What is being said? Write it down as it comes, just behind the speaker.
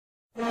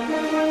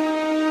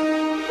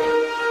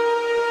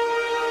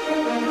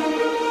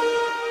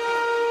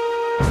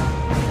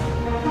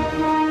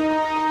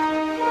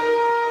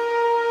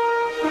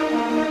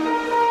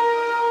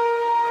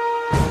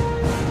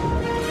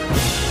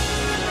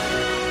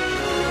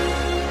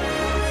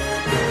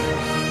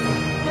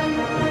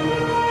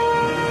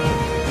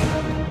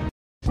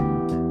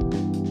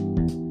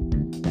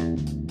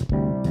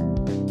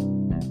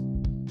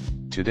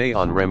Today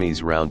on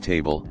Remy's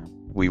Roundtable,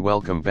 we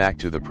welcome back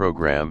to the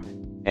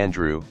program,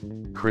 Andrew,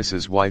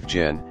 Chris's wife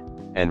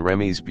Jen, and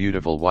Remy's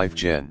beautiful wife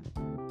Jen.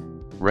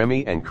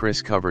 Remy and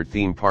Chris covered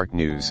theme park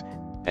news,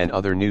 and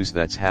other news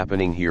that's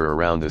happening here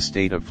around the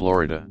state of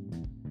Florida.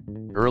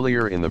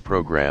 Earlier in the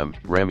program,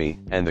 Remy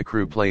and the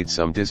crew played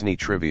some Disney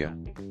trivia.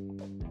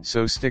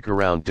 So stick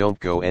around, don't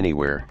go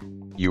anywhere.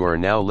 You are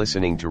now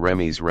listening to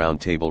Remy's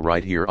Roundtable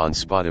right here on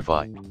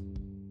Spotify.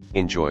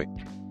 Enjoy.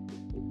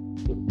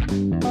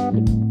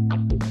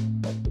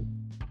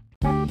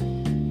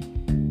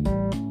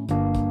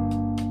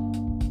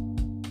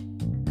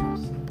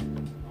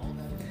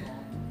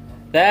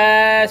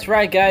 That's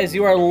right, guys.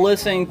 You are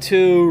listening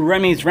to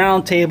Remy's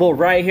Roundtable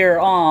right here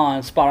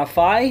on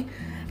Spotify.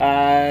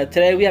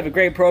 Today we have a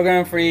great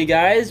program for you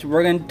guys.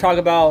 We're going to talk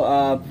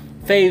about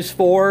Phase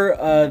 4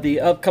 of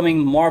the upcoming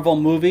Marvel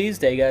movies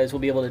that you guys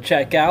will be able to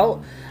check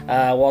out. We're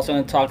also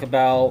going to talk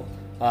about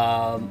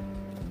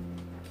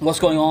what's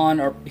going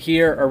on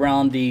here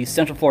around the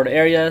Central Florida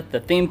area,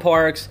 the theme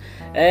parks.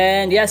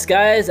 And yes,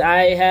 guys,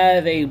 I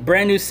have a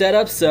brand new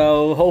setup,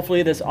 so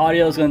hopefully this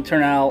audio is going to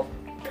turn out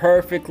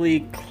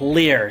perfectly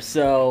clear.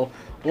 So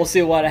we'll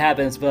see what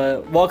happens.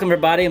 But welcome,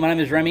 everybody. My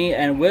name is Remy,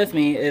 and with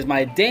me is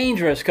my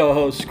dangerous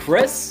co-host,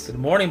 Chris. Good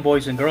morning,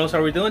 boys and girls. How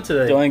are we doing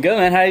today? Doing good,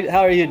 man.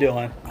 How are you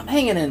doing? I'm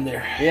hanging in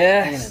there.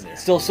 Yeah? Hanging in there.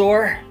 Still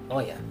sore? Oh,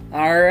 yeah.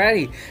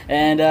 Alrighty.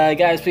 And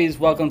guys, please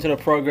welcome to the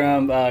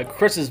program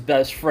Chris's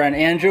best friend,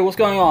 Andrew. What's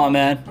going on,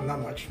 man?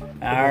 Not much.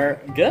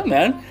 Good,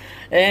 man.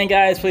 And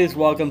guys, please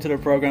welcome to the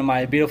program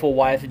my beautiful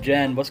wife,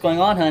 Jen. What's going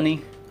on,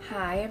 honey?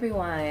 Hi,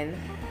 everyone.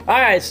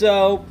 Alright,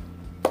 so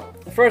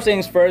first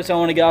things first, I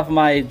want to get off of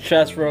my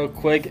chest real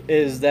quick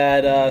is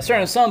that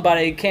certain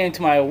somebody came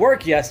to my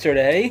work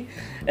yesterday,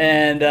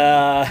 and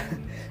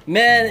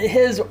man,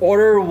 his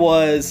order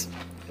was,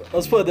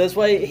 let's put it this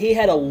way, he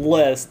had a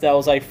list that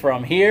was like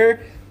from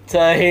here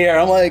to here.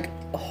 I'm like,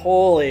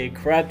 holy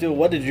crap, dude,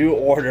 what did you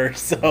order?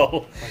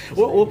 So,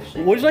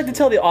 would you like to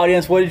tell the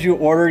audience what did you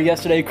order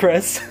yesterday,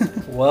 Chris?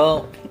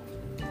 Well,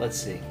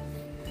 let's see.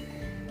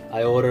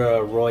 I ordered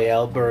a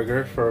Royale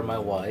burger for my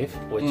wife,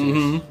 which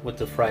is with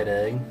the fried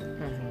egg.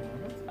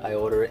 I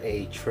ordered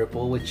a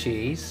triple with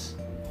cheese,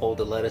 hold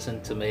the lettuce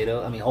and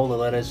tomato. I mean, hold the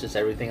lettuce, just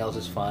everything else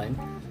is fine.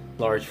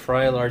 Large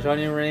fry, large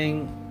onion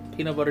ring,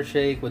 peanut butter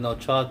shake with no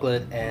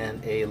chocolate,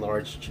 and a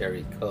large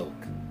cherry Coke.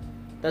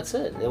 That's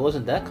it. It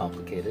wasn't that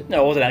complicated.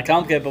 No, it wasn't that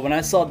complicated, but when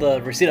I saw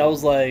the receipt, I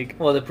was like...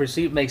 Well, the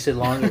receipt makes it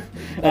longer.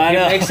 I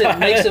know. Makes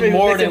it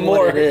more than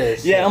what it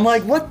is. Yeah, I'm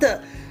like, what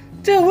the...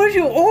 Dude, what did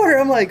you order?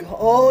 I'm like,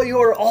 oh, you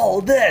ordered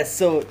all this.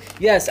 So,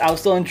 yes, I was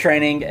still in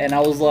training, and I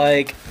was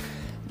like,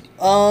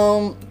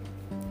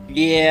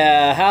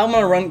 yeah, how am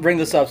I gonna bring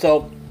this up?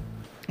 So,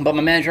 but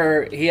my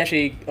manager, he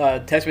actually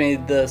texted me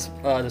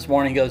this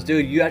morning. He goes,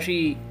 dude, you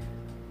actually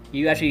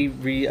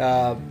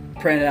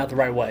printed it out the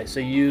right way. So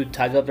you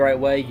typed it up the right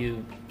way,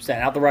 you sent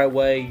it out the right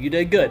way, you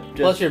did good.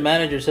 Plus your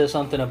manager says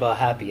something about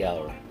happy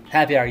hour.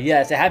 Happy hour,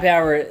 yes. A happy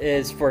hour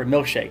is for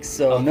milkshakes.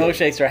 So okay.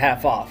 Milkshakes are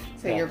half off.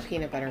 So your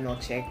peanut butter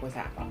milkshake was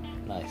half off.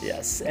 Nice.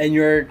 Yes, and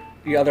your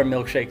other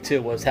milkshake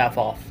too was half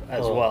off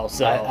as well.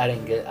 So I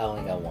only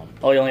got one.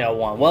 Oh, you only got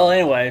one. Well,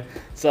 anyway,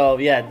 so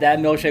yeah, that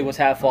milkshake was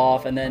half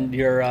off, and then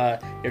your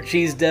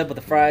cheese dip with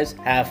the fries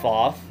half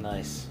off.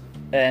 Nice.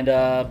 And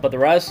but the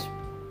rest,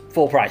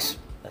 full price.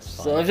 That's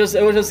fine. So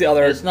it was just the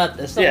other. It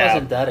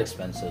wasn't that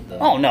expensive though.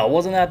 Oh no, it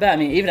wasn't that bad. I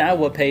mean, even I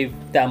would pay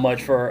that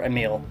much for a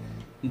meal,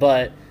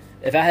 but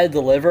if I had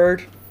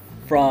delivered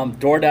from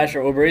DoorDash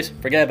or Uber Eats,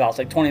 forget about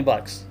it. It's like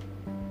 $20.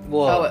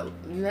 Well,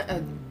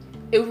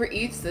 Uber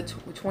Eats the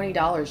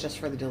 $20 just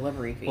for the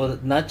delivery fee. Well,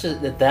 not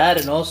just that,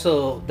 and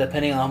also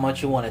depending on how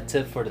much you want to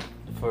tip for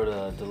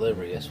the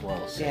delivery as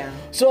well. So. Yeah.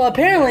 So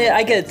apparently,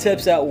 I get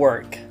tips at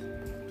work.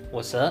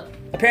 What's that?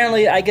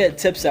 Apparently, I get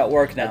tips at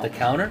work now. At the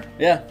counter?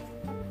 Yeah.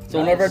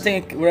 So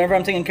Nice. whenever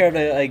I'm taking care of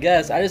a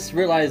guest, I just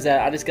realized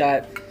that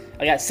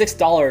I got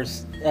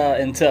 $6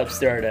 in tips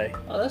the other day.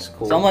 Oh, that's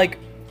cool. So I'm like,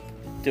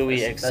 do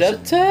we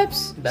accept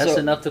tips? That's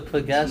enough to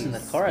put gas in the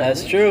car.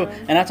 That's true.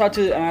 And I talked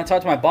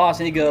to my boss,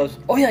 and he goes,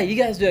 "Oh yeah, you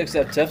guys do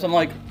accept tips." I'm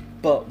like,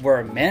 "But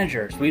we're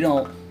managers. We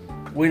don't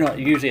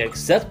usually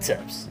accept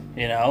tips.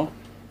 You know,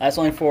 that's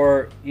only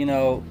for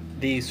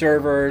the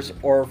servers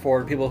or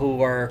for people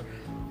who are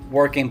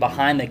working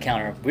behind the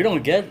counter. We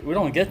don't get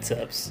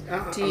tips."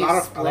 Do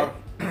you split?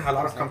 A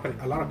lot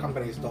of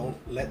companies don't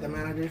let the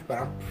managers, but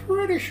I'm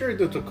pretty sure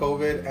due to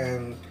COVID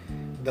and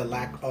the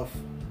lack of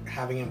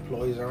having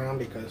employees around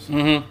because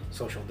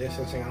social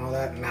distancing and all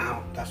that,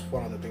 now that's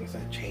one of the things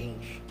that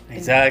change.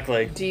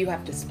 Exactly. Do you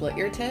have to split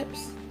your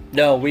tips?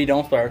 No, we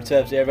don't split our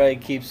tips. Everybody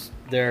keeps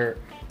their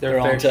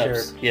own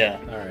tips. share. Yeah.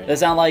 All right.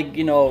 It's not like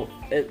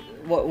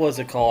what was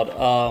it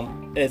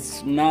called?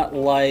 It's not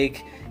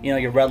like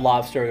your Red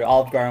Lobster or your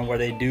Olive Garden where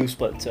they do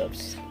split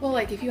tips. Well,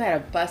 like if you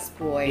had a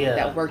busboy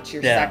that worked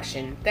your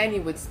section, then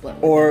you would split.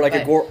 With Or them, like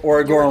but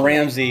a Gordon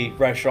Ramsay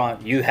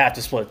restaurant, you have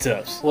to split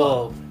tips.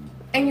 Well,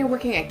 and you're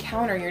working a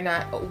counter, you're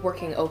not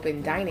working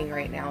open dining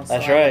right now. So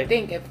That's I right. would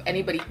think if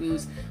anybody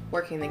who's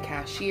working the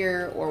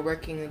cashier or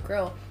working the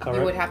grill,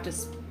 you would have to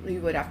You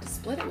would have to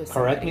split it with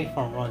Correct somebody. me if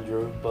I'm wrong,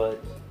 Drew, but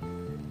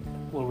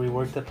when we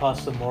worked at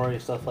Pasta Mori,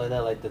 stuff like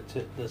that, like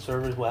the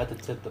servers will have to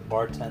tip the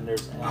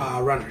bartenders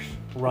and Runners.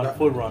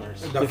 food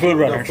runners. The food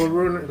runners.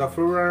 The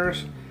food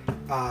runners.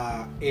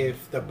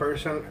 If the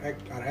person at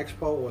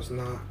Expo was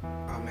not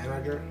a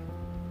manager,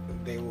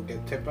 they will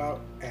get tip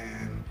out,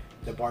 and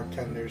the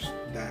bartenders,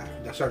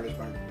 the service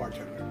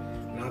bartender,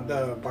 not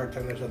the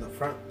bartenders at the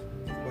front,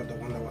 but the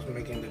one that was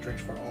making the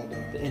drinks for all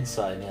The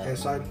inside, yeah.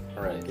 inside.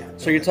 Right. Yeah.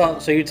 So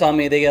you're telling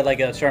me they get like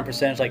a certain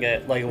percentage, like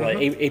what,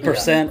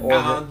 8% or?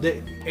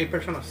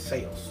 8% of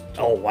sales.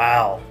 Oh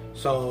wow.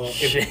 So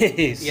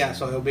Jeez. yeah,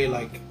 so it'll be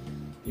like,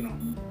 you know,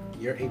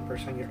 you're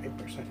 8%, you're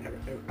 8%.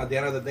 At the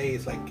end of the day,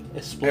 it's like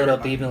It's split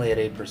up evenly at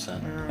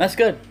 8%. That's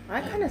good.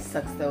 That kind of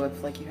sucks though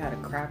if like you had a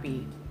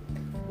crappy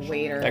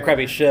waiter. A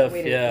crappy shift,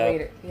 waiter,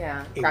 yeah.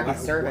 yeah, Hey, crappy what-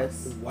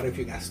 service. What if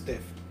you got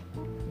stiff?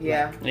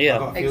 Yeah.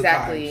 Yeah. A few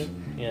Exactly. times,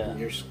 Yeah.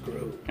 you're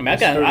screwed. I mean, I've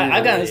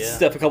gotten Yeah.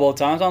 stuff a couple of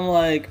times. I'm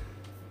like,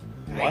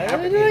 what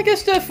happened. did I get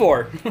stuff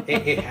for?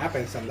 It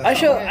happens. And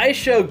that's I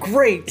show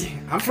great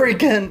I'm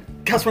freaking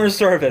customer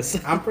service.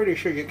 I'm pretty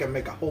sure you can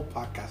make a whole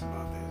podcast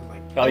about this.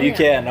 Like, Oh, you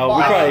can. Oh, Well,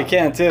 we I- probably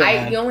can too. The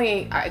Man.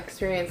 only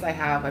experience I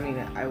have, I mean,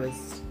 I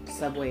was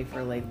Subway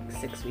for like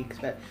 6 weeks,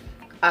 but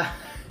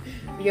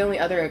the only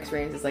other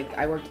experience is like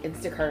I worked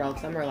Instacart all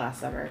summer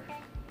last summer,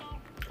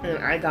 and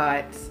I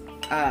got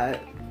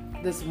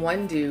this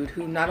one dude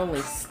who not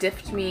only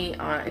stiffed me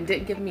and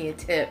didn't give me a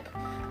tip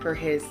for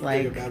his give you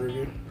like a bad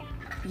review.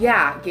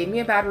 yeah, gave me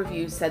a bad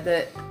review, said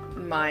that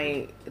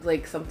my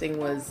like something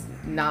was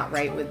not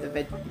right with the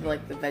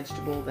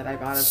vegetable that I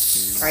got him,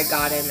 or I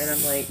got him, and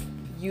I'm like,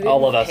 you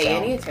All of didn't that pay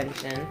sound. any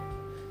attention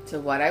to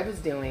what I was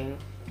doing.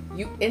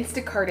 You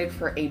Instacarted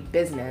for a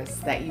business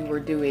that you were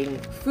doing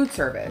food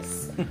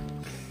service,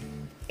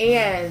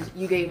 and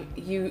you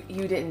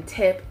didn't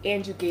tip,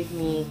 and you gave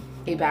me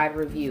a bad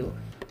review.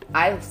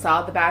 I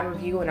saw the bad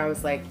review and I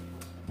was like,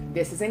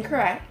 this is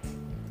incorrect.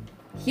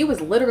 He was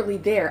literally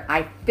there.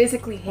 I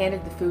physically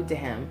handed the food to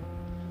him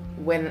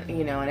when,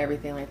 and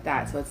everything like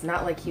that. So it's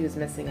not like he was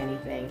missing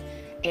anything.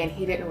 And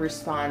he didn't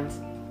respond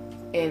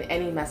in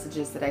any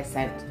messages that I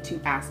sent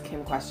to ask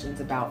him questions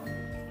about,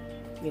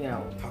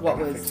 what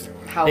can I was, fix it?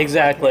 how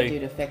Exactly. what can I do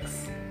to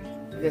fix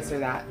this or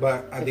that.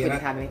 But if at we the, didn't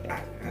end, have anything.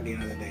 at the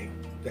end of the day,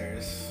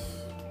 there's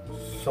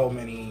so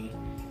many.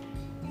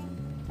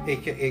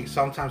 It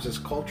sometimes it's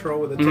cultural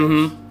with the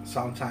tips.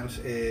 Sometimes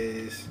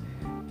is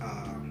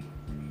I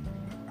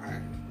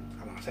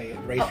want to say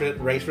it,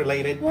 race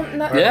related. Well,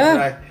 not,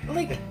 Yeah.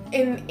 like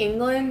in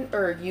England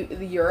or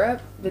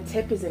Europe, the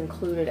tip is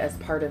included as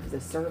part of the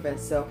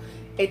service, so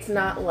it's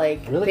not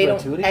like Really? they don't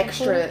Gratuity?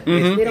 extra.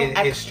 Mhm. They don't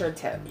It's- extra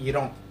tip. You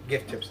don't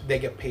give tips. They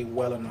get paid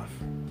well enough.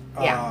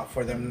 Yeah.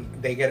 For them,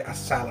 they get a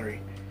salary.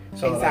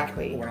 So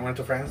Exactly. like, when I went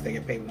to France, they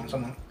get paid once a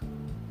month.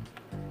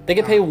 They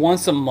get paid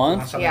once a month.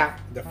 Once a Yeah. month,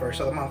 the first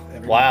of the month.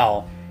 Every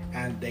Wow. month.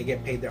 And they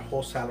get paid their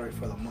whole salary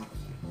for the month.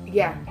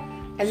 Yeah,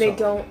 and they So-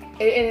 don't.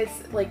 And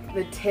it's like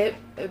the tip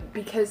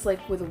because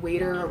like with a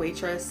waiter or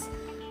waitress,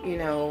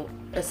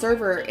 a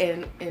server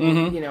in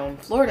in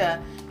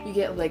Florida, you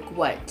get like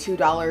what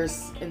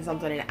 $2 and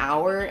something an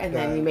hour, and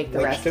then The you make the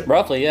wage rest. tip?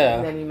 Roughly, And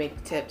yeah. then you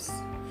make tips.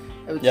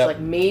 It was Yep. like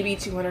maybe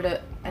 200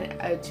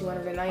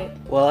 a night.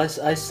 Well,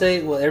 I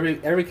say, well,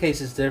 every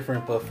case is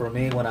different, but for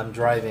me, when I'm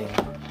driving,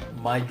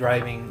 my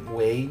driving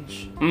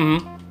wage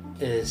Mm-hmm.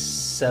 is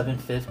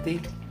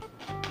 $7.50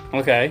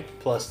 Okay.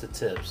 plus the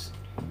tips.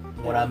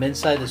 When I'm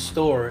inside the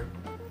store,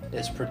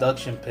 it's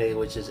production pay,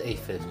 which is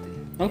 $8.50.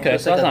 Okay,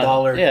 It's so like that's a not-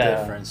 dollar yeah.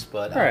 difference,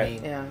 but Alright. I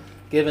mean, Yeah.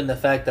 given the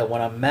fact that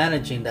when I'm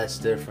managing, that's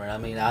different. I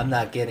mean, I'm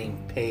not getting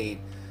paid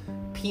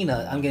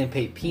I'm getting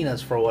paid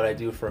peanuts for what I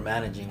do for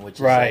managing, which is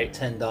Right. like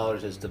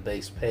 $10 is the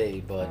base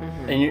pay, but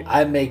And you,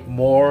 I make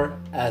more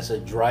as a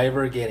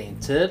driver getting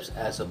tips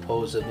as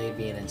opposed to me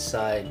being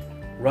inside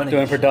running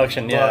doing the shit.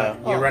 production, yeah.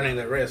 But you're Oh. running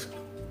the risk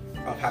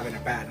of having a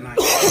bad night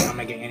and not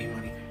making any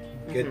money.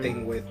 Good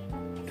thing with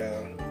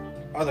the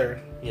other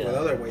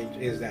wage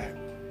is that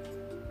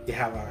you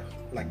have a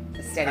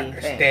steady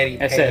thing. steady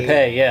I said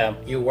pay, yeah.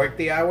 You work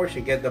the hours,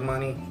 you get the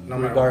money, no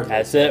matter Regardless. what.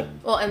 That's it.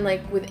 Well, and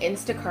like with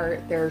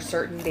Instacart, there are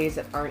certain days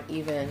that aren't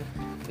even,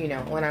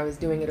 when I was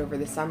doing it over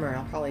the summer,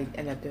 I'll probably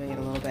end up doing it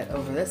a little bit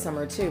over this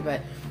summer too,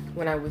 but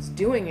when I was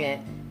doing it,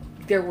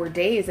 there were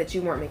days that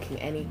you weren't making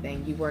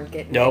anything. You weren't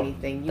getting Nope.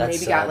 anything. You That's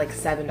maybe got sad. like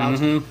 $7.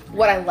 Mhm.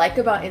 What I like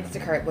about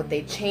Instacart, what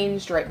they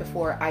changed right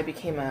before I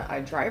became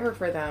a driver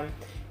for them,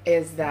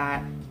 is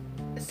that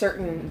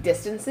certain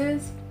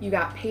distances, you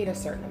got paid a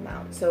certain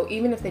amount. So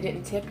even if they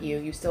didn't tip you,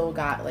 you still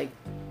got like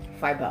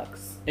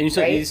 $5. And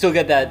you right? still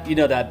get that,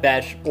 that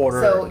batch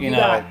order, So you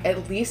got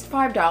at least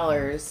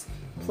 $5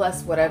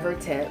 plus whatever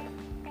tip,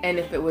 and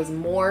if it was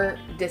more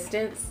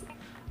distance,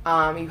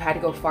 you had to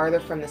go farther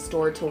from the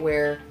store to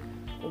where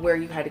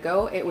you had to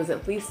go. It was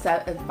at least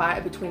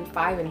between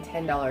 $5 and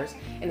 $10,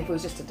 and if it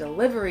was just a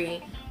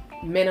delivery,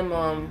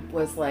 minimum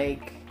was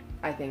like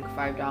I think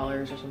 $5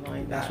 or something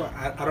like that. That's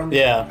why I don't.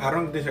 Yeah. I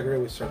don't disagree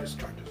with service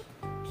charges.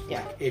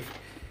 Yeah. Like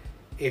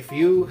if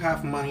you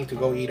have money to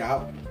go eat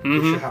out,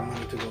 you should have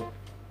money to go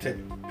tip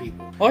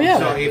people. Oh, yeah.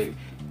 So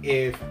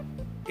if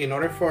in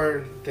order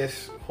for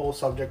this whole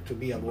subject to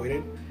be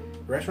avoided,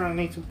 restaurant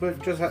needs to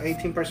put just an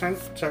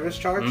 18% service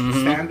charge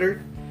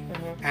standard,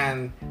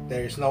 and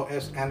there's no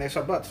ifs and there's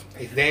a buts.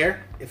 It's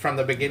there from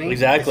the beginning.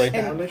 Exactly. It's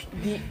established.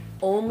 The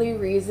only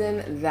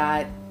reason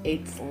that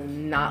it's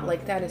not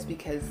like that is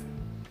because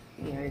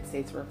the United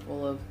States we're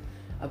full of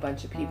a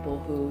bunch of people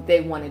who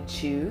they want to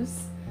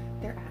choose.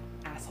 They're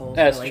assholes.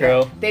 That's really.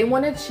 true. They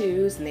want to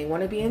choose and they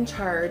want to be in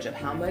charge of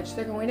how much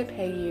they're going to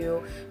pay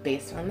you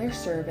based on their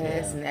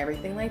service and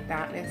everything like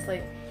that. And it's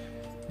like,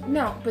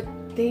 no, but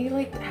they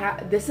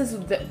this is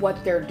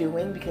what they're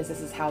doing because this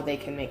is how they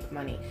can make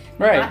money.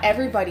 Right. Not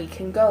everybody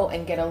can go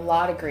and get a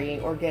law degree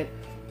or get,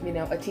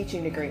 a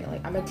teaching degree.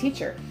 Like, I'm a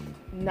teacher.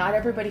 Not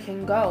everybody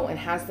can go and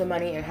has the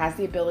money and has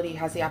the ability,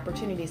 has the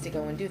opportunities to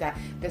go and do that.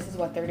 This is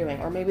what they're doing.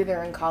 Or maybe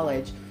they're in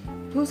college.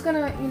 Who's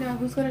gonna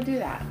do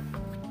that?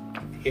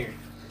 Here,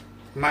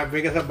 my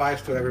biggest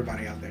advice to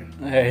everybody out there: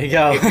 There you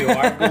go. if you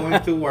are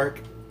going to work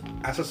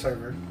as a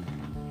server,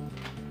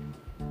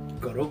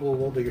 go to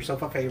Google, do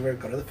yourself a favor,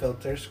 go to the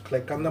filters,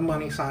 click on the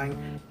money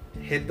sign,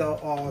 hit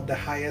the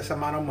highest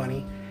amount of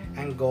money,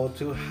 and go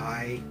to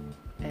high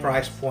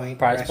price point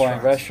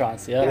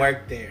restaurants. Yeah.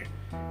 Work there,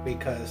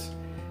 because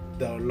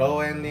the low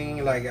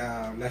ending, like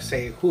let's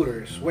say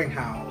Hooters, Wing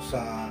House,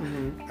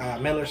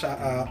 Miller's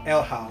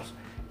Ale House,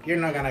 you're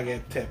not gonna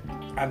get tipped.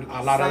 And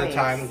a lot of the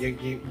time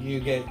you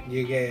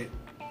get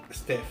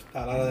stiffed.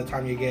 A lot of the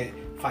time you get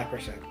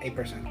 5%,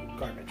 8%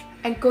 garbage.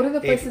 And go to the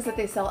places that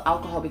they sell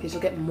alcohol because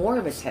you'll get more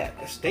of a tip.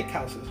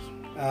 Steakhouses,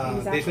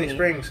 Exactly. Disney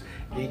Springs,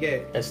 you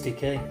get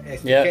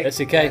STK. Yeah,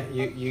 STK.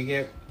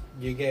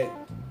 You get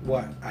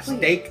what, a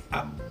steak,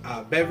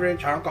 a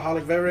beverage,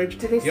 alcoholic beverage.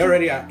 Do they You're still-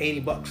 already at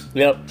 $80.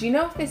 Yep. Do you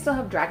know if they still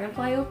have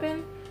Dragonfly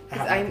open?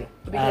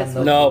 Because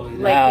No. like No,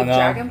 with no.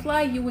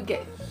 Dragonfly, you would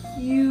get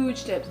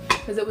huge tips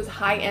because it was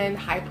high-end,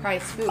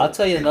 high-priced food. I'll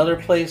tell you another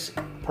place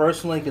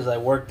personally, because I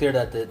worked there,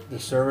 that the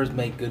servers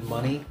make good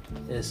money,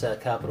 is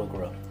at Capitol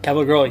Grill.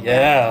 Capitol Grill.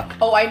 Yeah.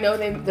 Oh, I know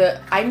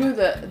I knew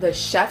the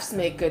chefs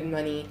make good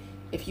money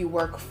if you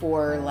work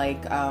for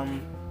like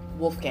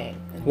Wolfgang.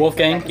 and things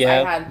Wolfgang, like that, 'cause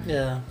yeah. I had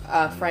Yeah.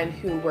 a friend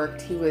who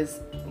worked. He was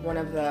one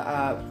of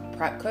the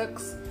prep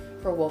cooks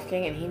for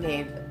Wolfgang, and he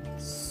made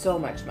so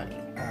much money.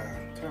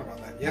 Talking about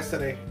that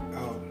yesterday,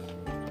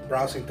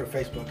 browsing through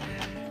Facebook.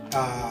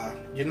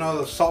 You know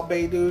the Salt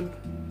Bay dude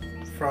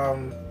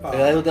from The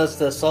guy who does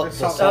the salt.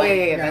 Oh,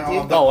 yeah, that dude.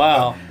 of the- Oh,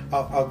 wow.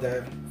 Of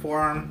the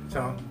forearm,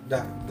 so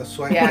the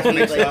sweat Yeah, was he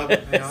mixed like up.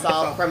 You know,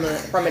 salt so- from a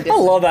I distance.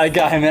 love that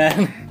guy,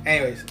 man.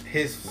 Anyways,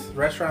 his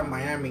restaurant in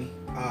Miami,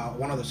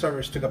 one of the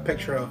servers took a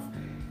picture of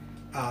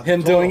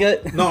Him total- doing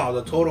it? No,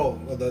 the total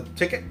of the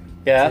ticket.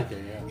 Yeah.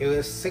 It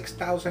was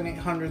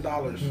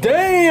 $6,800.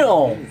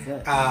 Damn.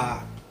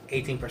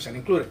 18%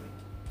 included.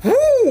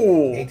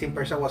 Ooh.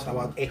 18% was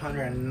about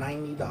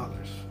 $890.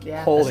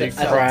 Yeah. Holy That's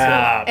a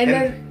crap. And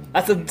then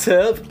That's a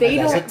tip. they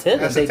That's don't. a tip.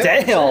 That's a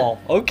tip. Damn.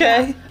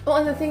 Okay. Well,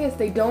 and the thing is,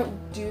 they don't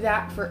do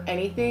that for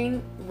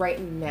anything right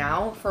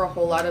now for a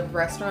whole lot of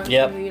restaurants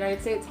Yep. in the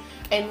United States,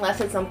 unless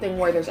it's something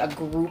where there's a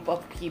group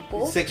of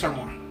people. 6 or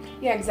more.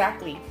 Yeah,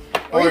 exactly.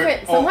 Or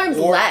even sometimes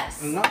or-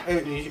 less. No,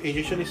 it's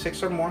usually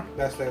 6 or more.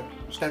 That's the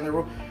standard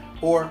rule.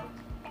 Or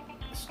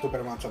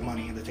stupid amounts of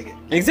money in the ticket.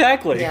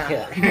 Exactly. Yeah.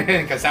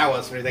 Yeah. Because that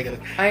was ridiculous.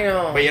 I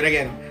know. But yet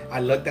again, I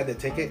looked at the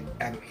ticket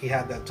and he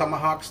had the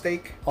tomahawk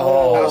steak.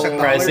 Oh, $1,000.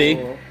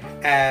 pricey.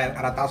 And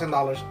at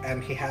 $1,000,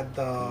 and he had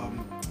a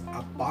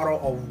bottle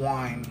of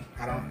wine.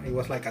 It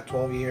was like a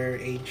 12-year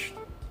age.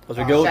 Those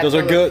are good. Chef Those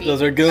are good.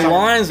 Those are good Some-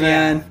 wines,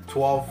 man.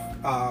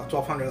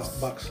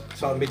 $1,200.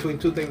 So in between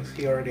two things,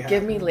 he already had.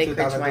 Give me Lake Ridge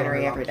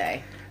Winery $2,200. every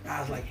day. I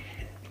was like,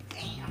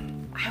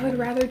 damn. I would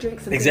rather drink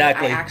something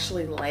Exactly. that I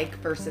actually like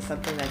versus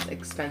something that's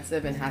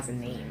expensive and has a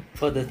name.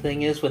 But the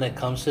thing is, when it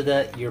comes to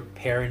that, you're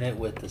pairing it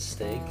with the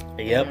steak.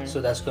 Yep. So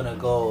that's gonna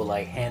go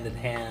like hand in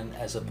hand,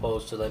 as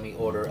opposed to let me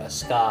order a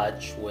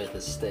scotch with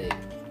a steak.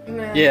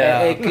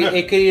 Yeah.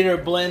 It could either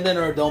blend in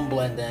or don't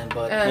blend in,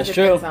 but That's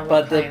Depends true. on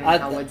but what kind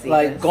and how woodsy it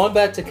like is. going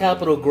back to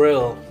Capitol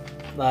Grill,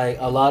 like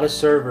a lot of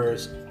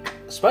servers,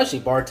 especially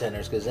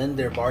bartenders, because in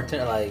their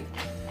bartender, like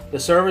the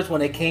servers,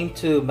 when it came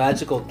to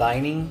magical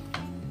dining,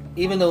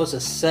 even though it's a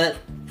set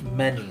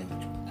menu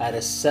at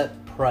a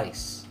set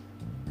price,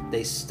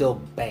 they still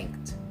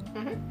banked.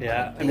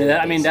 Yeah.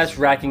 I mean, that's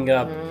racking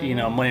up,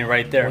 money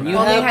right there. When man. you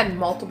Well, they have- had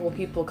multiple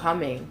people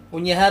coming.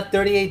 When you have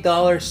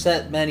 $38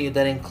 set menu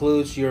that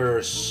includes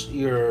your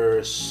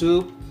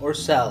soup or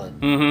salad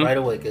Mhm. right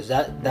away, because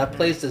that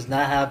place does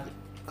not have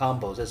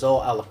combos. It's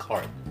all a la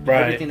carte.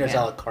 Right. Everything there's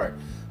a la carte.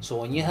 So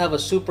when you have a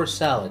super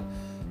salad,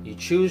 you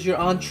choose your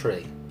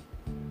entree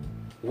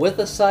with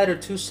a side or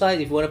two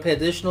sides. If you want to pay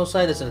additional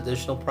side, it's an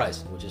additional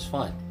price, which is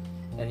fine.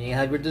 And you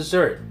have your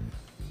dessert.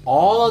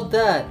 All of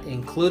that,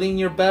 including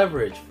your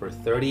beverage, for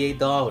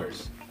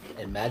 $38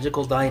 in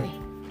magical dining.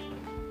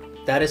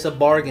 That is a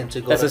bargain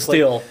to go. That's to a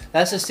steal.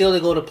 That's a steal to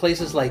go to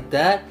places like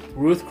that.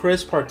 Ruth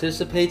Chris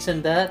participates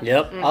in that.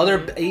 Yep.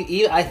 Other,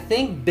 I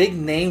think big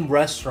name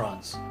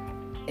restaurants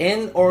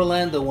in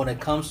Orlando, when it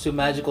comes to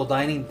magical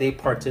dining, they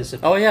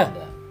participate. Oh yeah, in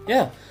that.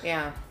 yeah.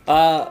 Yeah.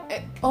 Uh,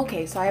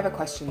 Okay, so I have a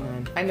question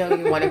then. I know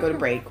you want to go to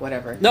break,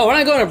 whatever. no, we're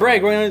not going to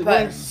break. We're gonna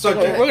But-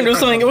 Subject. we're gonna do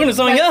something. We're gonna do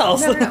something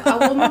else. No.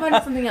 We'll move on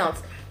to something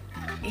else.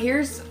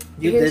 Here's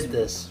You here's did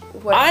this.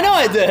 what I know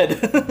I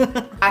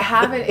did. I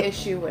have an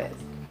issue with.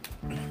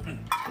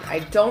 I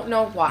don't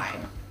know why.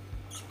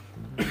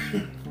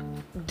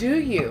 Do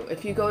you,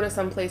 if you go to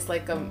some place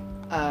like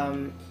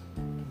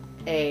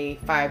a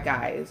Five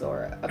Guys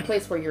or a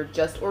place where you're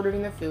just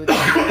ordering the food,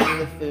 you're ordering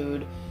the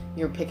food,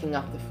 you're picking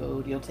up the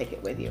food, you'll take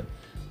it with you.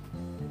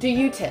 Do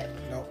you tip?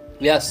 No.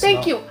 Yes.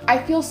 Thank you. I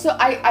feel so.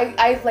 I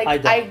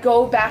don't. I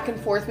go back and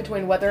forth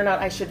between whether or not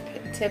I should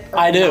tip or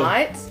I do.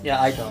 not. Yeah,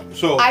 I don't.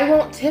 So I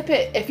won't tip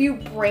it. If you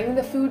bring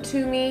the food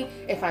to me,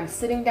 if I'm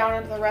sitting down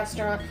at the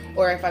restaurant,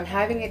 or if I'm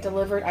having it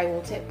delivered, I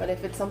will tip. But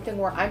if it's something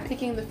where I'm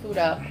picking the food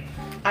up,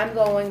 I'm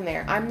going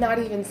there. I'm not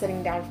even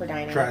sitting down for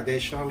dining.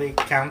 traditionally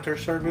counter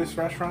service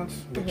restaurants,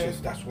 which Mm-hmm.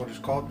 is that's what it's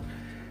called.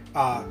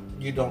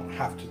 You don't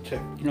have to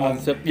tip. You don't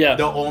have to tip, yeah.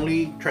 The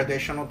only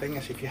traditional thing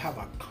is if you have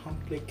a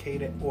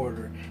complicated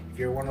order, if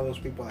you're one of those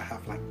people that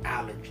have like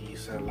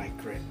allergies or like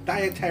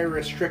dietary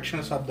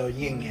restrictions of the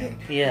yin yang.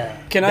 Yeah.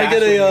 Can I That's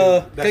get a?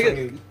 when Can I that's when get?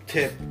 you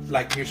tip,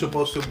 like you're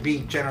supposed to be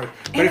generous.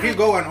 But if you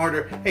go and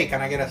order, hey,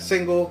 can I get a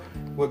single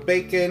with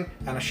bacon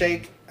and a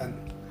shake, and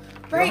you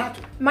don't Right. have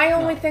to. My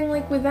only thing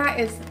like with that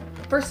is,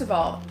 first of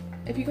all,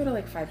 if you go to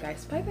like Five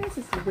Guys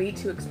is way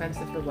too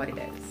expensive for what it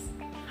is.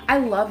 I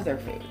love their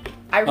food.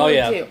 I really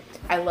yeah. do.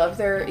 I love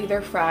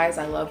their fries.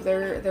 I love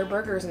their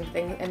burgers and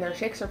things, and their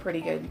shakes are pretty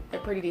good. They're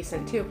pretty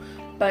decent too.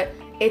 But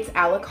it's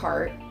a la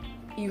carte.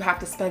 You have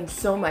to spend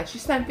so much.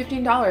 You spend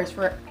 $15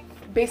 for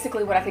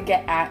basically what I could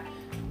get at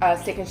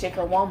Steak and Shake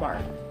or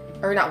Walmart,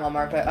 or not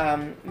Walmart, but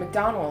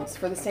McDonald's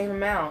for the same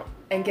amount,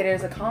 and get it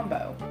as a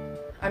combo.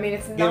 I mean,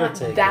 it's or not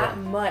take, that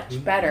yeah.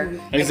 much better.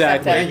 Exactly.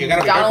 Except that Yeah, you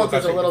gotta be careful McDonald's is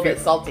a because little if you- bit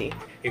salty.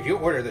 If you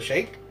order the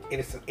shake, it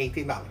is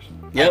 $18.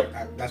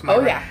 Yep. That's my Oh,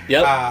 rate. yeah.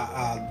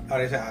 Yep.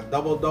 What is it? A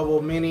double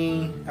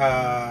mini,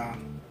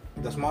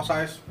 the small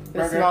size The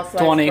burger. small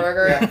slice 20.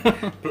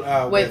 burger.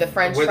 Yeah. With the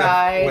French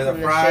fries with the and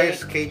the fries,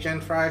 shake.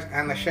 Cajun fries,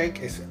 and the shake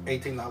is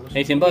 $18.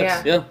 $18.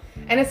 Yeah. Yeah.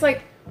 And it's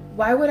like,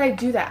 why would I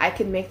do that? I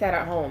could make that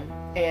at home,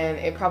 and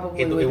it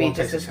probably It would be won't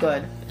just taste as the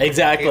good. same.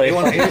 Exactly. It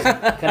won't taste-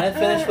 Can I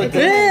finish with It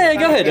this? Yeah,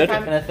 go ahead, If dude.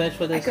 I'm- Can I finish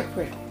with I this? cook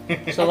pretty.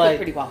 So I cook like,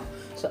 pretty well.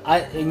 so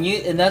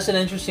and that's an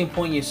interesting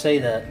point you say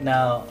that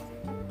now,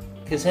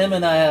 because him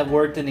and I have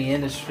worked in the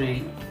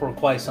industry for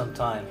quite some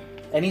time,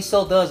 and he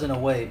still does in a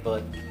way.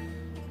 But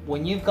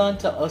when you've gone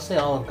to, let's say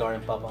Olive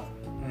Garden, Papa,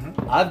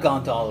 I've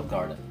gone to Olive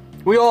Garden,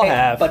 We all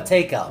have. but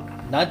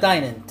takeout, not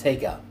dine-in,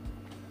 takeout.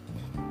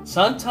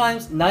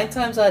 Sometimes 9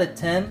 times out of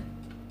 10,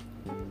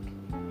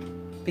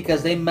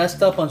 because they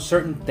messed up on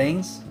certain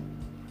things,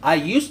 I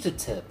used to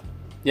tip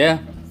yeah.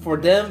 for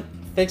them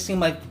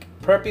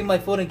prepping my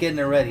food and getting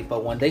it ready.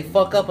 But when they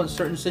fuck up on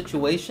certain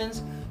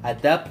situations,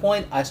 at that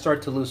point I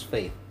start to lose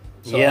faith.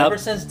 So Yep. ever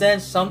since then,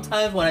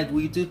 sometimes when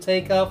we do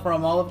takeout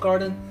from Olive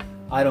Garden,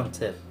 I don't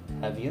tip.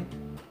 Have you?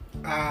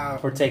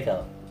 For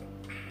takeout?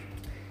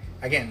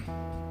 Again,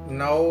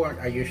 no,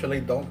 I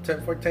usually don't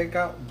tip for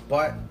takeout,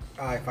 but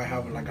if I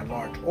have like a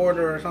large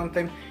order or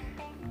something,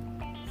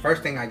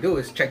 first thing I do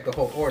is check the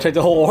whole order. Check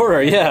the whole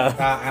order. Yeah.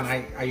 And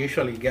I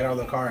usually get out of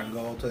the car and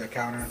go to the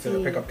counter, to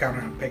the pickup counter,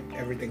 and pick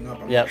everything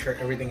up and Yep. make sure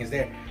everything is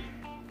there.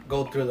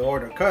 Go through the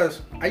order,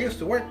 because I used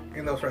to work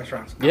in those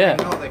restaurants. Yeah.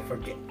 I know they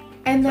forget.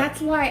 And that's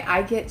why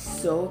I get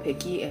so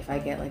picky if I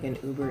get like an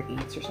Uber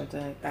Eats or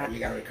something like that. You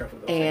gotta be careful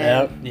with those.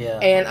 And Yeah.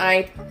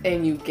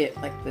 and you get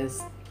like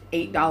this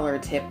 $8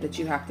 tip that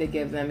you have to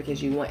give them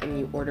because you went and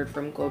you ordered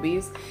from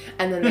Gobi's,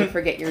 and then they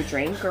forget your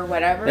drink or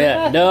whatever.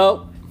 Yeah.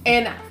 No.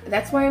 And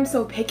that's why I'm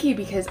so picky,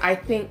 because I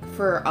think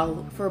for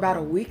about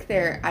a week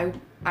there,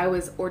 I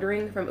was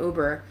ordering from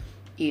Uber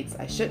Eats.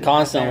 I shouldn't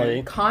have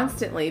been.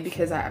 Constantly,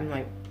 because I'm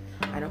like,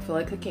 I don't feel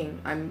like cooking.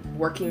 I'm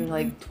working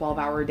like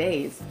 12-hour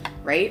days,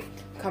 right?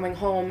 Coming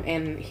home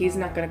and he's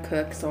not gonna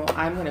cook, so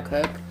I'm gonna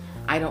cook.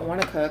 I don't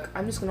want to cook.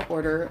 I'm just gonna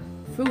order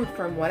food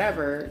from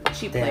whatever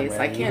cheap Damn, place I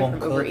Randy, you can won't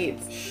from Uber cook?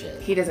 Eats.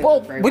 Shit. He doesn't Well,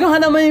 cook very we don't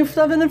have that many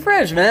stuff in the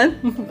fridge, man.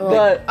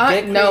 but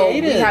Get no, we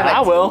creative. have a I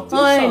will.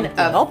 ton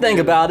I'll of think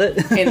about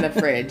it. in the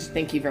fridge.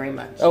 Thank you very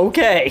much.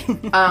 Okay.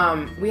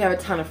 We have a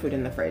ton of food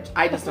in the fridge.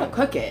 I just don't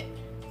cook it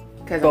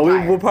because but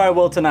I'm we tired. probably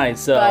will tonight.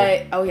 So.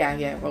 But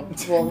yeah.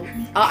 Well,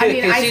 I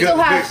mean, I still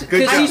have. good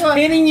Because I she's still have-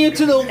 pinning you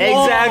to the wall.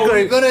 Exactly.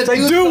 We're gonna It's like,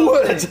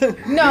 do something.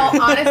 it. No,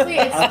 honestly,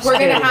 it's we're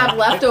gonna kidding. have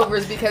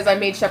leftovers because I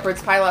made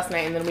shepherd's pie last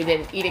night and then we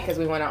didn't eat it because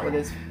we went out with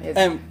his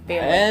and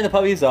family. the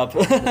puppy's up.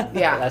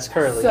 Yeah, That's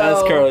Curly. So,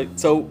 That's curly.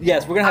 So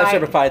yes, we're gonna have I-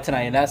 shepherd pie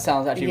tonight, and that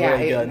sounds actually Yeah,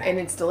 really good. and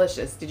it's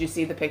delicious. Did you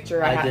see the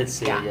picture? I had? did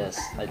see yeah. it, yes.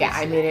 I did Yeah,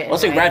 see I made it.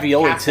 Let's in say my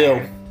ravioli cast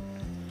too.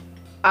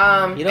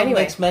 iron. You don't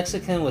Anyway, mix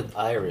Mexican with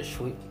Irish.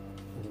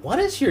 What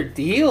is your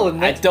deal? with I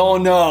Mex-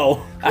 don't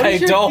know. What I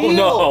is your don't deal?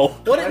 know.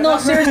 What? No,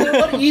 seriously.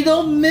 What? You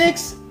don't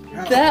mix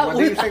that What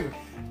do you with say?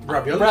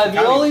 Raviolis?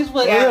 raviolis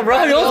with Yeah,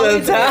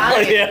 Raviolis raviolis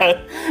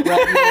Italian.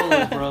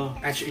 raviolis, bro.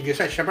 And you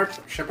said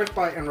shepherd's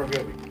pie and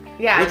ravioli.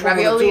 Yeah, Which one of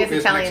the ravioli two is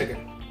Italian.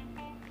 Mexican?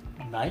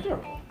 Neither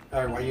of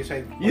them. Why you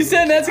say? You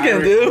said Mexican,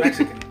 Irish, dude.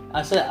 Mexican.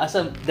 I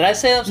said, did I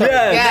say? I'm sorry.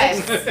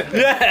 Yes. Yes.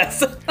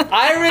 Yes.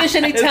 Irish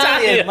and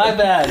Italian. Italian. My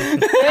bad.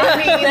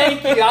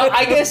 Thank you.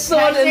 I get so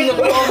in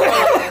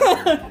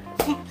the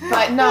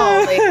But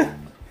no, like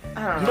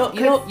I don't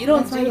know. You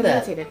don't That's why I do get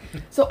that. irritated.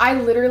 So I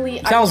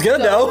literally Sounds I'm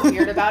good, so though.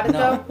 Weird about it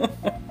No.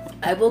 though.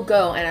 I will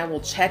go and I will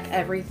check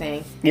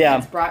everything. Yeah.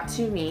 It's brought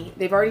to me.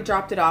 They've already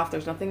dropped it off.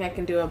 There's nothing I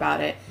can do about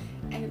it.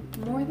 And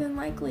more than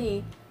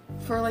likely,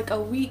 for like a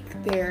week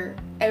there,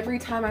 every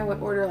time I would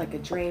order like a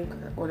drink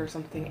or order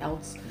something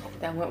else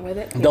that went with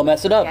it, they Don't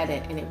mess it up. Get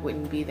it and it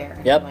wouldn't be there.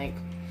 And Yep.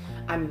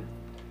 I'm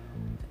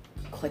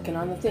clicking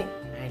on the thing.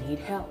 I need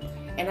help,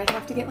 and I'd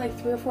have to get like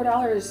 $3 or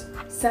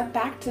 $4 sent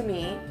back to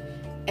me.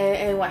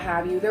 And what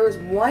have you. There was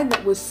one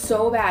that was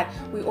so bad.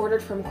 We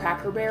ordered from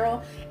Cracker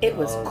Barrel. It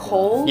was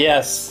cold.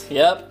 Yes.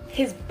 Yep.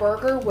 His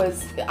burger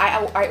was.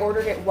 I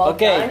ordered it well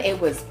Okay. done. It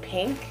was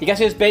pink. You guys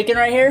see this bacon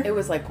right here? It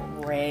was like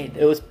red.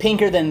 It was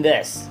pinker than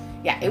this.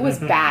 Yeah, it was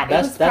bad.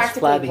 That's it was practically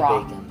flabby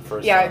raw. bacon.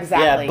 First Yeah, off.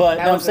 exactly. Yeah, but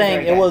That no, I'm wasn't very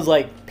saying it good. was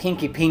like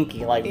pinky,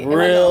 like I know, it was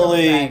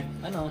really. bad.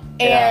 I know.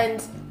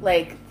 And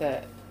like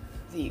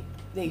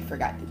they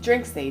forgot the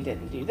drinks. They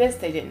didn't do this.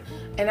 They didn't.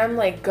 And I'm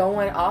like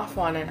going off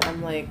on it.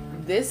 I'm like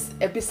this.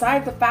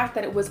 Besides the fact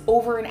that it was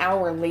over an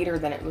hour later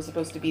than it was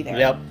supposed to be there.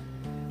 Yep.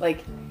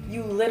 Like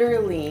you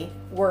literally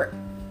were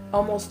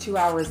almost 2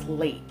 hours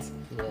late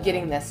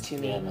getting this to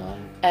me, Yeah, no.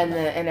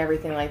 and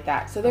everything like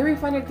that. So they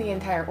refunded the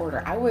entire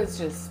order. I was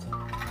just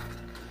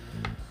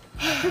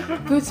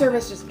food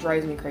service just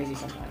drives me crazy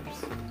sometimes.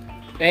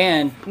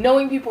 And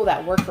Knowing people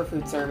that work for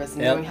food service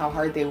and Yep. knowing how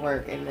hard they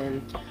work, and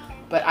then,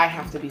 but I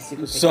have to be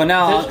super. so picky.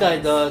 now. This guy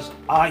does.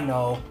 I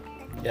know.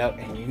 Yep.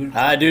 And you.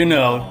 I do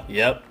know.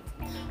 Yep.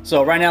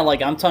 So right now,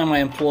 like I'm telling my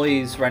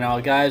employees right now,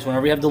 guys,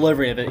 whenever you have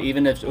delivery of it,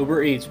 even if it's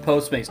Uber Eats,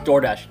 Postmates,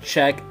 DoorDash,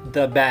 check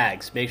the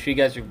bags. Make sure you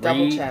guys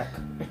double check.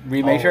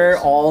 make sure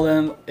Always. all of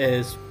them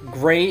is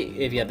great.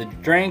 If you have the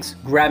drinks,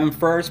 grab them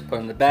first, put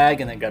them in the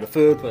bag, and then grab the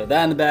food, put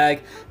that in the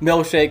bag.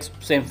 Milkshakes,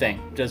 same thing.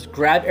 Just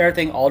grab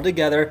everything all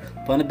together,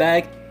 put in the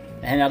bag,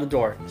 and hand out the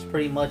door. It's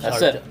pretty much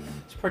That's our it.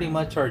 It's pretty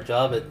much our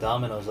job at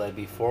Domino's. Like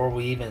before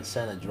we even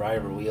send a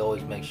driver, we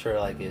always make sure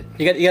like it.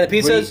 You got the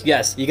pizzas?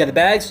 Yes. You got the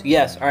bags?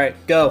 Yes. All right,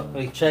 go.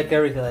 We check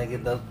everything.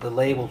 Like the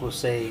labels will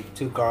say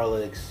 2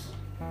 garlics,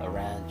 a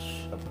ranch,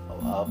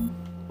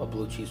 a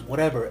blue cheese,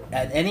 whatever.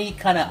 At any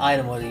kind of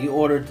item, whether you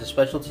ordered the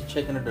specialty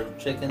chicken or the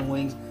chicken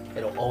wings,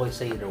 it'll always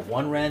say either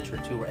 1 ranch or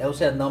 2. It'll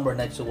say a number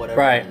next to whatever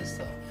Right. it is.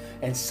 Stuff.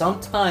 And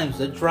sometimes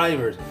the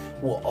drivers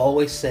will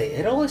always say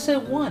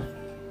 1.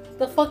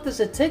 The fuck does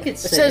the ticket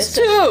say? says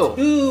 2.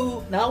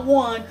 2, not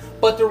 1.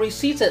 But the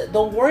receipt says.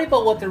 Don't worry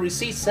about what the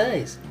receipt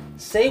says.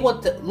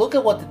 Look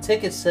at what the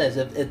ticket says.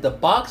 If the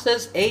box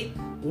says 8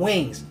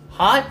 wings,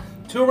 hot,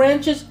 2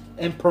 ranches,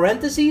 in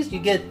parentheses, you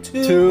get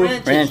 2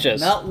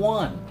 ranches. not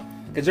 1.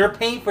 Because they're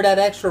paying for that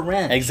extra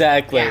ranch.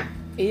 Exactly. Yeah.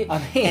 I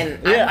mean, And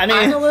Yeah, I mean,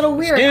 I'm a little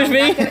weird. excuse I'm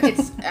me?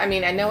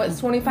 not gonna, I know it's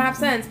 25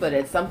 cents, but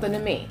it's something to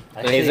me.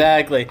 Actually,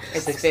 Exactly.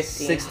 It's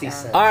 60 50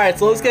 cents. All right,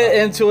 so let's get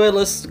into it.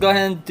 Let's go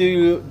ahead and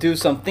do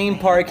some theme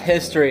park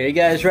history. Are you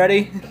guys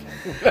ready?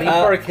 Theme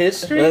park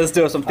history? Let's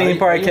do some theme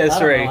park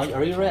history.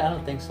 Are you ready? I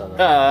don't think so.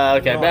 Though.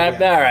 Okay, No,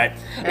 all right.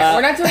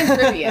 We're not doing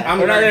trivia. I'm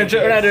We're not, learning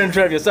doing, we're not this. doing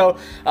trivia. So,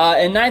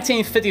 in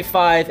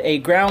 1955, a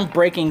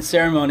groundbreaking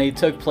ceremony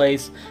took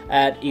place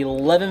at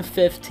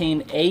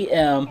 11:15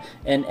 a.m.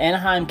 in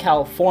Anaheim,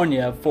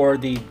 California, for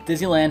the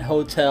Disneyland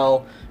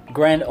Hotel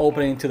grand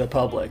opening to the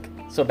public.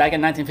 So, back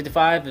in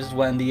 1955 is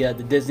when the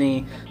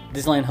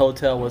Disneyland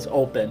Hotel was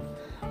open.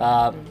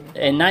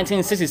 In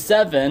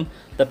 1967,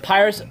 the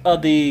Pirates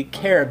of the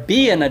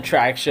Caribbean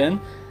attraction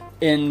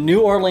in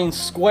New Orleans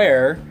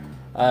Square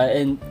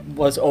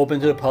was open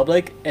to the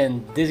public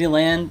in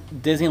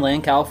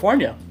Disneyland,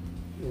 California.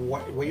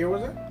 What year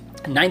was it?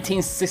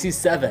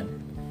 1967.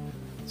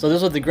 So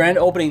this was the grand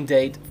opening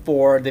date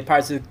for the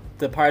Pirates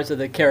of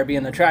the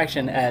Caribbean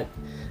attraction at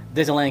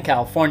Disneyland,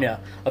 California.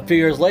 A few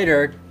years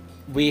later,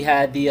 we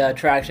had the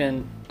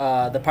attraction,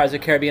 the Pirates of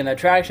the Caribbean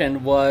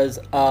attraction was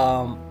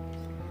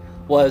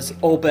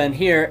open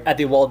here at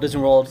the Walt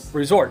Disney World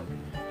Resort.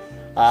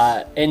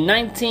 In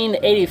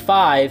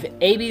 1985,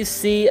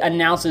 ABC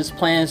announces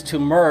plans to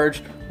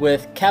merge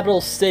with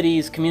Capital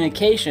Cities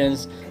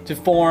Communications to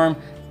form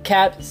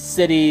Cap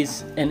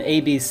Cities and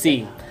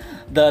ABC.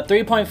 The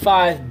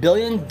 $3.5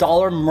 billion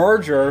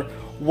merger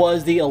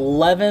was the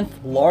 11th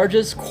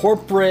largest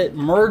corporate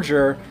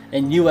merger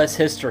in U.S.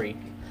 history.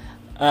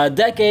 A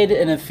decade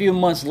and a few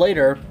months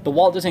later, the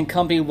Walt Disney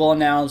Company will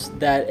announce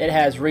that it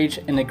has reached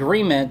an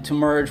agreement to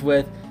merge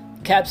with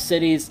Cap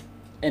Cities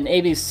and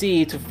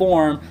ABC to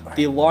form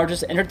the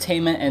largest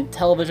entertainment and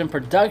television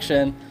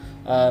production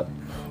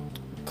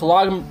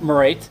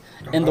conglomerate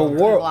in the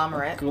world.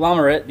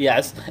 Conglomerate,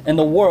 yes, in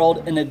the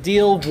world, in a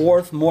deal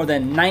worth more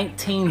than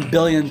 $19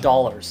 billion.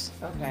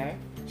 Okay.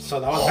 So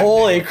that was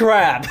Holy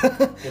crap!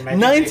 Imagine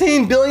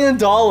 $19 billion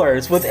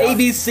with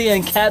ABC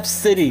and Cap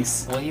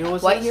Cities. What year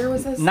was What this? year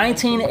was this?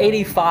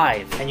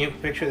 1985. Can you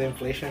picture the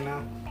inflation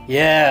now?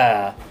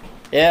 Yeah.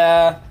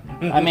 Yeah,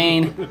 I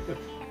mean,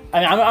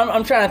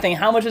 I'm trying to think.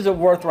 How much is it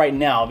worth right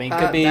now? I mean, it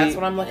could be. That's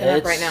what I'm looking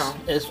up right now.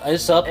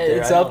 It's up there.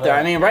 It's up there.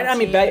 I mean, right now.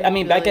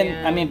 Back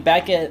in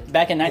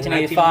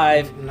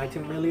 1985,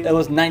 19 million. it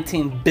was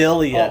 19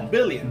 billion. Oh,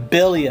 billion.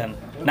 Billion.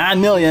 Not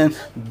million. $1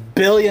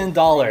 billion.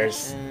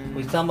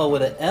 We talking about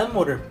with an M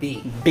or a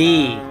B?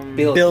 Billion.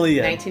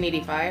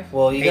 1985.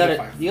 Well, you gotta,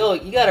 85.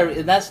 you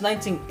gotta. That's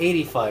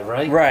 1985,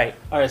 right? Right.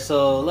 All right.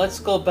 So let's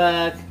go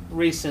back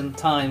recent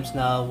times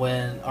now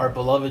when our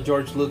beloved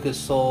George Lucas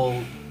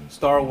sold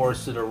Star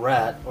Wars to the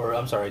rat, or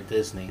I'm sorry,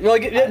 Disney. No,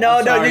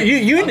 sorry.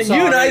 you I'm and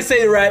I sorry.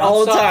 say right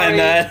all the time,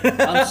 man.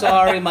 I'm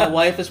sorry. My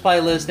wife is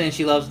probably listening.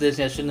 She loves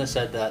Disney. I shouldn't have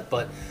said that,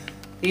 but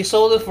he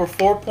sold it for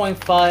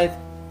 $4.5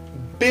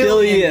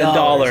 billion.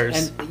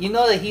 And you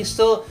know that he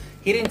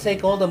didn't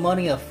take all the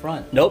money up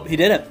front. Nope, he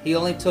didn't. He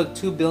only took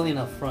 $2 billion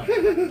up front.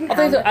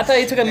 I thought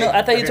he took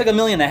 $1.5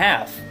 million.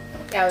 Yeah, it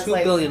was $2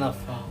 like billion up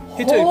front.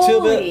 He took $2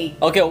 Holy billion.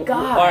 Okay,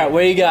 God. all right. What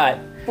do you got?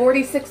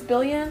 46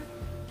 billion.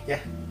 Yeah.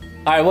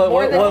 All right,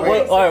 More than all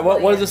 46 right, what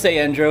billion. does it say,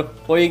 Andrew?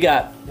 What do you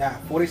got? Yeah,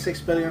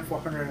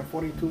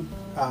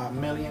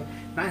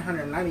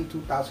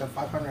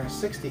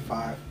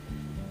 46,442,992,565.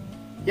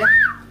 Yeah,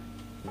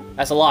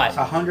 That's a lot. it's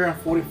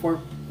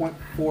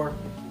 144.4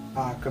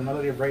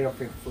 cumulative rate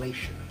of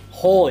inflation.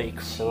 Holy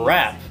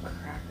crap.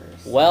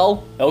 Crackers.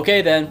 Well,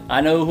 okay then.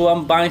 I know who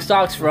I'm buying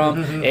stocks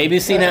from.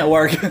 ABC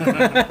Network. You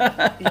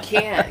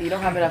can't. You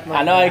don't have enough money.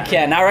 I know for I that.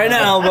 can't. Not right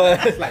now,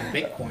 It's but like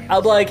Bitcoin.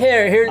 I'll be like,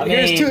 here's mean,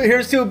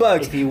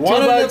 $2. if you $2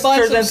 wanted to buy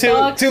turns some into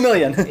stocks, $2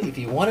 million. If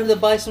you wanted to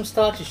buy some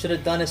stocks, you should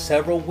have done it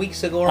several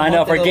weeks ago. Or a I know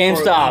month for ago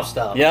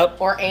GameStop.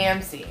 Yep. Or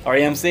AMC. Or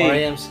AMC. Or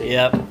AMC.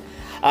 Yep.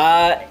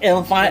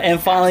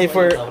 And finally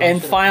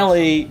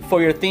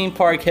for your theme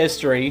park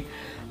history,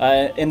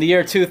 in the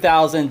year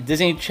 2000,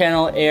 Disney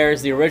Channel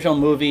airs the original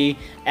movie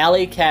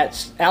Alley Cat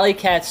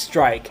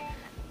Strike,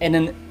 and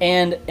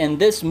in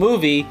this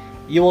movie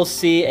you will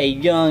see a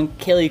young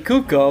Kaylee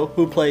Cuoco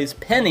who plays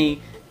Penny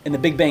in The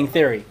Big Bang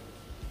Theory.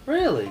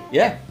 Really?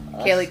 Yeah.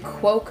 Kaylee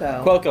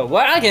Cuoco. Cuoco.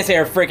 Well, I can't say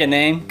her freaking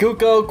name.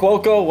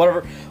 Cuoco,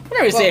 whatever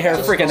you say her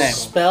freaking name.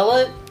 Spell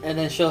it, and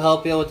then she'll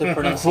help you out with the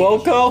pronunciation.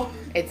 Cuoco.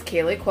 It's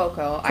Kaylee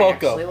Cuoco. I Cuoco.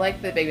 actually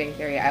liked The Big Bang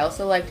Theory. I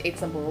also liked 8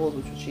 Simple Rules,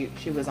 which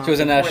she was on. She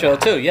was in that before show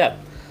too, yeah.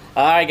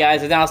 Alright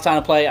guys, now it's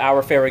time to play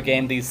our favorite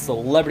game, the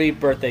celebrity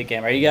birthday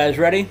game. Are you guys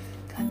ready?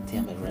 God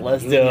damn it, Randy.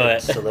 Let's You do and your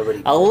it.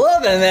 Celebrity. I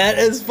love it, man.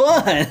 It's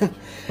fun.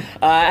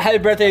 Happy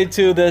birthday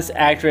to this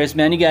actress,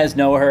 man. You guys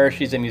know her.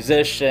 She's a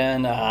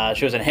musician.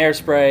 She was in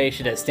Hairspray.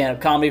 She did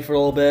stand-up comedy for a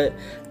little bit.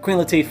 Queen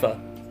Latifah.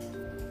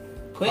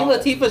 Queen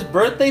Latifah's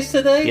birthday's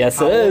today? Yes,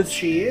 How it old is.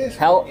 she is?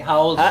 How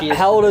old she is?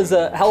 How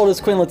old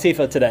is Queen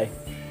Latifah today?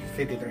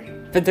 53.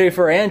 53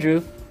 for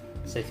Andrew.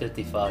 Say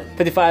 55.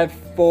 55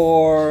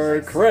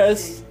 for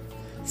Chris.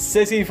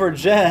 60 for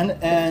Jen,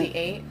 and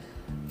 58.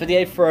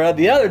 58 for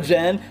the other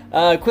Jen.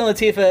 Queen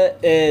Latifah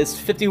is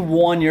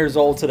 51 years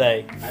old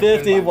today.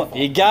 51.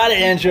 You got it,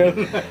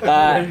 Andrew.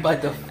 By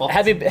default.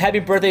 Happy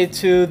birthday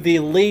to the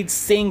lead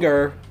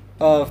singer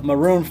of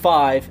Maroon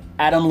 5,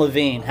 Adam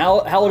Levine.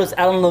 How old is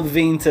Adam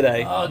Levine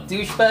today? Oh,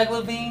 douchebag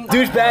Levine?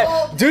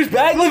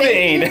 Douchebag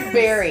Levine.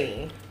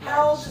 Barry.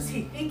 How old does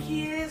he think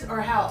he is,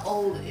 or how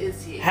old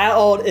is he? How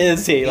old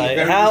is he? Like,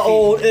 very how defeated.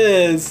 old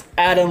is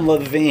Adam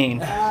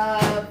Levine?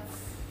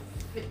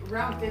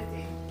 Around 50.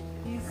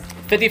 He's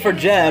 50 for in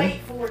his Jen.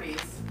 late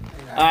 40s.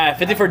 All right,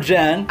 50 for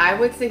Jen. I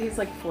would say he's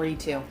like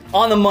 42.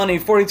 On the money,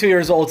 42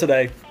 years old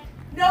today.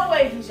 No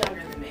way he's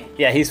younger than me.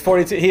 Yeah, he's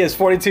 42. He is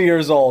 42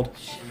 years old.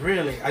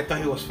 Really? I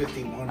thought he was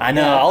 51. I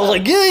know. I was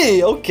like,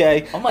 yay,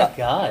 okay. Oh my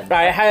god. All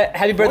right,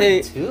 happy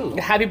birthday! 42.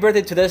 Happy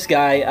birthday to this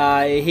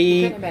guy.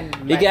 He could've been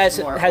You much guys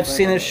more have older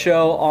seen than his me.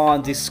 show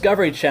on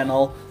Discovery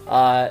Channel.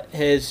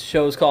 His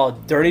show is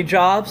called Dirty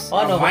Jobs.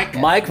 Oh, no, Mike.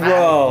 Mike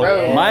Rowe.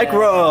 Rowe. Mike I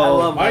Rowe.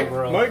 love Mike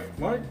Rowe.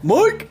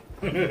 Mike.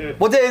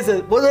 What day is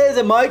it? What day is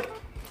it, Mike?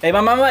 Hey,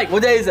 my Mike.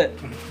 What day is it?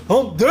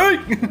 Hump day.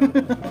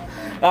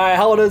 All right.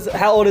 How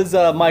old is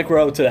Mike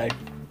Rowe today?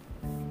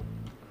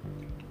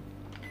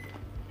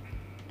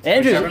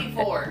 Andrew.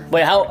 54.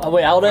 Wait, how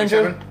old,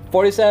 Andrew?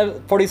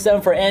 47.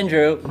 47 for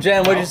Andrew.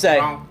 Jen, what'd you say?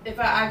 Wrong. If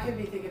I could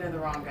be thinking of the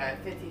wrong guy.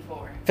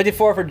 54.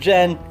 54 for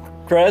Jen.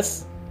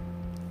 Chris.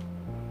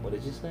 What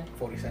did you say?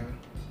 47.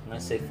 I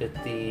say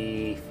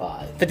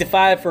 55.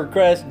 55 for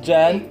Chris.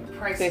 Jen.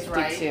 Price is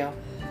right. 52.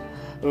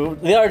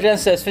 The other Jen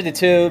says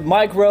 52.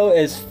 Mike Rowe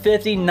is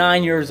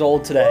 59 years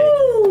old today.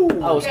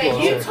 I was Okay,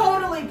 you closer.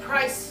 totally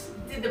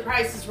did the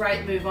Price is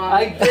Right move on.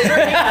 I did.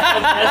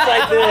 Yes,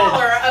 I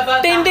did.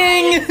 About Ding the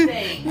highest ding.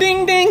 thing.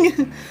 Ding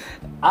ding.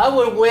 I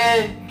would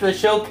win the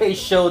showcase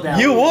showdown.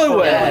 You would win.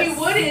 No, Yes. he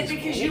wouldn't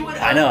because you would.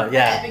 I know, overbet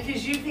yeah.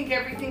 Because you think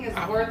everything is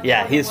worth.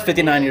 Yeah, more he is than what it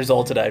 59 is. years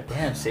old today.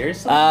 Damn,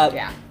 seriously?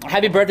 Yeah.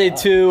 Happy birthday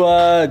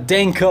to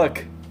Dane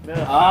Cook.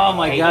 Oh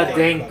my god,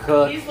 Dane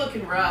Cook. He's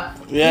looking rough.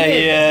 Yeah,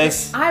 he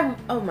is.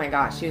 Oh my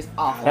gosh, he was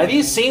awful. Have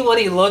you seen what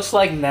he looks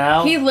like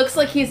now? He looks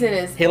like he's in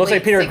his. He looks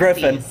like late Peter 60s.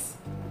 Griffin.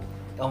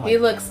 Oh my He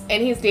looks,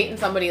 and he's dating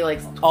somebody like.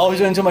 Oh, he's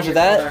doing too much of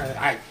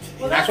that?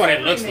 Well, That's what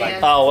it looks every like.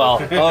 man. Oh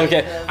well.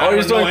 Okay. I Oh,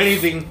 he's don't know doing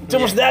anything. too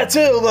much of that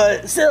too,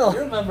 but still. You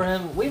remember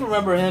him? We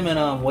remember him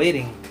in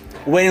Waiting.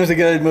 Wayne was a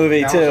good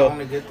movie That was too. the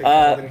only good thing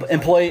I didn't see.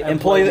 Employee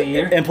Employee of the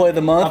year. Employee of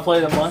the I'll month. play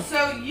the month.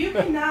 So you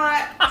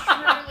cannot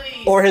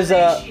truly Or his,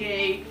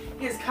 appreciate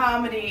his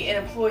comedy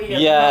and employee of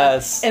the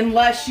Yes. month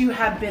unless you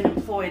have been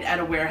employed at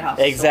a warehouse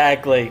store.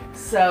 Exactly.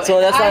 So, So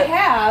and that's I like-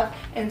 have,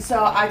 and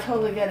so I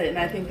totally get it, and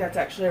I think that's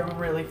actually a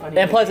really funny.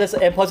 And plus, it's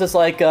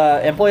like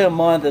employee of the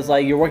month is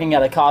like you're working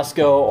at a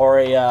Costco or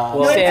a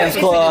Sam's it's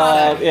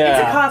Club. It's a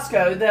Yeah.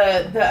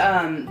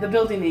 Costco. The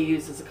building they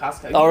use is a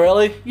Costco. Oh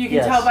really? You can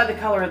Yes. tell by the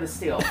color of the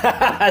steel.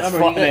 That's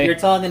Remember, funny. you're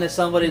talking to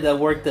somebody that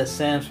worked at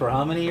Sam's for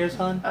how many years,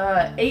 hon?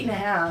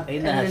 8.5. 8.5,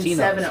 And she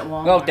then 7 knows. at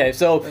Walmart. Okay,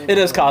 so it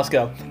is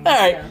Costco. All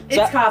right. Yeah.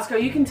 So- It's Costco.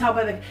 You can tell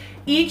by the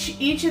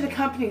each of the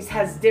companies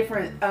has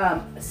different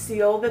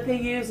steel that they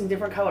use and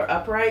different color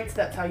uprights.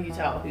 That's how you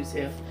tell who's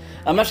who.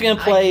 I'm actually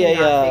gonna I play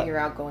cannot a. figure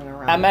out going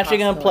around. I'm the actually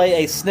gonna Costco.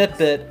 play a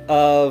snippet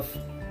of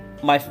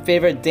my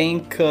favorite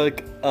Dane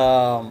Cook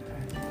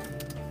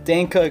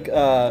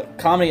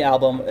comedy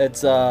album.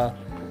 It's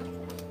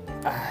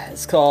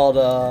called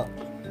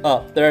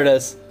oh, there it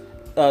is.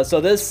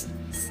 So this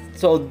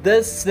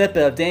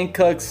snippet of Dane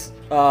Cook's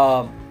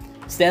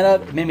stand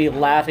up made me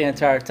laugh the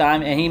entire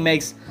time, and he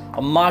makes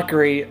a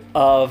mockery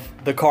of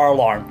the car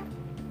alarm.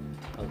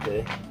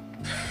 Okay.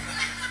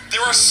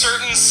 There are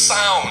certain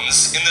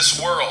sounds in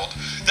this world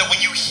that when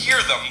you hear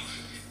them,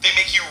 they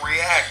make you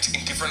react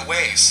in different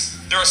ways.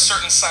 There are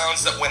certain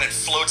sounds that when it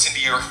floats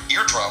into your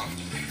eardrum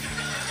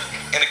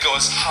and it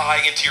goes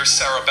high into your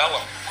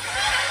cerebellum,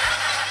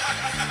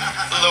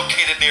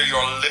 located near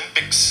your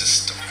limbic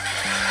system.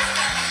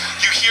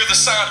 You hear the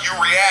sound, you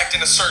react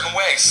in a certain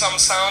way. Some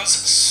sounds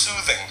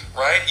soothing,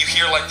 right? You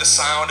hear like the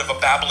sound of a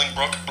babbling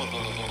brook.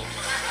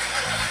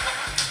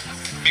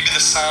 Maybe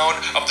the sound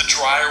of the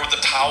dryer with the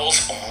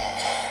towels.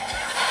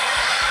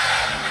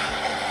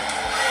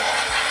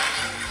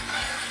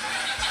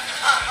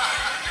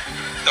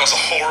 That was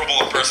a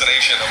horrible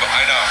impersonation of.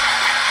 I know.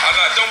 I'm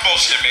not. Don't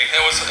bullshit me.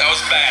 That was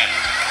bad.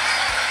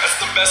 That's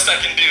the best I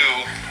can do.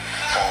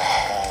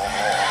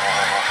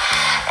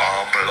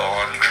 I'm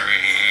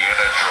laundry in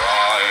a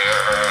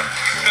dryer.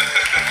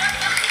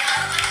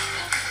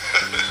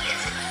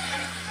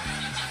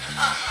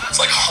 It's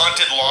like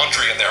haunted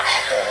laundry in there.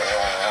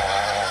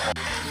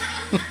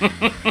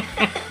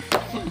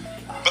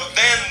 But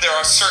then there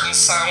are certain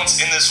sounds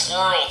in this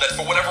world that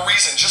for whatever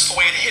reason, just the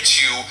way it hits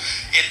you,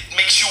 it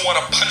makes you want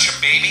to punch a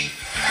baby.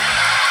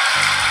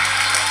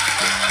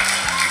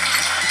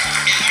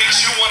 It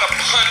makes you want to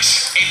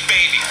punch a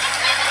baby.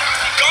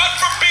 God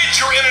forbid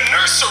you're in a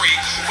nursery.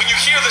 When you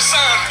hear the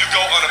sound, you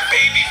go on a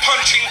baby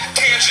punching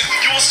tangent.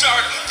 You will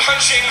start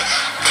punching.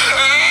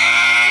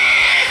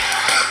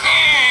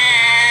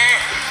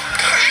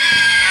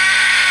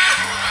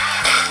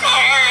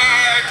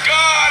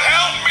 God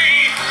help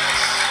me!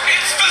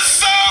 It's the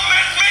sound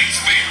that makes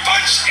me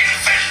punch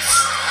infants.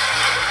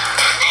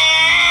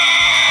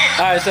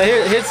 All right, so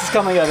here's what's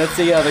coming up. It's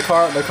the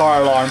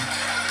car alarm.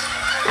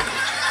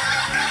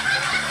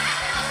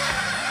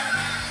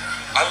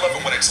 I love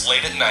it when it's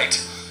late at night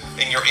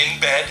and you're in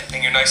bed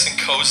and you're nice and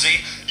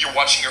cozy. You're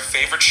watching your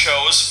favorite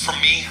shows. For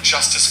me,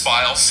 Justice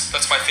Files.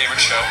 That's my favorite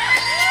show.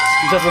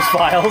 Justice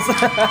Files.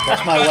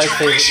 That's my Glad wife's you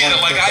favorite. appreciate One it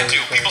of like her I do.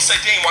 favorite shows. People say,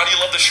 Dane, why do you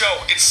love the show?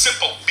 It's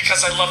simple.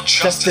 Because I love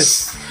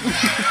justice.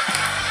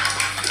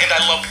 And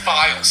I love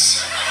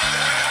files.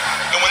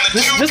 And when the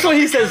two Just come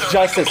when he says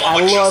together, justice, I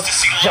I can blow a love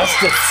justicey load.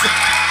 justice.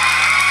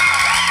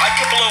 I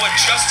could blow a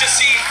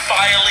justicey,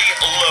 filey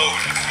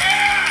load.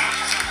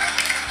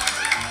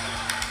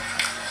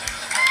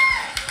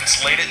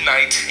 It's late at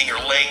night and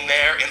you're laying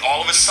there and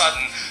all of a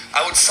sudden,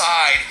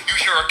 outside, you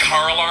hear a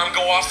car alarm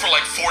go off for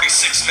like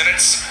 46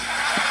 minutes.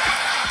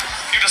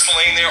 You're just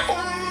laying there.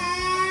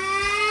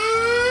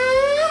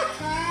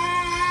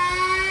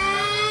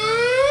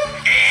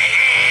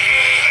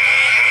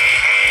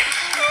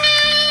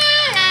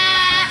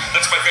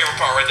 That's my favorite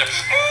part right there.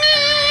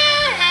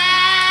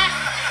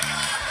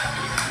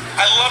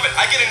 I love it.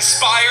 I get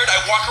inspired. I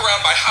walk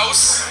around my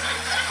house.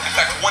 In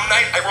fact, one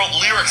night I wrote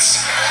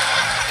lyrics.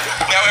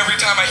 Now every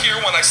time I hear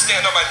one, I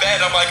stand on my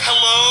bed. I'm like,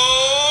 hello?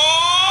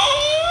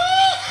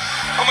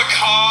 I'm a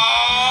car.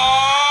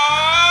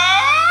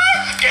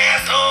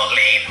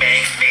 Gasoline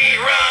makes me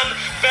run.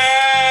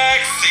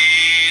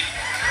 Backseat.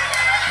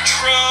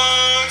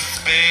 Trunk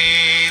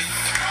space.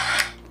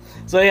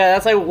 So yeah,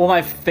 that's like one of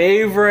my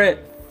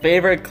favorite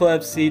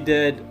clips he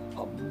did.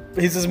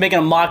 He's just making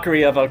a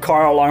mockery of a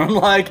car alarm. I'm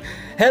like,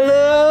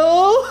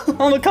 hello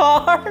on the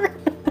car.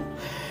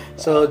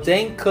 So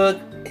Dane Cook,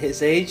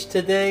 his age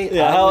today.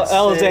 Yeah,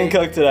 how is Dane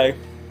Cook today?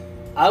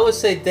 I would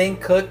say Dane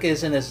Cook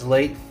is in his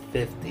late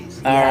 50s. He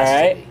All has to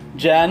right, be.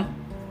 Jen.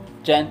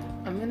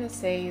 I'm gonna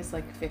say he's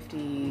like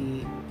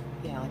 50.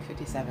 Yeah, like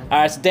 57. All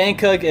right, so Dane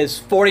Cook is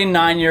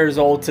 49 years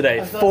old today.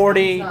 I thought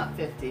 40. He's not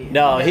 50.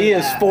 No, he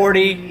is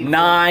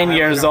 49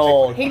 years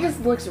old. He just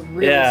looks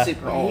really Yeah.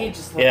 super old. He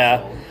just looks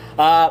Yeah. old.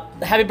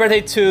 Happy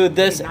birthday to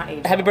this. Did not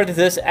age Happy well. birthday to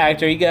this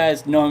actor. You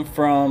guys know him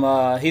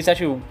from. He's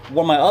actually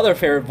one of my other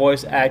favorite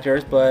voice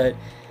actors, but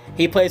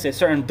he plays a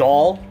certain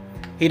doll.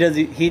 He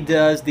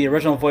does the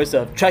original voice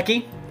of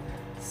Chucky.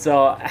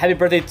 So happy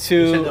birthday You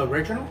said the to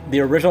original? the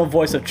original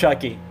voice of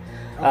Chucky.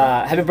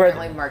 Happy birthday.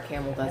 Apparently Mark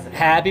Hamill does it.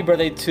 Happy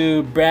birthday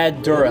to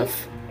Brad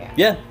Dourif.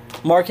 Yeah,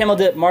 Mark Hamill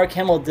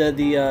did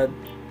the.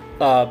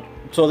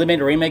 So they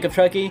made a remake of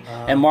Chucky,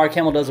 and Mark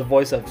Hamill does the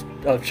voice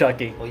of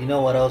Chucky. Well, you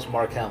know what else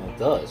Mark Hamill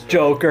does? Right?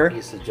 Joker.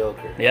 He's the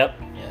Joker. Yep.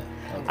 Yeah.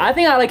 Okay. I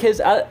think I like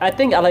his. I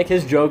think I like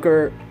his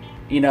Joker,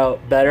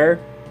 better,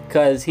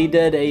 because he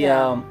did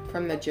a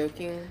From the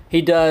joking.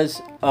 he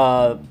does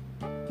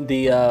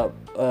the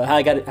how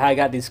I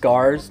got these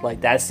scars,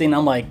 like that scene.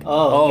 I'm like,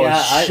 oh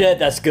yeah, shit,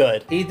 that's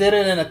good. He did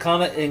it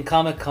in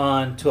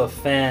Comic-Con to a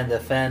fan. The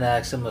fan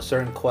asked him a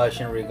certain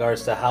question in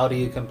regards to how do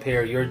you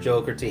compare your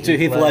Joker to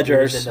Heath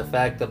Ledger's, and the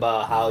fact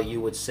about how you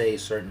would say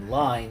certain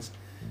lines.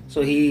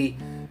 So he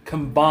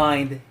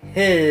combined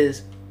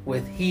his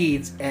with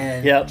Heath's,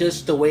 and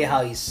just the way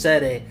how he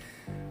said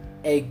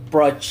it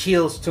brought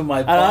chills to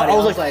my body. I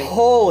was like,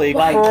 holy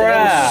crap.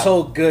 That was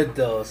so good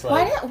though. It's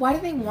like, Why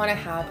do they want to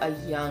have a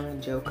young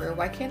Joker?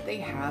 Why can't they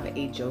have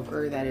a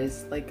Joker that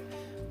is like,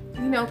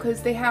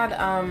 because they had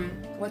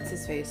what's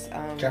his face?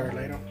 Jared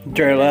Leto.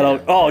 Jared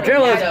Leto. Oh,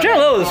 Jared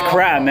Leto is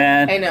crap,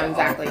 man. I know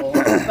exactly.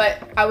 But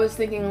I was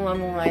thinking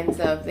along the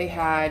lines of they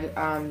had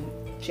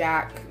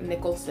Jack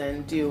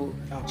Nicholson do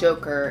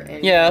Joker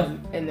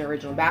in the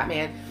original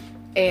Batman,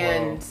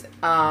 and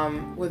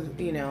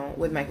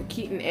with Michael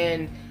Keaton,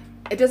 and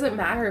it doesn't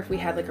matter if we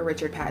had like a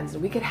Richard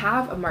Pattinson. We could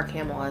have a Mark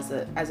Hamill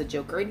as a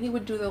Joker, and he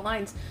would do the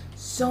lines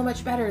so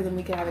much better than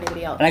we could have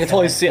anybody else. And I could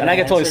totally see. And I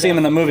could totally see him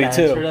in the movie Can I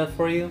answer too. that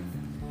for you?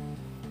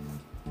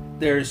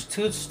 There's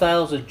two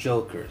styles of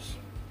Jokers.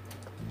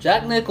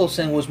 Jack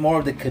Nicholson was more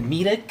of the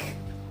comedic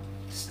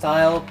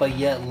style, but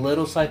yet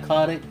little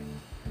psychotic.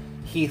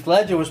 Heath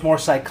Ledger was more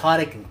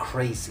psychotic and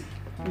crazy.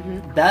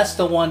 Mm-hmm. That's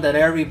the one that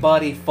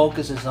everybody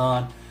focuses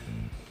on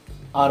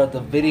out of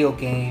the video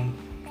game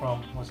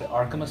from, was it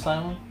Arkham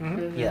Asylum?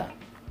 Mm-hmm. Yeah.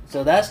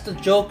 So that's the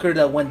Joker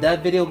that when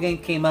that video game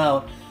came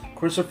out,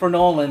 Christopher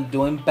Nolan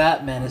doing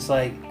Batman, it's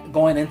like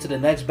going into the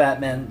next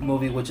Batman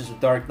movie, which is The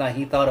Dark Knight,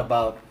 he thought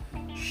about,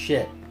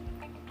 shit,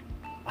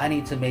 I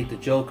need to make the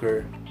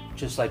Joker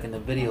just like in the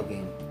video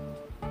game.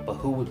 But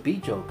who would be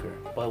Joker?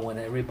 But when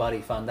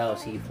everybody found out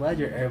it's Heath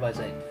Ledger, everybody's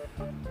like,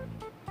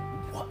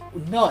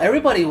 what? No,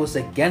 everybody was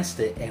against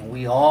it, and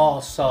we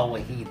all saw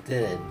what he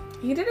did.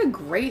 He did a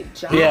great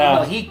job. Yeah.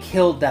 No, he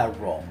killed that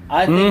role.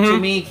 I think to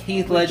me,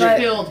 Heath Ledger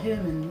Killed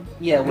him.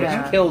 And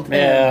which killed him.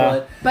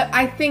 Yeah. But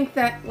I think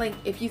that, like,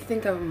 if you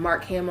think of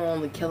Mark Hamill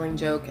and The Killing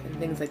Joke and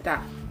things like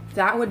that,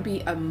 that would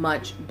be a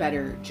much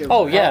better Joker.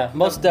 Oh yeah,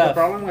 most The def.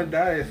 problem with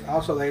that is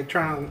also they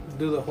trying to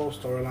do the whole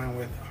storyline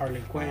with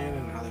Harley Quinn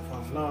and how they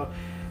fall in love.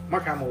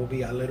 Mark Hamill will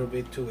be a little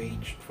bit too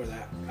aged for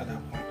that at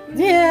that point.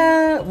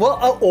 Yeah.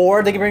 Well,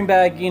 or they can bring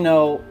back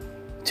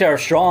Tara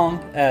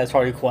Strong as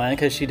Harley Quinn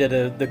because she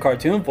did the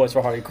cartoon voice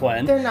for Harley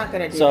Quinn. They're not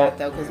gonna do So, that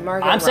though, because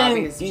Margot I'm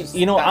Robbie is saying, just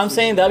I'm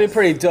saying that'd be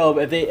pretty dope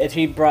if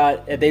they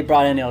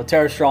brought in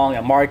Tara Strong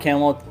and Mark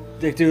Hamill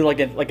to do like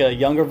a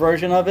younger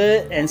version of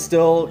it and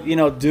still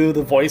do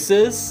the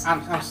voices.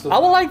 I'm still. I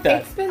would like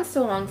that. It's been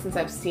so long since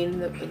I've seen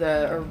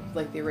the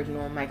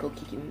original Michael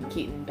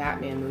Keaton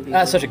Batman movie.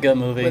 That's such a good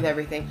movie. With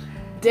everything.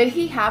 Did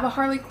he have a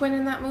Harley Quinn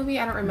in that movie?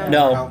 I don't remember.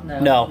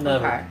 No.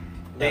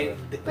 Okay.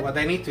 What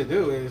they need to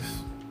do is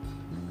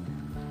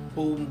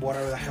boom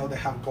whatever the hell they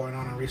have going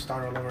on and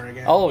restart all over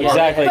again. Oh,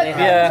 exactly. But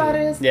Yeah. the thought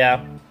is-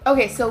 Yeah.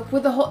 Okay, so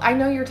with the whole, I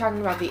know you're talking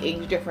about the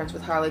age difference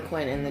with Harley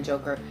Quinn and the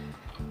Joker.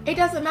 It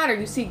doesn't matter.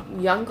 You see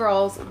young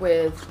girls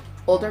with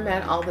older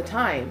men all the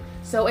time.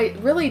 So it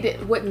really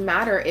wouldn't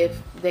matter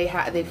if they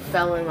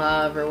fell in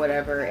love or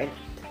whatever, and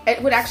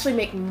it would actually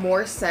make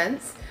more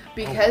sense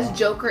because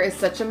Joker is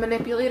such a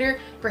manipulator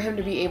for him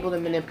to be able to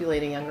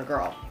manipulate a younger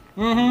girl.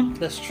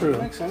 That's true.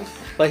 That makes sense.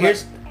 But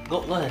here's go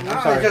ahead. No,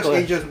 I'm sorry. Go it's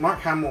ahead. just Mark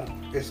Hamill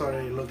is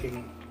already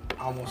looking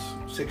almost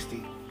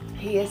 60.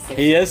 He is 60.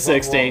 He is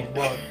 60.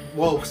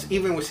 Well,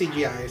 even with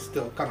CGI, it's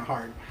still kind of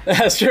hard.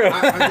 That's true.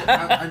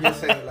 I'm just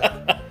saying,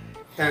 like,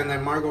 and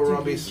then Margot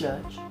Robbie's,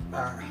 judge.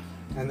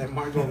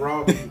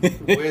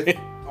 With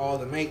all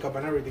the makeup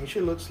and everything,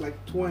 she looks like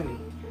 20.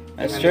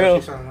 That's Even though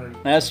true. she's on her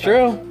That's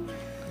true.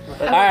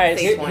 All right.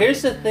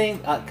 Here's the thing.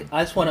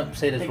 I just want to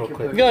say this real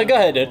quick. Go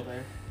ahead, dude.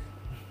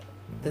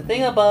 The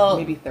thing about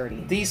Maybe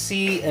 30.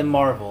 DC and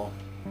Marvel,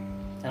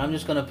 and I'm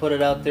just gonna put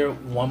it out there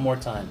one more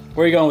time.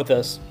 Where are you going with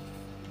this?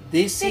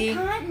 DC,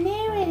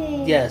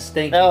 Continuity. yes,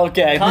 thank you.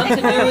 Okay.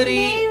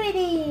 Continuity.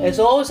 It's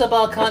always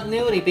about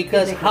continuity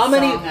because Make a how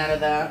many? song out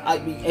of that.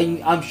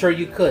 And I'm sure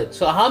you could.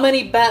 So how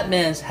many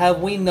Batmans have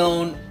we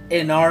known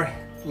in our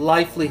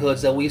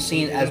livelihoods that we've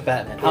seen as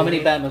Batman? How many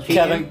Batmans?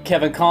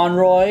 Kevin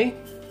Conroy,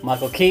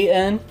 Michael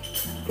Keaton,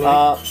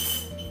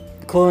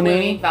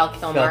 Clooney, Val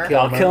Kilmer.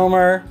 Val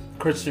Kilmer,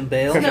 Christian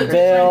Bale. Christian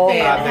Bale. the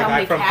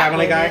guy from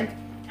Family Guy.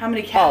 How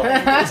many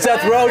cat?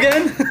 Seth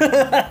Rogen.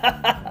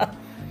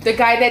 The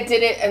guy that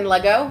did it in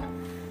Lego.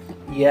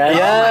 Yeah. Oh my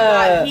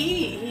Yeah. God,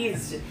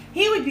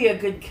 he would be a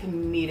good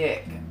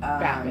comedic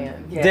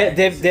Batman. Yeah,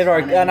 David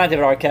Arquette, not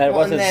David Arquette. Well,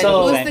 What's and his then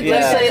So who's name? the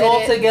let's dude say that did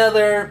it?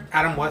 altogether.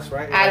 Adam West,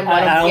 right? Adam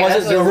West. Adam yeah, West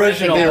that's is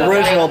the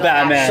original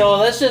Batman. So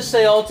let's just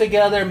say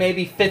altogether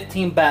maybe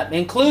 15 Batman,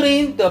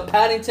 including the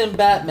Paddington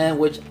Batman,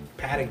 which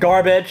Paddington.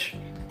 Garbage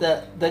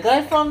the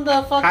guy from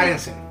the fucking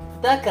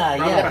Pattinson. that guy,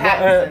 From yeah, the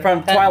Pattinson.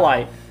 from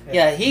Twilight.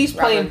 yeah, he's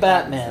playing Robert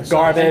Batman. Pattinson. So-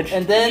 Garbage.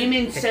 And You then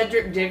mean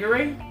Cedric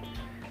Diggory?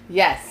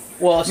 Yes.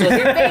 well, so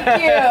here,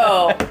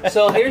 Thank you.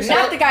 so here's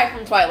Not the guy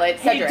from Twilight.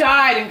 He Cedric.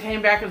 died and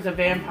came back as a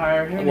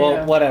vampire. Who well,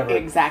 knew? whatever.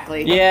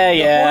 Exactly. Yeah, The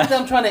point yeah.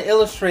 I'm trying to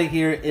illustrate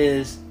here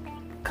is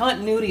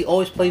continuity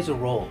always plays a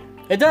role.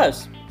 It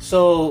does.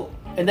 So,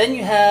 and then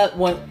you have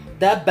when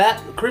that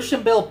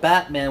Christian Bale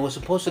Batman was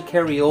supposed to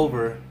carry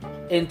over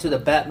into the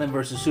Batman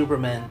versus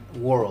Superman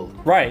world.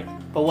 Right.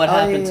 But what Oh,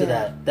 happened to yeah.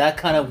 that? That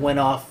kind of went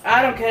off.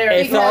 I don't care.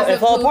 It Because fell of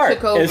who apart.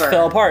 took over. It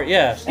fell apart,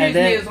 yeah. Excuse and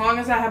then- me, as long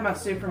as I have my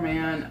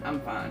Superman, I'm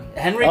fine.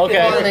 Henry Okay.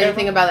 Well, Cavill. and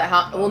anything about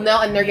that? Well,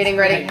 no, and they're getting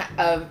ready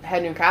of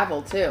Henry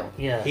Cavill too.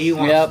 Yeah, He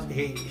wants. Yep.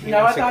 He No,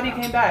 I wants thought to-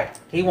 he came back.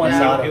 he wants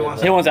Yeah. out of He it.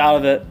 wants He wants out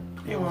of it.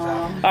 He wants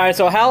out. All right,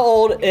 so how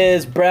old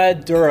is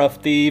Brad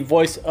Dourif, the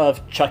voice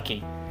of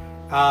Chucky?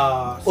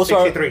 We'll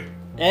start- 63.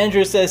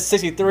 Andrew says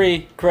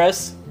 63.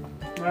 Chris?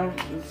 Well,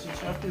 this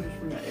Chucky was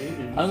from the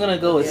 80s. I'm gonna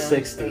go with Yeah,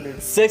 60.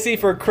 60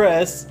 for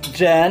Chris.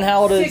 Jen,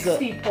 how old is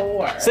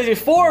 64.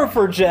 64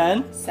 for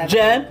Jen. 70.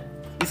 Jen?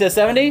 You said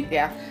 70?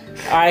 Yeah.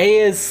 All right, he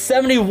is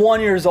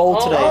 71 years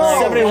old today.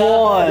 Oh,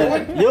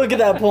 71. You'll get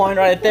that point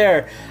right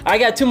there. I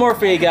got two more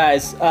for you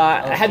guys.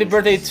 Happy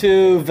birthday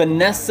to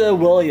Vanessa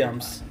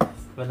Williams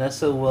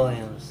Vanessa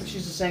Williams.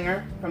 She's a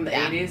singer from the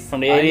Yeah. 80s. from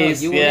the I know,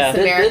 80s. you Yeah.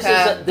 Miss America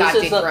got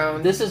this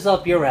dethroned. is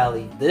up your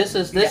alley. This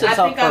is I up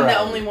think I'm her the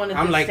alley. only one at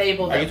I'm this like,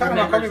 table are you that talking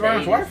about Kobe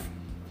remembers Bryant's the wife?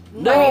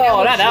 No, I mean, I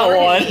was not that born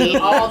in one. 80.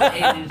 All the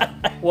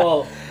 80s.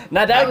 Well,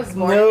 Not I that. was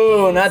born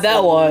No, in not that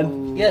 80s,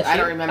 one. Yeah, I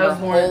don't she- remember I a was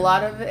whole born-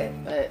 lot of it,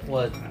 but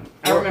what?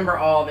 I remember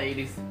all the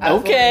 80s. I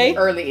was born Okay. in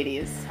the early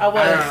 80s. I was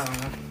Uh,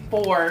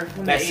 4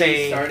 when the Let's 80s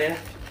say- started.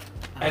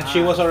 and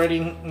she was already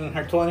in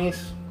her 20s,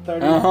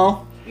 30s. Uh huh.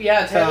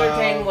 Yeah, Taylor So,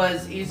 Dane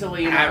was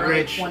easily in her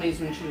early average- 20s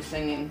when she was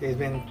singing. It's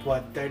been,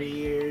 what, 30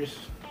 years?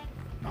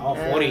 Oh,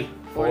 40.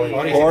 40.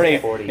 40. 40.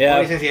 40. Yeah.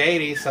 40 since the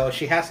 80s, so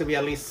she has to be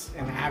at least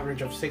an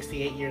average of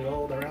 68 years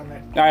old around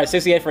there. All right,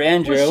 68 for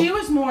Andrew. Well, she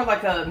was more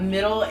like a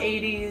middle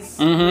 80s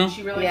Mhm. when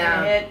she really Yeah. kind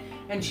of hit,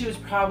 and she was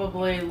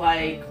probably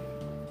like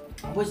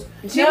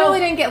She really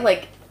didn't get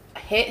like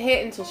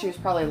hit until she was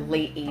probably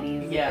late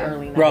 80s, Yeah.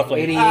 early 90s.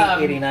 Roughly. 88,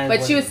 89.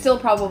 But she was still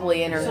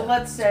probably in her So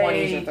let's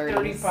 20s say or 30s.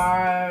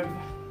 35.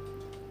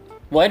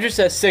 Well, Andrew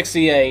says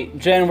 68.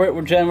 Jen, where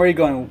are you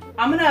going?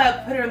 I'm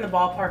gonna put her in the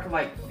ballpark of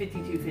like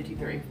 52,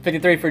 53.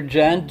 53 for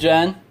Jen.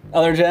 Jen?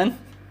 Other Jen?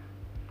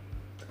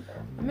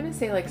 I'm gonna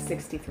say like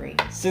 63.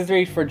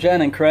 63 for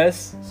Jen and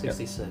Chris.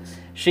 66.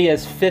 She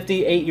is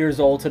 58 years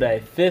old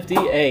today.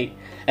 58.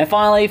 And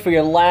finally, for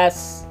your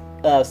last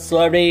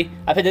celebrity,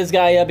 I picked this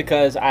guy up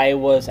because I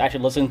was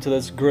actually listening to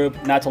this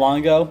group not too long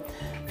ago.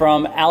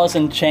 From Alice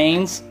in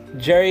Chains,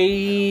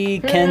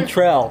 Jerry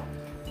Cantrell.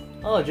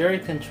 Oh, Jerry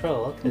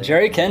Cantrell. Okay.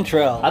 Jerry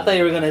Cantrell. I thought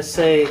you were gonna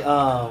say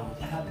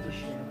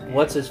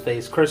what's his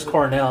face, Chris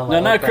Cornell. No,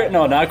 not Chris.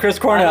 No, not Chris I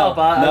Cornell. know,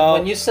 but No,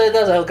 when you said that,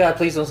 I was like, oh God,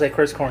 please don't say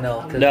Chris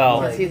Cornell. 'cause, No.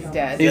 like, He's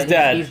dead. he's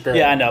dead. he's dead.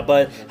 Yeah, I know.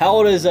 But how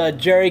old is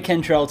Jerry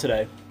Cantrell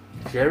today?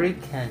 Jerry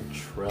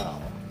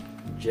Cantrell.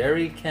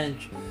 Jerry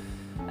Cantrell.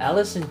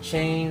 Alice in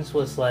Chains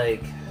was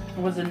like,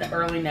 It was in the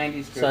early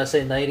 90s group. so I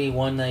say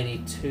 91,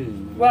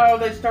 92. Well,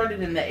 they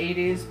started in the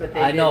 80s, but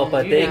they I know, didn't-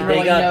 but you they didn't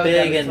really got know them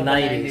big until in the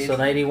 90s, so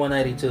 91,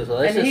 92. So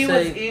let's And he just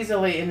was say,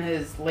 easily in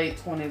his late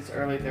 20s,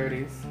 early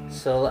 30s.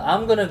 so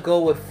I'm gonna go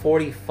with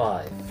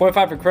 45.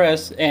 45 for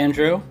Chris.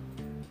 Andrew.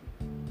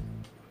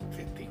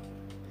 50.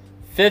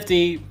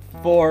 50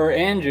 for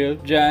Andrew.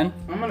 Jen.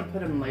 I'm gonna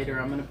put him later.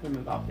 I'm gonna put him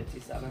about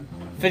 57.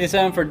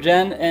 57 for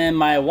Jen. And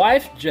my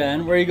wife,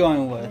 Jen. Where are you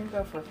going with? I'm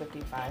gonna go for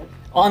 55.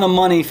 On the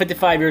money,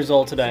 55 years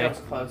old today. That was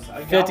close. Y'all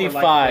were, 55.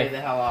 Like, way the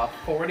hell off.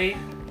 40.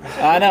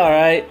 I know,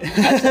 right?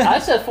 I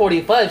said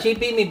 45. She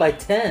beat me by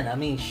 10. I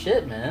mean,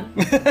 shit, man.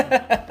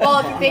 Well,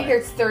 if you think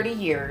it's 30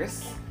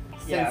 years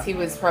since Yeah. he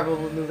was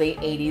probably late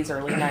 80s,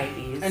 early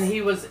 90s. And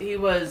he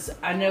was.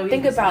 I know he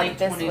Think was about late it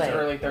this 20s, way.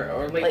 early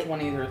or late Like-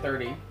 20s or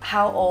 30.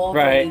 How old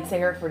Right. the lead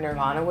singer for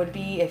Nirvana would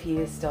be if he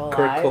was still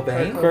Kurt alive?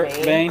 Cobain? Kurt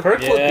Cobain. Kurt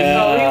would be- Yeah.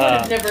 No, he would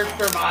have never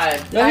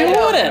survived. No, he I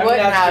know, wouldn't. He wouldn't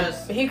That's have.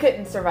 just- He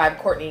couldn't survive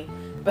Courtney,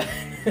 but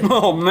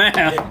Oh,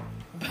 man.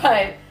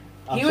 but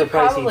I'm he would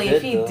surprised probably, he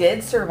if did, he though.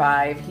 did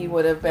survive, he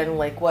would have been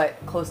like what,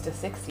 close to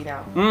 60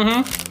 now.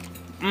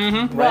 Mm-hmm.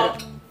 Mm-hmm. Well,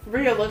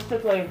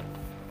 realistically,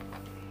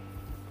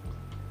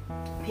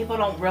 people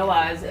don't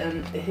realize,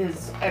 and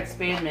his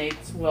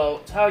ex-bandmates will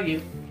tell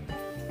you,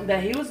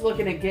 that he was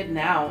looking at getting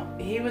out.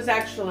 He was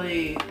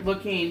actually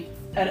looking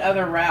at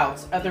other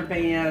routes, other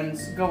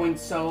bands, going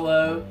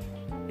solo.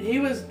 He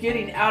was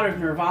getting out of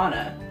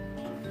Nirvana.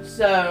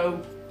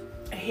 So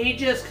he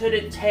just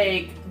couldn't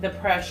take the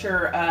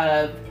pressure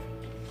of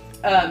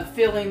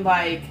feeling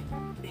like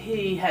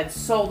he had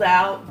sold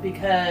out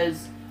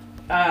because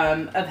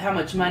of how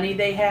much money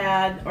they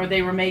had or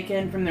they were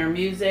making from their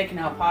music and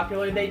how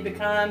popular they'd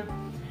become,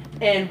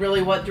 and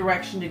really what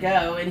direction to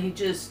go. And he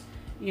just,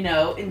 you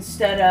know,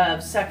 instead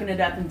of sucking it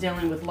up and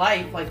dealing with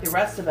life like the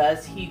rest of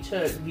us, he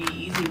took the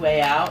easy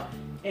way out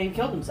and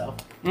killed himself.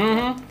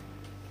 Mm-hmm.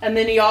 And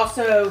then he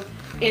also,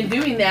 in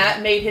doing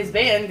that, made his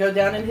band go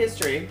down in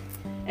history.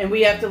 And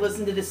we have to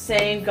listen to the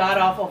same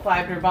god-awful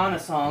 5 Nirvana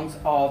songs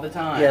all the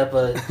time. Yeah,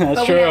 but That's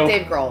But true. we have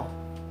Dave Grohl,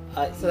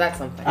 so that's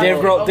something. Dave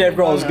Grohl is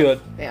bonus.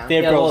 good. Yeah.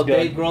 Dave yeah, Grohl's well, good.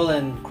 Dave Grohl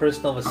and Chris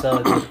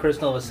Novoselic. Chris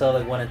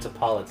Novoselic went into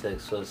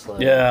politics, so it's like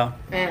Yeah.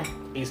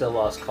 he's a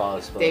lost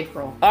cause. But Dave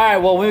Grohl. All right.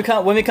 Well,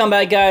 when we come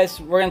back, guys,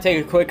 we're gonna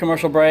take a quick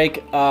commercial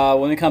break.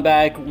 When we come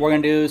back, we're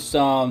gonna do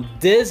some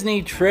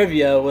Disney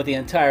trivia with the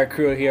entire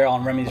crew here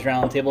on Remy's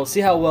Roundtable. See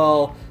how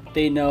well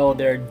they know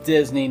their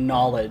Disney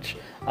knowledge.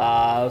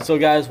 So,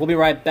 guys, we'll be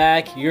right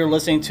back. You're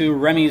listening to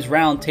Remy's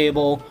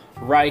Roundtable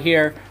right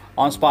here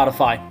on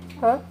Spotify.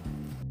 Huh?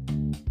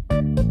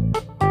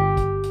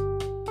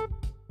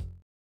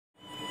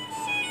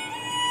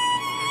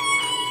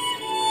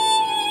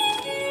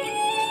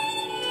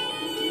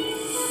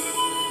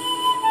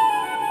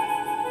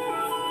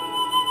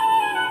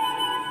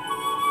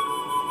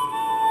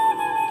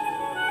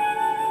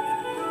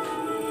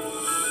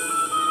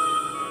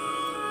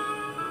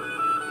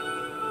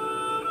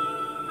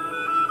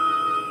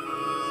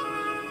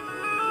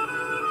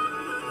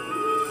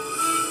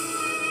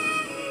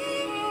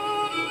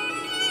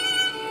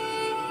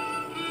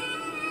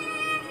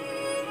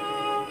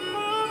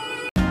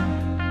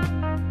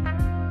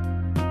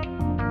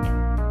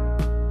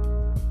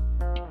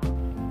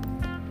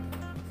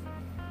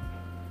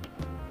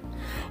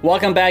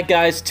 Welcome back,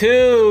 guys,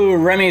 to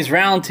Remy's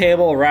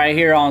Roundtable right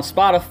here on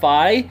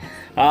Spotify.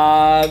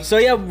 So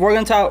yeah, we're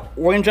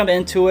gonna jump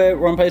into it.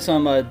 We're gonna play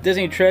some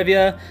Disney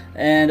trivia,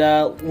 and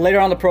later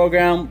on the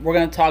program, we're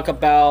gonna talk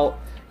about,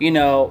 you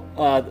know,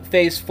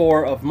 Phase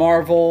 4 of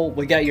Marvel.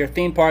 We got your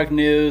theme park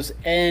news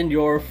and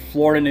your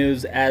Florida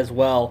news as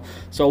well.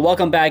 So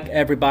welcome back,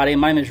 everybody.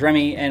 My name is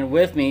Remy, and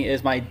with me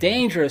is my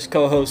dangerous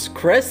co-host,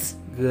 Chris.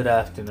 good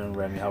afternoon,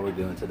 Remy. How are we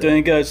doing today?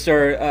 Doing good,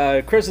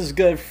 sir. Chris's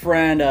good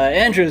friend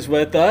Andrew's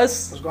with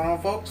us. What's going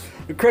on, folks?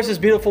 Chris's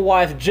beautiful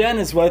wife Jen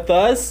is with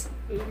us.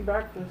 Eating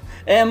breakfast.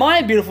 And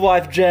my beautiful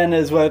wife Jen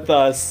is with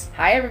us.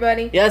 Hi,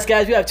 everybody. Yes,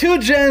 guys, we have 2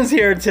 Jens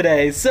here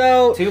today.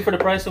 So 2 for the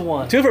price of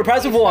 1. 2 for the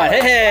price of 1. Hey,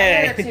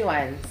 One or hey. 2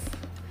 ends.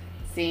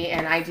 See,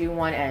 and I do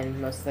 1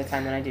 end most of the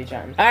time when I do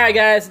Jen. All right,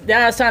 guys.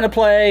 Now it's time to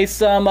play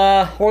some.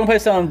 We're gonna play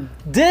some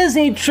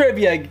Disney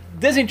trivia.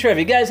 Disney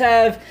trivia. You guys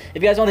have.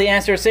 If you guys know the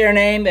answer, say your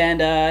name.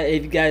 And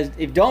if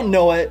you don't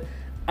know it,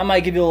 I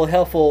might give you a little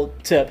helpful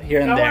tip here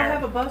and Oh, there. I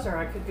have a buzzer.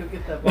 I could go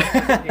get the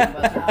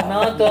buzzer.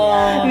 Not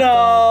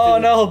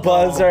No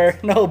buzzer.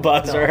 No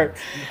buzzer.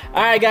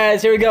 All right,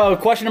 guys, here we go.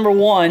 Question number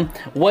 1.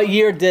 What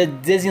year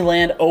did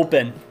Disneyland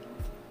open?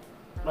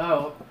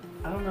 Oh,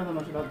 I don't know that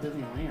much about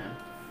Disneyland.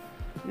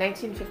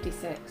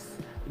 1956.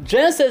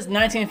 Jen says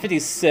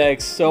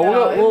 1956, so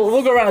No,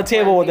 we'll go around the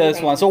table with this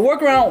Thank one. So we'll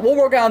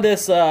work around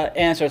this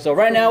answer. So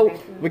right now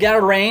we got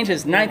a range.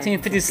 It's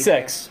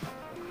 1956,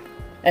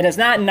 and it's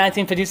not in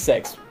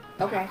 1956.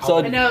 Okay. So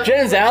I know.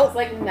 Jen's It's out.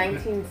 like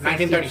 1962.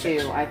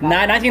 1936. I thought.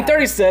 Not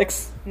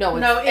 1936. No,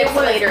 No, it it's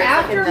was later. It's like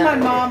after in the- my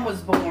mom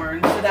was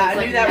born, so that It's I knew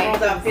like that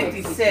rolled out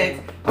 1962. 56,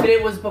 but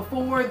it was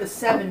before the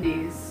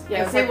 70s. Yeah,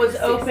 Because it it was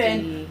was like open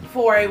 60.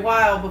 for a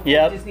while before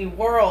Yep. Disney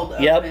World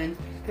Yep. opened,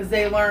 because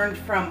they learned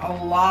from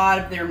a lot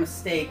of their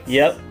mistakes.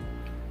 Yep.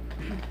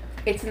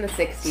 It's in the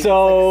 60s.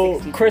 So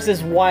It's like 62.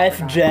 Chris's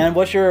wife Jen,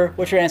 what's your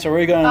answer? Where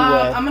are you going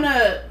with? I'm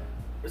gonna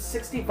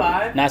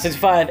 65. Not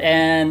 65.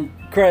 And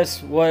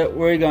Chris, where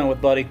are you going with,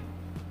 buddy?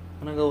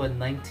 I'm gonna go with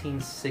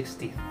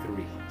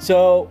 1963.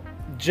 So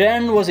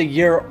Jen was a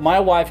year. My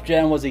wife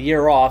Jen was a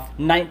year off.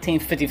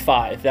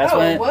 1955. That's Oh,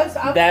 when. it was?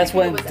 I was That's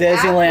thinking when it was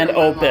Disneyland after my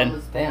mom opened.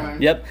 was born.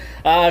 Yep.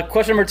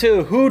 Question number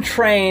 2. Who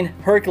trained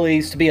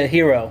Hercules to be a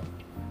hero?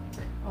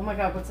 Oh my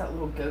god, what's that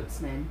little goat's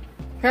name?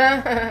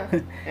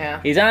 Yeah.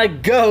 He's not a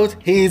goat.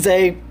 He's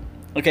a.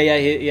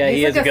 Okay, he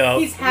He's is like a goat.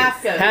 He's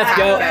half goat. Half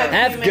goat,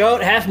 half human.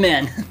 goat, half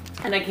man.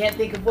 And I can't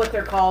think of what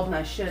they're called, and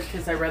I should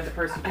because I read the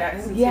Percy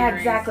Jackson Yeah, series.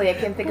 exactly. I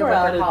can't think of We're what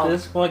out they're of called.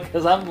 this one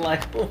because I'm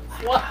like,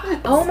 what?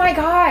 Oh my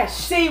gosh.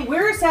 See,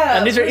 where's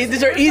And these are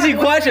where's easy my boyfriend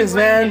questions,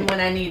 Brandon man.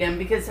 When I need him,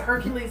 because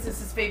Hercules is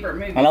his favorite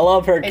movie. And I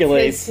love It's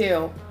Hercules. his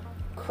too.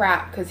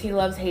 Crap, because he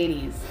loves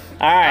Hades.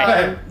 All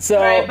right. Um, So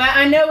Right, but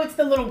I know it's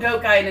the little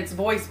goat guy, and it's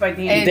voiced by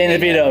Danny. And- Danny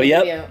DeVito.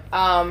 Yep.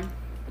 Yeah.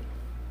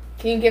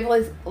 Can you give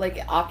like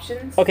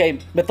options? Okay,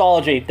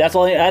 mythology. That's the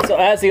only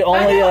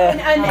know,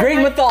 and Greek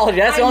mythology.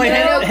 That's the I only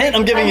know- hint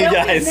I'm giving I you know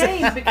guys. his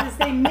name because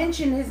they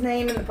mention his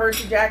name in the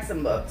Percy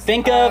Jackson books.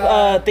 Think of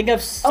Oh, is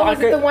it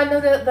soccer. the one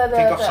that the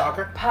Think of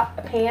soccer?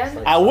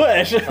 Pan? I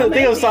wish. Think of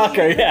maybe.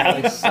 soccer. Like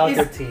Yeah.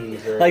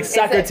 Socrates. Or, Like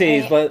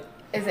Socrates, Pan? but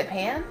Is it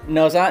Pan?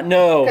 no, it's not.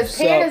 No. Because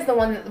So, Pan is the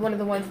one of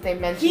the ones that they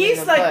mentioned. He's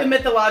in the like book. the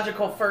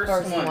mythological first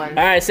First one. one.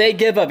 all right, say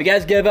give up. You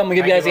guys give up. I'm gonna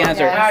give you guys the I give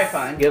answer. up. Yeah. Alright,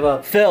 fine. give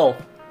up. Phil.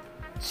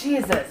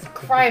 Jesus,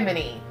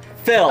 criminy.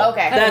 Phil.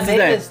 Okay. That's his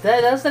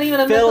name. That's not even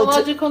a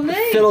mythological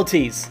name.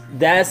 Philites.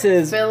 That's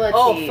his. Philites.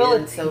 Oh, So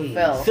Philites.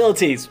 Phil.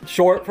 Philites,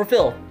 short for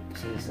Phil.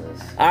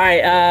 Jesus. All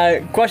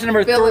right. Question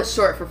number Phil 3. is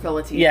short for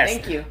Philites. Yes.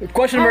 Thank you.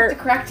 Question I number- have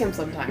to correct him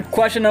sometimes.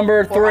 Question number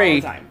Or all 3.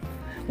 the time.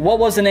 What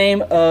was the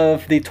name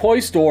of the toy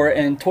store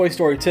in Toy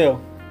Story 2?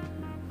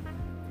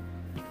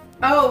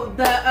 Oh,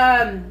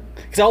 the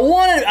Because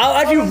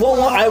I actually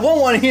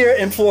want one here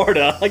in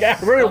Florida. Like I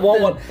really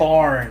want one.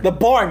 Barn. The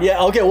barn.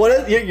 Yeah. Okay. What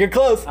is? You're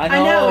close. I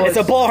know. know. It's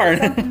a barn.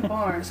 something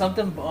barn.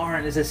 Something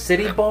barn. Is it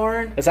city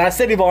barn? It's not a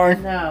city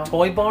barn. No.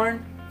 Toy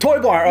barn? Toy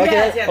barn. Okay.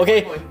 Yes, yes,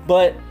 okay. toy.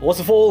 But what's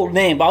the full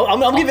name? I'm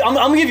gonna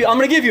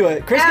give you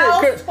it.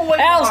 Al's Toy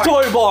Al's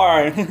Barn. Toy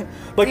Barn.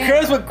 But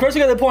Damn. Chris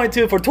got the point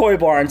too for Toy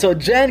Barn. So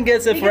Jen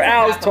gets it He for gets a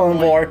Al's half a Toy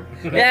point. Barn.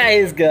 Yeah,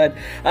 he's good.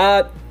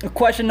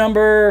 Question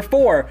number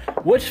 4.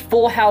 Which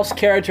Full House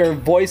character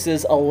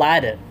voices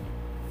Aladdin?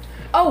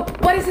 Oh,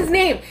 what is his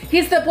name?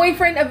 He's the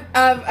boyfriend of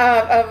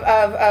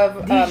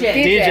DJ.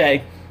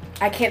 DJ.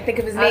 I can't think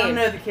of his name. I don't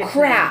know the kid's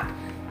Crap.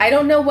 I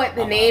don't know what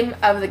the name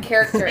of the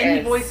character is. And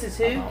he voices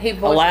who? He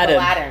voiced Aladdin.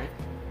 Aladdin.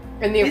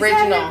 In the Is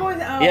that original. his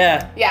voice? Oh,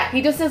 Yeah. Yeah,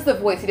 he just does the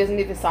voice. He doesn't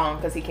do the song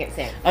because he can't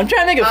sing. I'm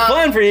trying to make it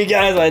fun for you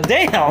guys. Like,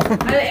 damn.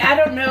 I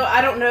don't know.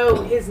 I don't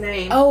know his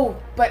name. Oh,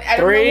 but I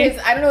don't 3, know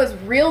his. I don't know his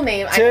real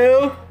name.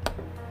 2,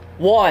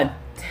 1.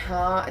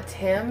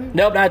 Tim.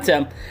 Nope, not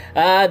Tim.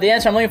 The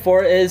answer I'm looking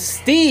for is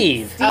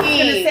Steve. I was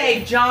gonna Steve.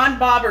 say John,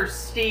 Bob, or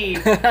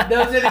Steve. Those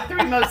are the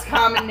 3 most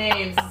common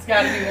names. It's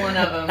got to be one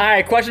of them. All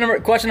right,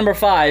 question number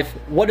 5.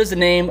 What is the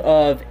name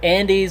of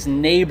Andy's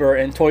neighbor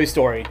in Toy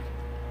Story?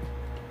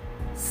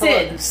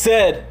 Sid.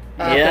 Sid.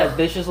 That Yeah.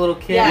 vicious little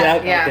kid?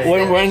 Yeah. Yeah. Okay.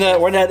 We're in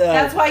that.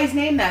 That's why he's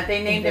named that.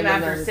 They named him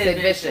after Sid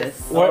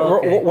Vicious.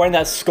 Wearing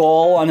that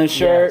skull on his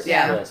shirt. Yes.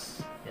 Yeah. Yes.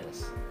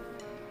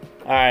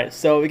 All right,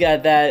 so we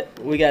got that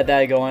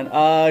going.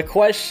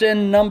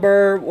 Question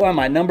number. What am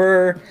I?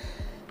 Number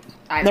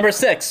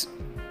 6.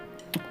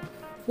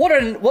 What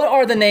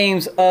are the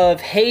names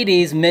of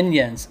Hades'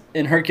 minions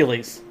in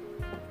Hercules?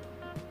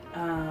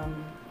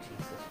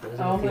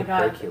 Oh my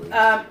god. Hercules.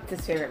 It's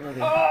his favorite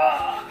movie.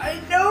 I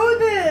know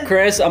this.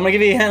 Chris, I'm gonna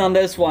give you a hint on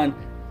this one.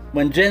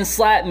 When Jen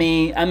slapped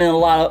me, I'm in a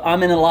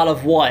lot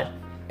of what?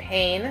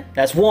 Pain.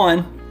 That's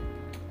 1.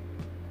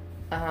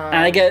 And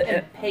I get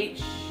And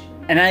Paige.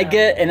 I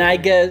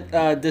get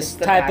this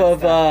the type bad of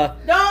stuff.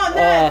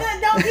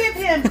 Don't give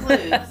him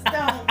clues.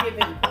 Don't give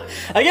him clues.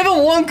 I give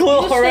him 1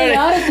 clue Stay already.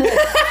 out of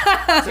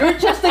this. You're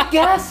just a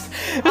guest.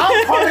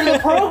 I'm part of the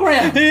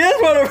program. He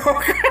is part of the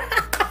program.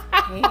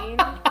 Pain.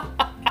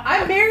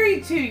 I'm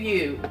married to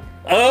you.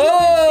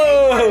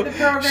 Oh, the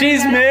program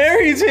she's now.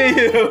 married to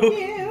you.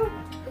 You.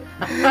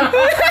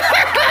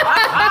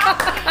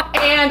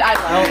 And I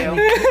love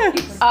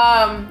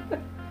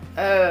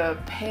you.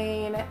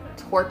 Pain.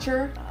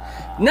 Torture.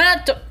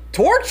 Not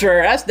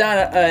torture. That's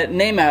not a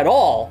name at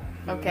all.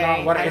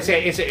 Okay. What is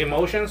it? Is it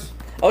emotions?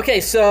 Okay,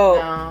 so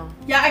No.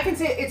 Yeah, I can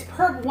say it's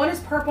purple. One is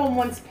purple and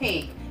one's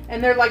pink,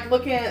 and they're like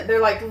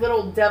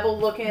little devil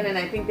looking, and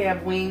I think they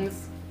have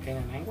wings. Pain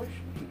and anguish?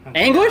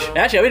 Anguish.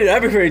 Actually,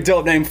 that'd be a pretty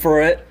dope name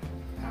for it.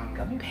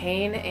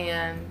 Pain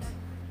and.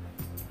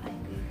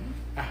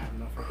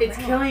 It's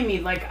killing me.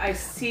 Like I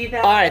see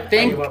that. All right,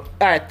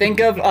 think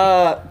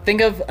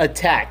of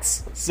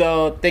attacks.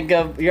 So think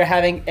of you're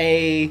having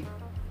a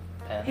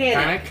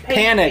Panic.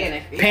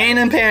 panic, pain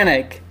and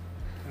panic.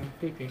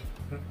 Pee-pee.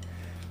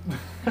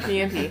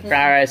 PMP. All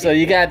right, so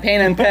you got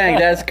pain and panic.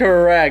 That's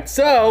correct.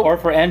 So Or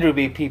for Andrew,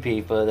 be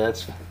PP, but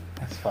that's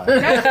fine.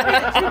 That should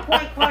be a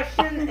 2-point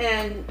question,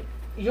 and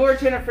your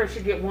Jennifer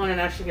should get 1,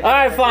 and I should get. all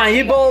right, fine.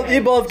 You both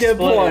get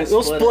Split it, points.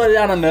 We'll split split it. it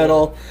down the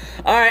middle.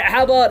 All right.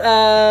 How about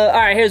all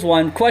right. Here's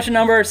one. Question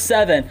number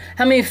 7.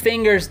 How many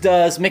fingers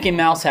does Mickey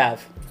Mouse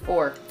have?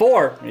 4.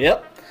 4.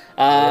 Yep.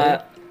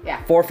 Yeah.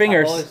 4 I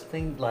fingers. always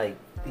think like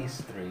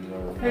these 3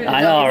 or.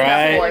 I know, He's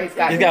got right?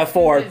 4. He's got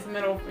 4. His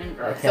middle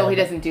finger. So he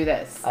doesn't do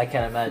this. I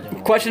can't imagine.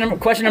 one.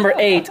 Question number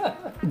 8.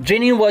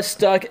 Genie was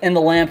stuck in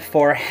the lamp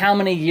for how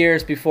many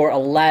years before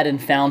Aladdin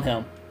found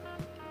him?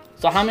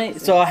 So how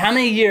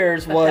many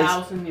years was?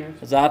 1,000 years.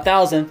 It's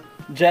 1,000.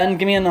 Jen,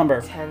 give me a number.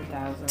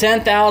 10,000.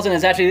 10,000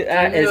 is actually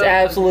is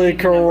absolutely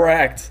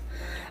correct.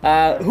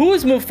 Who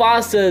is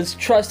Mufasa's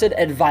trusted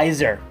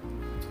advisor?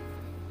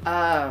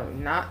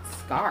 Not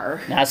Scar.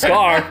 Not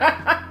Scar.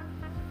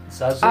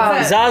 Zazu?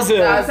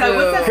 Zazu. So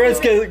what's that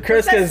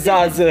Chris what's that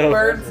gets Zazu.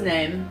 bird's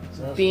name?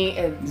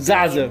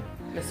 Zazu.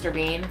 Mr.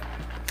 Bean.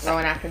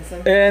 Rowan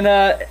Atkinson.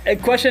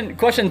 And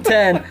question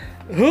 10.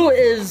 Who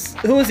is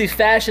the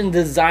fashion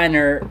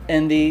designer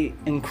in The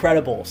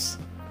Incredibles?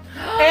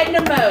 Edna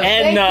Mode.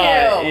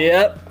 Edna. you.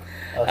 Yep.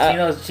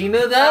 Oh, she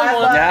knew that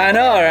one. I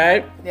know,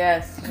 right?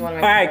 Yes. She's one of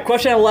All my right, favorites.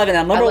 question 11.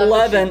 Now, I number love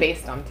what she's 11.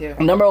 based on too.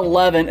 Number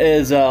 11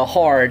 is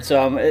hard, so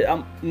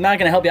I'm not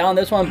gonna help you out on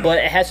this one, but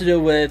it has to do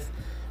with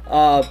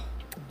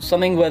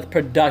something with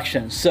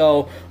production.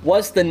 So,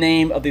 what's the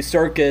name of the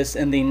circus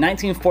in the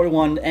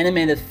 1941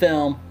 animated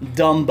film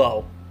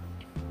Dumbo?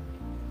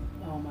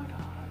 Oh my god.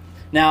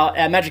 Now,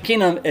 at Magic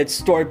Kingdom, it's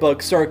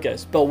Storybook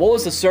Circus, but what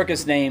was the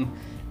circus name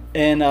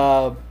in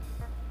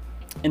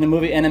in the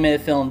movie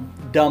animated film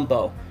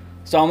Dumbo.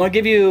 So I'm gonna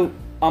give you.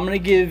 Am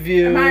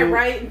I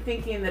right in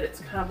thinking that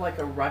it's kind of like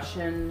a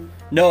Russian?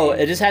 No,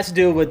 it just has to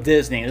do with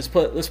Disney. Let's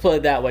put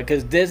it that way,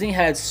 because Disney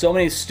had so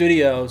many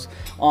studios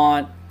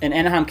in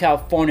Anaheim,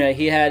 California.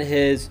 He had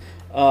his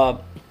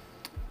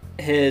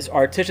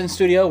artisan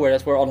studio, where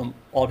that's where all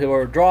the people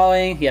were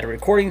drawing. He had a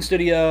recording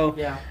studio,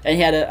 Yeah. and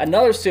he had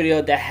another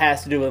studio that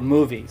has to do with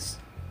movies.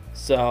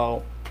 So,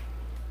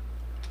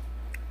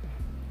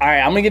 all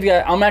right, I'm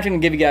actually gonna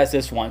give you guys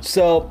this one.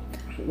 So,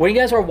 when you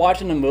guys are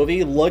watching the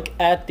movie, look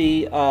at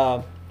the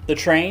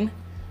train.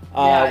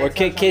 Yeah, Where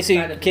it's on the Casey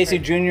side of the Casey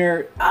train.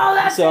 Jr. Oh,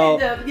 that's So-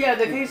 it.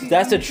 The Casey.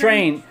 That's the Jr.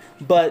 train,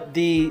 but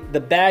the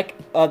back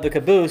of the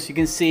caboose you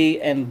can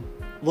see in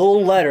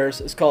little letters.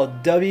 It's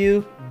called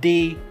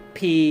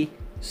WDP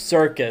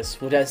Circus,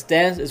 which that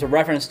stands as a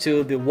reference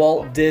to the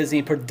Walt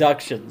Disney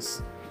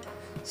Productions.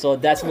 So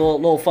that's a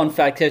little fun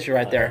fact history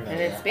right there. And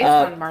it's based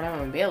on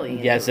Barnum and Bailey. and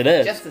yes, it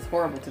is. Just as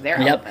horrible to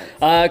their Yep.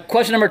 elephants.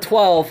 Question number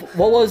 12.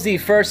 What was the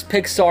first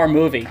Pixar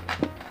movie?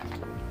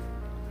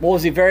 What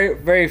was the very,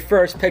 very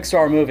first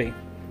Pixar movie?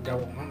 The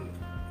one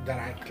that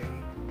I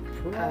can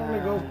probably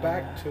go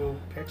back to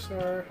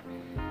Pixar.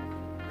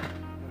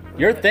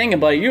 You're thinking,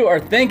 buddy. You are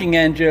thinking,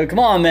 Andrew. Come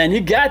on, man.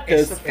 You got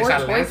It's this. before Toy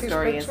Atlantis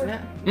Story, Pixar? isn't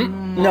it?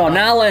 No, not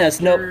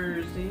Atlantis. Nope.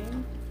 Jersey.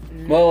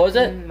 What was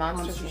it?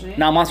 Monsters. Monsters, Inc.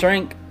 Not Monster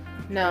Inc.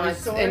 No, Toy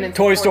it's Story? and it's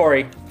Toy before-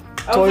 Story.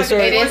 I Toy was like,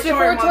 Story. It is before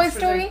Toy Monsters,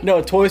 Story. Inc.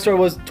 No, Toy Story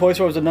was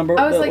the number.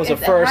 I was was like, the it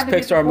first had to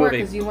be Pixar before, movie.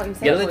 'cause you wouldn't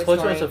say Yeah, Toy the Toy Story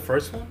Story. was the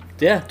first one.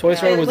 Yeah, Toy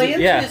Story was. Atlantis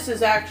Yeah.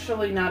 is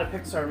actually not a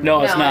Pixar movie.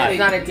 No, it's No, not. it's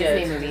not a Yeah.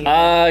 Disney movie.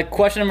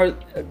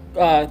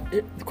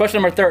 Question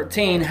number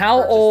 13. How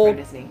Purchased by old?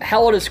 Disney.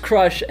 How old is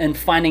Crush in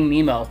Finding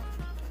Nemo?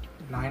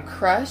 9.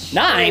 Crush?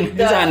 9. He's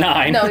not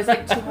 9. No, it's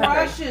like 200.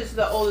 Crush is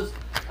the oldest.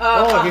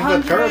 Oh,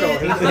 he's the turtle. He's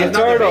the not the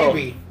turtle.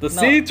 baby. The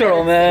sea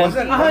turtle, man. Was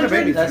it not the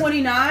baby?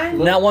 129.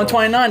 Not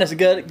 129. That's a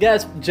good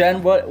guess,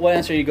 Jen. What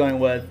answer are you going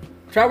with?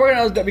 Try working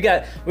on those.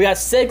 We got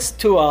 6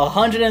 to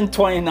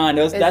 129.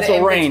 That's it a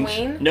in range.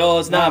 between? No,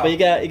 it's not. No. But you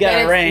got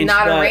Then a range. It's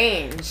not a but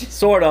range.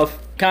 Sort of,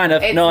 kind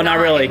of. It's No, not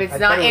really. If it's I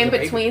not thought it was in a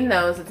baby. between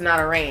those, it's not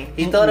a range.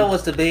 He thought it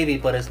was the baby,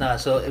 but it's not.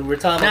 So we're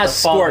talking Not about the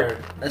Squirt.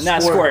 father. That's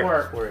Not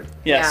Squirt. Squirt.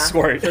 Yeah, Yeah.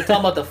 squirt. So we're talking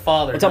about the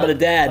father. We're talking about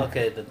the dad.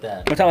 Okay, the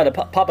dad. We're talking about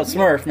the Papa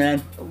Smurf, man.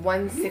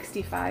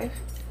 165.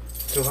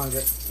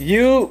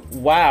 200.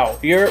 Wow,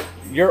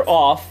 you're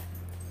off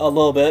a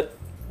little bit.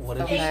 What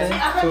did you Okay.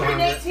 say?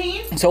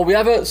 118. So we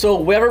have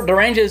the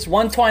range is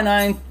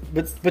 129,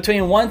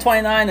 between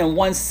 129 and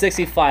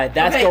 165.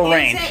 That's Okay, the is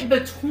range. it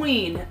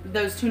between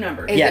those two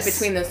numbers? Is Yes. it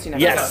between those two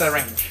numbers? Yes. That's the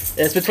range.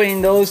 It's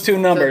between those two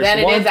numbers. then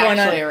it is 129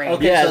 actually a range.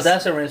 Okay, Yes. so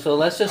that's a range. So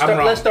let's just I'm start.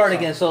 wrong, Let's start so-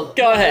 again. So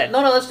Go ahead.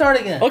 No, let's start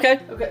again. Okay,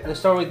 Okay.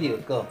 Let's start with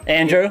you. Go.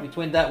 Andrew.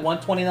 Between that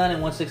 129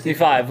 and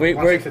 165. 65. We're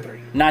 163.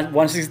 not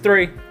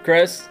 163.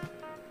 Chris.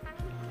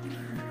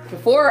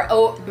 Before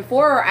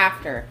or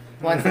after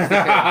 163?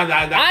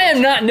 I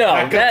am not. No.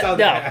 I could tell no.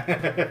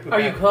 that. Are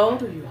you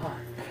cold or are you hot?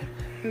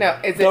 No,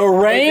 is it The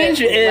range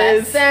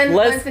less is than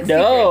less. 163?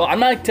 No, I'm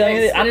not telling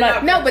you. Okay, I'm split it not.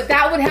 up. No, but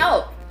that would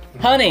help.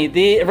 Honey,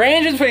 the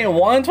range is between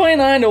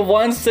 129 to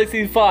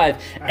 165.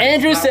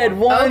 Andrew said Okay,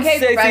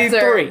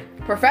 163.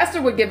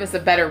 Professor would give us a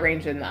better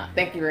range than that.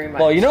 Thank you very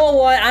much. Well, you know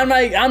what? I'm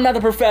not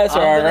the professor,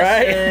 I'm all gonna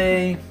right?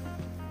 say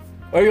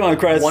Where are you on,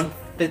 Chris?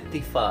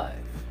 155.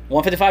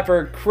 155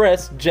 for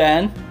Chris.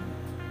 Jen.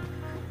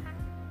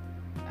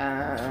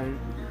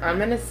 I'm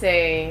gonna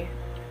say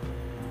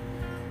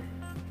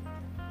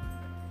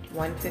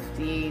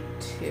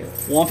 152.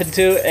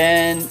 152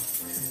 and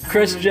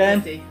Chris.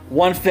 Jen.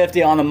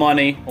 150 on the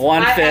money.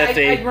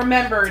 150. I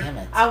remembered. Damn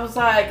it. I was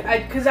like,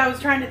 because I was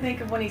trying to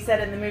think of when he said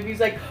it in the movie. He's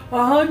like,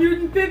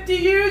 150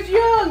 years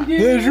young,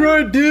 dude. That's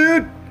right,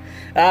 dude.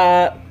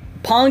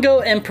 Pongo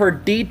and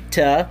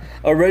Perdita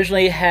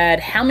originally had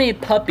how many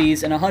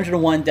puppies and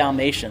 101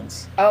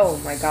 Dalmatians? Oh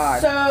my god.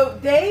 So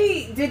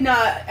they did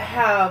not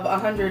have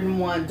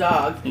 101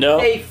 dogs. No.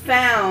 They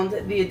found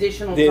the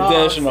additional The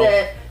dogs additional.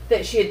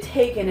 that she had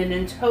taken, and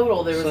in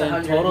total there was So in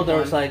 101. total, there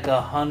was like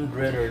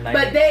 100 or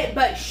 90.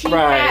 But she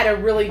Right. had a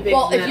really big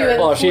well, if you litter.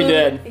 Well, she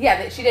include- did.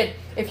 Yeah, she did.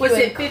 If Was you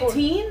it include-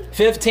 15?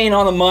 15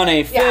 on the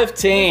money. Yeah,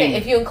 15.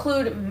 If you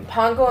include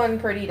Pongo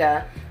and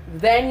Perdita,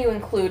 then you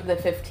include the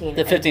 15.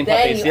 The 15 and then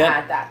puppies, you yep.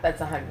 add that.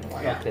 That's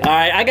 101. Okay. All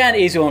right, I got an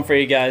easy one for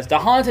you guys. The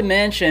Haunted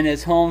Mansion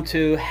is home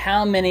to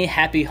how many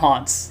happy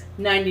haunts?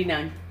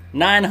 99.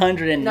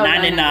 999. No,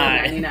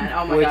 999.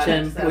 Oh my Which, god.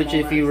 in, that's which that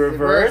if you moment.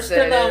 reverse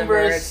the it,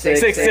 numbers,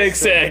 it's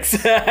 666.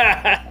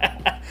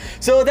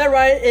 So that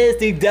ride is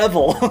the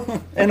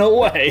devil in a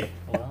way.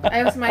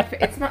 It was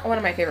it's not one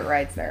of my favorite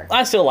rides there.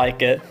 I still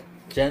like it.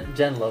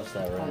 Jen loves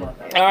that,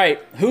 right? All right,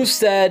 who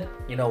said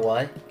You know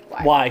why?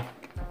 why?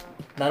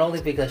 Not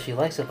only because she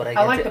likes it, but I I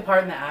get like to, the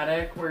part in the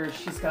attic where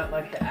she's got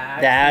like the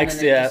axe. The axe,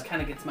 and then yeah. It just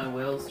kind of gets my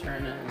wheels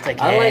turning. It's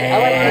like, I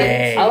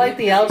hey. like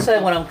the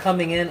outside when I'm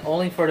coming in,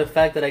 only for the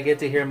fact that I get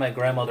to hear my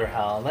grandmother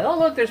howl. I'm like, oh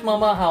look, there's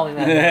Mama howling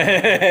at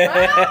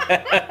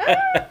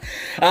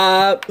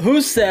me.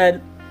 Who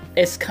said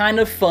it's kind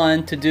of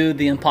fun to do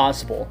the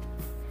impossible?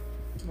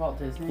 Walt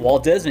Disney.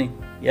 Walt Disney.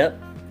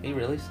 Yep. He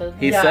really said that?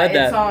 He said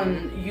that. It's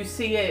on. You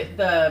see it.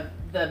 The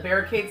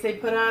barricades they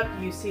put up.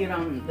 You see it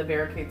on the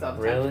barricades all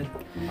the time.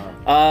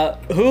 Really?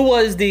 Who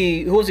was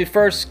the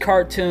first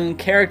cartoon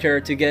character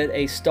to get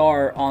a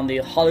star on the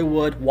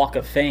Hollywood Walk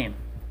of Fame?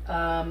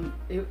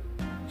 It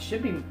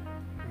should be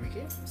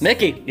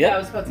Mickey. Yep. Yeah, I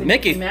was about to say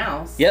Mickey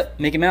Mouse. Yep,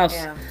 Mickey Mouse.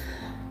 Yeah.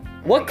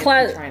 What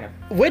class?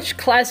 Which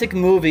classic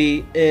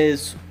movie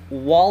is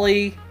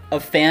Wally a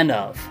fan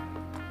of?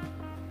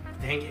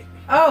 Dang it.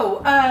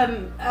 Oh,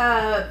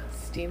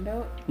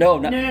 Steamboat? No,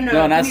 No, not give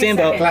me a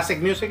Steamboat. second.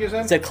 Classic music, is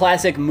that? It's a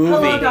classic movie.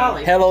 Hello,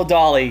 Dolly. Hello,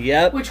 Dolly.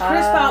 Yep. which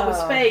Chris thought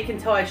was fake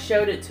until I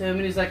showed it to him,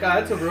 and he's like, "Oh,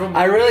 it's a real movie."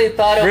 I really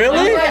thought it was.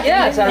 Really?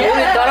 Yes, I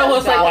really thought it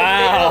was like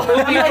Wow. a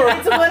movie I'm like, for.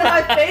 it's one of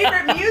my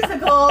favorite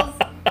musicals.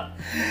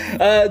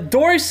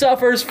 Dory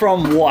suffers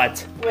from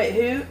what? Wait,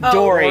 who? Oh,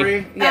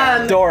 Dory.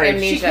 Yeah. Dory. She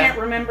Amnesia. can't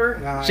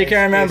remember. She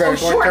can't remember. Oh,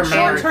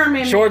 short-term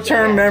memory.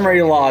 Short-term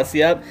memory loss.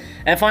 Yep.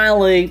 And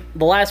finally,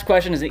 the last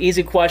question is an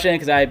easy question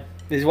because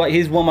he's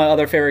one of my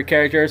other favorite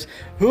characters.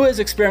 Who is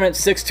Experiment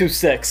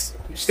 626?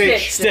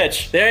 Stitch.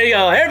 Stitch. There you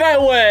go.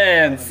 Everybody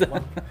wins.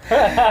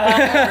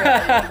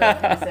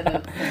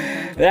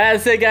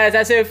 That's it, guys.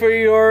 That's it for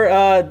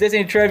your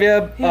Disney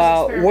trivia. Who's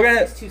Experiment We're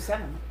gonna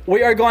 627?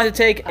 we are going to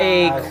take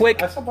a quick.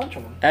 That's a bunch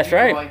of them. That's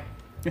right. Leroy.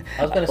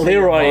 I was gonna say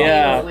Leroy. your mom.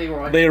 Yeah.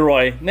 Leroy.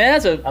 Leroy. Man,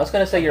 that's a. I was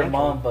gonna say your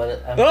mom,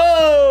 but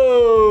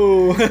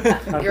Oh!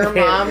 Your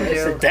mom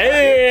knew.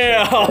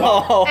 Damn!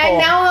 And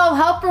now he'll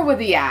help her with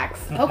the axe.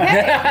 Okay.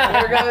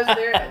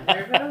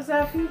 there goes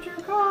that future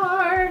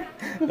car.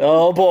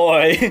 Oh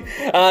boy,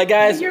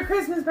 guys. Your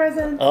Christmas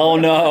present. Oh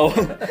no,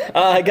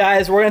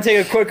 guys. We're gonna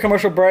take a quick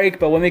commercial break,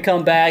 but when we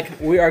come back,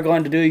 we are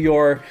going to do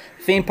your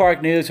theme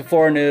park news,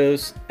 Florida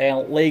news,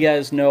 and let you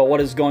guys know what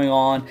is going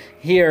on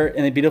here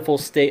in the beautiful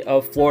state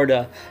of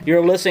Florida.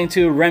 You're listening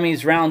to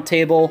Remy's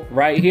Roundtable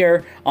right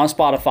here on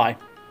Spotify.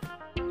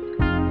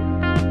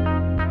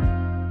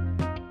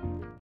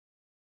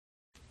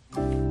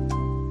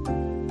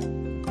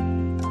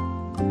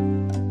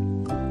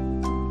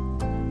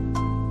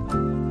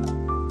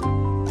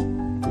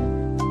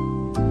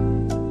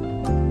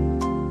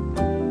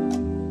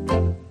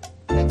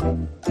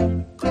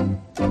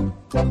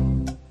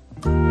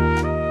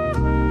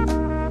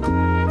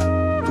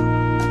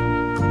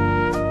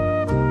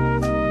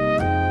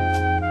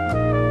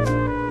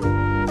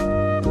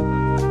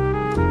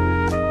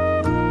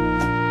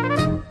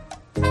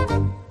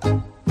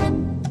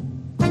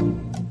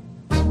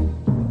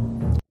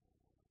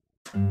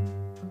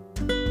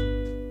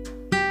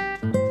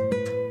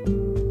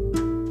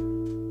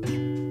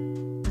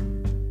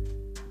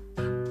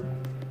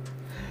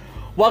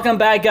 Welcome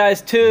back,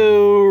 guys,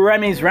 to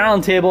Remy's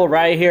Roundtable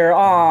right here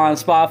on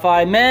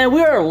Spotify. Man,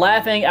 we are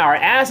laughing our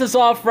asses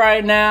off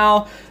right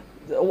now.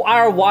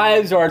 Our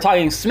wives are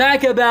talking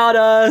smack about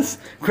us.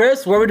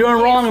 Chris, what are we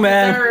doing wrong,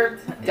 man?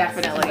 Deserved.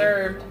 Definitely.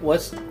 Deserved.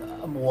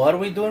 What are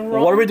we doing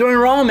wrong? What are we doing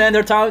wrong, man?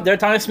 They're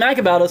talking smack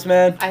about us,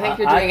 man. I think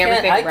you're doing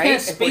everything I right.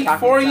 can't if we're speak talking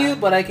for about you,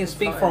 it. but I can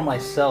speak for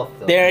myself.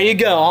 Though. There you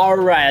go. All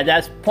right,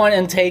 that's point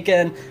and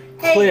taken.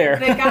 Clear.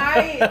 Hey, the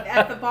guy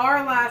at the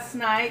bar last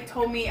night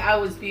told me I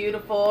was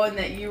beautiful and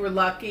that you were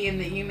lucky and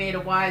that you made a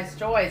wise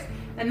choice.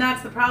 And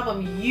that's the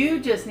problem. You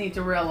just need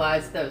to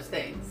realize those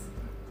things.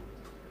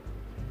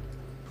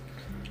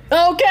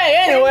 Okay,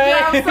 anyway.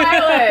 Pin drop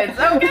silence.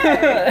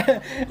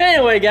 Okay.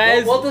 Anyway,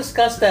 guys. We'll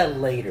discuss that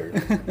later.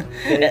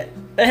 Okay?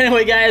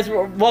 Anyway, guys,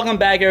 welcome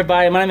back,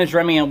 everybody. My name is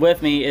Remy, and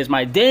with me is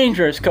my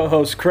dangerous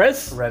co-host,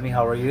 Chris. Remy,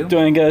 how are you?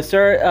 Doing good,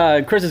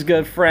 sir. Chris's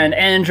good friend,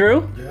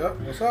 Andrew. Yeah,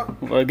 what's up?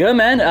 Well, good,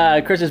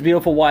 man. Chris's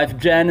beautiful wife,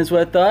 Jen, is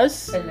with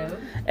us. Hello.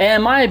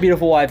 And my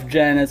beautiful wife,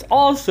 Jen, is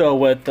also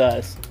with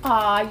us.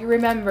 Aw, you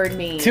remembered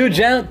me. Two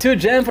Jen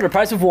for the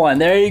price of one.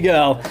 There you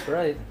go. That's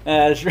right.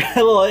 It's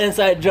a little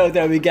inside joke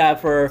that we got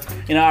for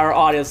our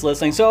audience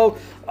listening. So,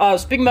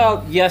 speaking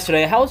about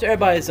yesterday, how was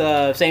everybody's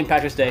St.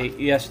 Patrick's Day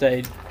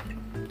yesterday?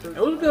 It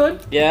was good.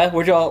 Yeah,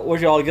 where'd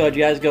y'all go? Did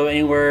you guys go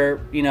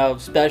anywhere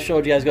special?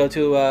 Did you guys go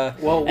to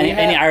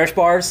any Irish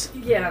bars?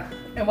 Yeah.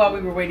 And while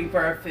we were waiting for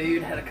our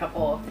food, had a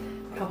couple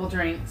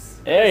drinks.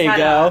 There you Had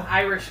go. a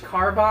Irish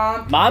car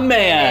bomb. My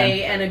man.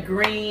 And a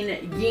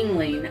green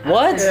Yingling.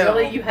 What?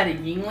 Really? You had a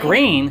Yingling?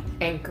 Green.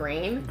 And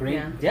green.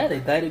 Green. Yeah, they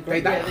dyed it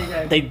green. Yeah, they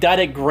did. They dyed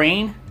it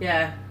green.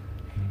 Yeah.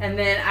 And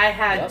then I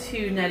had Yep.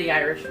 2 Nutty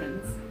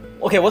Irishmans.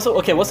 Okay,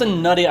 what's a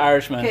nutty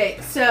Irishman? Okay,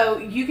 so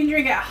you can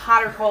drink it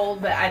hot or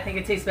cold, but I think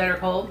it tastes better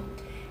cold.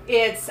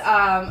 It's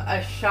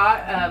a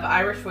shot of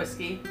Irish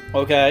whiskey,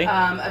 Okay.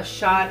 a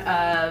shot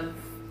of,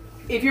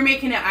 if you're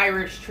making an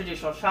Irish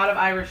traditional, shot of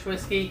Irish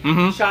whiskey,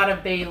 Mhm. shot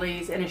of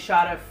Bailey's, and a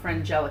shot of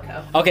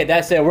Frangelico. Okay,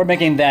 that's it. We're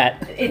making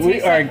that. It We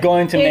tastes are like-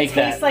 going to make It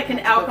that. tastes like an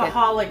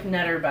alcoholic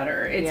Nutter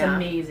Butter. It's Yeah.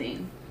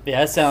 amazing.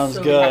 Yeah, that sounds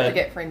So We'd have to good.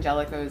 get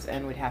Frangelicos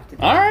and we'd have to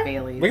do All right.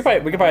 Bailey's. We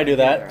could probably do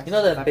that. You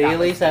know that I've got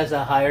Bailey's this. has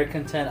a higher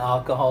content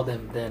alcohol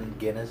than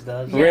Guinness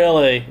does?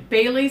 Really?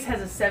 Bailey's has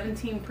a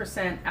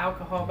 17%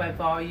 alcohol by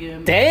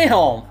volume.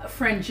 Damn.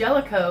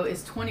 Frangelico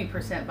is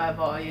 20% by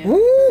volume. Woo.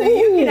 So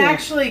you can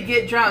actually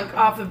get drunk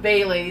off of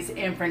Bailey's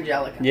and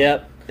Frangelico.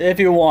 Yep. if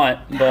you want,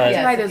 but That's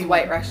Yes, why if those you White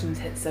want. Russians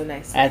hit so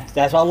nice.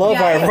 that's why I love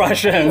Yeah, White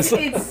Russians.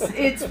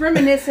 It's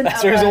reminiscent. That's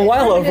of the reason why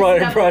I love reminiscent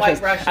White of a White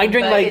Russians. Russian, I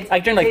drink but like it I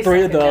drink like tastes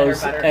 3 of like a better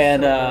those, butter,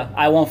 and so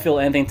I won't feel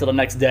anything till the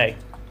next day.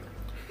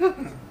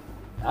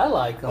 I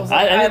like them. good.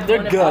 I- have they're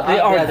one of good. them. They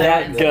are Yeah,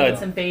 that and good.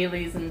 Some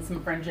Baileys and some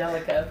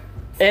Frangelico.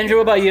 Andrew,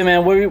 what about you,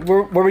 man?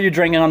 What were you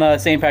drinking on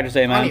St. Patrick's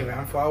Day, Funny, man?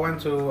 man. So I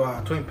went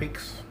to Twin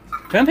Peaks.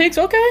 Twin Peaks,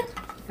 okay,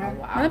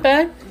 not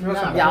bad. It was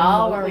not bad.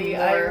 Y'all are Remotely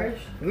more-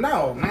 Irish.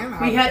 No, man.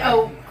 We had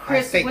I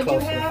Chris, stay what'd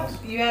close you to the have? house.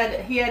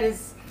 He had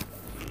his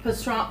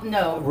pastrami,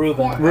 no,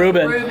 Reuben.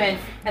 Reuben.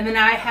 and then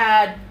I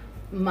had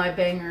my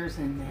bangers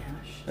and mash.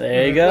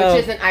 There you go.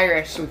 Which isn't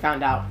Irish, we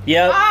found out.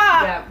 Yep,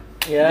 Yeah.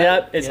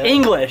 yep. It's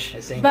English.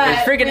 It's English. But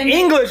It's freaking when the-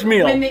 English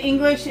meal. When the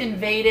English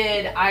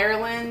invaded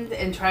Ireland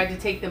and tried to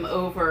take them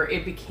over,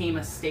 it became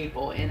a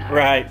staple in Ireland.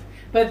 Right.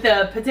 But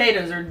the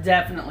potatoes are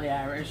definitely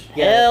Irish.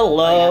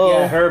 Hello.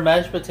 Yeah, her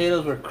mashed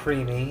potatoes were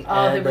creamy.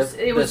 Oh, and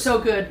it was so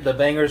good. The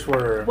bangers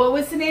were What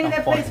was the name of that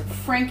On place? point.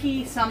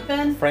 Frankie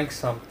something? Frank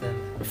something.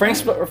 Frank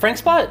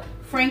Spot.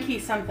 Frankie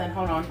something.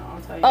 Hold on,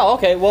 I'll tell you. Oh,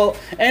 okay. Well,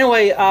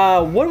 anyway,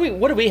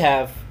 what did we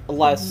have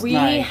last We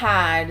night?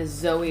 had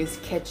Zoe's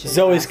Kitchen.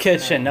 Zoe's last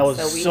Kitchen, night. that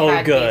was we so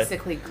had good.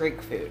 basically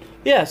Greek food.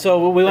 Yeah,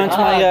 so we went to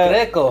my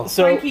Greco.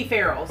 so Frankie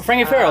Farrell's.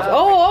 Frankie Farrell's. Oh,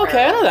 Oh, Frankie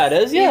okay, I know that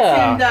is.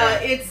 Yeah.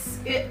 It's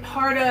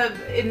part of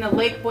in the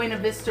Lake Buena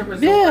Vista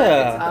Resort. Yeah.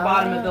 It's at the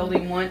bottom of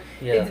Building 1.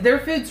 Yeah. Their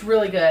food's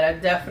really good. I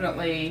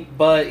definitely.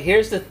 But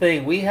here's the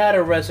thing: we had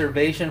a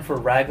reservation for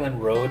Raglan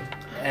Road,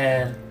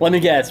 and Let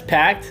me guess,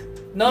 packed.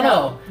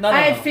 no.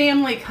 I had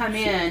family come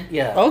in.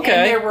 Yeah. Okay.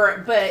 And there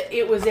were, but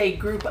it was a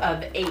group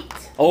of 8.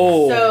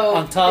 Oh. So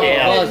On top we of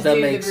couldn't us, that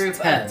do makes the group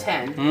 10. of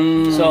 10.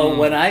 Mm. So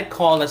when I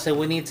called, I said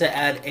we need to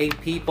add 8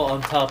 people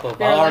on top of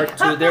They're our like,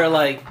 2. They're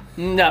like,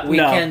 No, we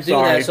no, can't do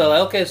sorry. that. So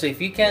okay, so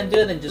if you can't do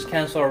it, then just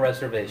cancel our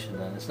reservation.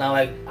 Then it's not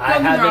like I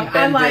Don't get me haven't wrong,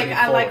 been there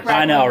I like before.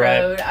 I know, Raglan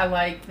right? Road. I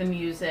like the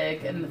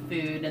music and the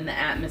food and the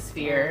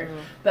atmosphere.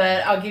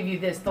 But I'll give you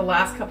this: the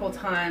last couple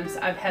times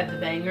I've had the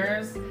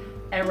bangers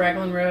at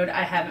Raglan Road,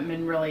 I haven't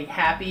been really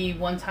happy.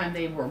 One time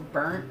they were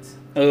burnt,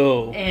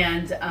 Oh.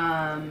 and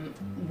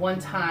one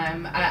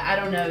time I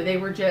don't know, they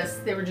were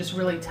just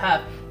really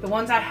tough. The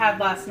ones I had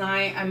last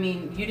night, I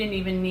mean, you didn't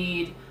even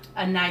need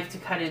a knife to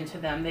cut into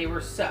them. They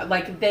were so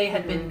like they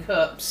had been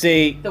cooked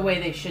See, the way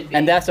they should be.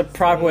 and that's a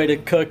proper way to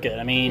cook it.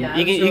 I mean, Yeah,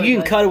 you it can was really you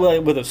can good. cut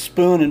it with a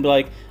spoon and be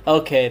like,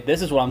 okay,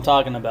 this is what I'm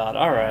talking about.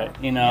 All right,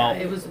 you know.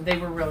 Yeah, they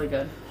were really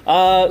good.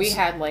 We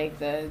had like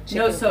the chicken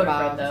No soda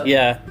kebabs. bread though.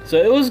 Yeah, so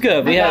it was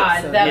good. We My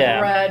had God, that yeah.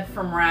 bread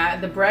from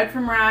the bread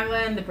from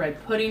Raglan, the bread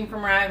pudding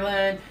from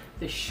Raglan,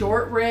 the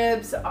short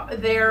ribs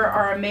there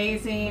are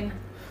amazing.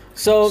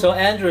 So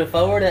Andrew, if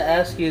I were to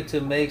ask you to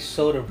make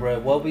soda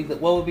bread, what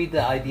would be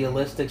the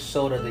idealistic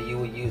soda that you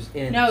would use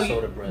in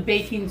soda bread?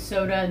 Baking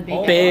soda and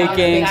baking,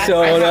 Baking That's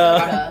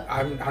soda.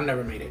 I've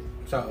never made it.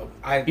 So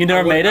You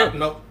never made it?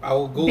 No, I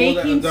will Google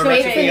Baking the soda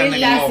recipe and is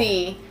then go.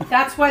 easy.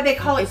 That's why they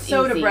call it It's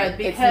soda easy. bread It's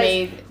because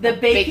made the of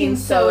baking baking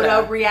soda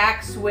soda.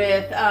 reacts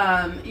with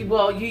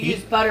you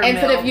use buttermilk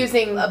Instead of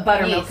using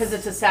buttermilk yeast. because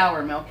it's a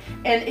sour milk,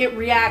 and it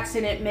reacts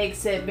and it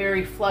makes it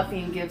very fluffy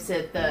and gives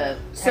it the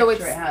So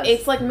texture it has.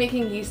 it's like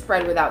making yeast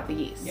bread without the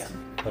yeast. Yeah.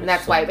 And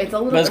that's why it's a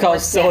little But it's bit more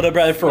called soda dense.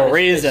 bread for a It's-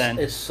 reason.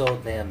 It's so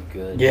damn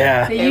good.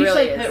 Yeah. They It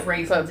usually really put is.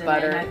 raisins Put in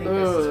butter. it, and I think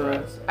this is Ooh.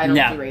 gross. I don't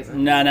No, do raisins.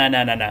 no.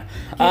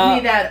 Give me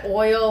that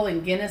oil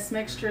and Guinness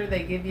mixture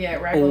they give you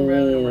at Raglan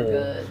Road, and we're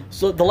good.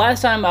 So the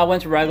last time I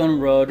went to Raglan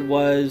Road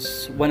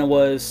was when it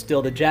was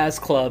still the Jazz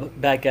Club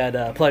back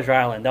at Pleasure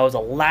Island. That was the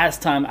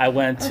last time I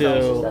went to.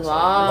 That's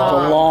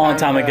a long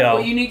time ago.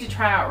 Well, you need to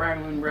try out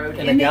Raglan Road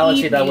In a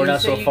galaxy that we're evening,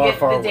 not so you far, get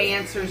far the away.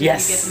 dancers,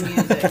 Yes. and you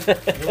get the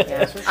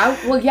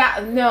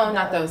music. No,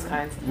 not those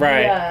kinds.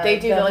 Right. They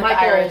do the like the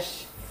Michael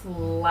Irish.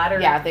 Flatter.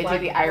 Yeah, they do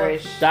the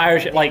Irish. The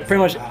Irish, like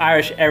pretty much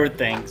Irish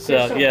everything.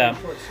 So yeah.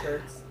 Short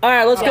skirts. All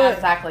right, let's Yeah, go.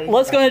 exactly.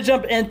 Let's go and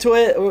jump into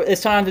it.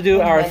 It's time to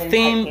do our Men in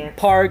theme tight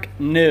pants. park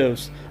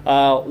news.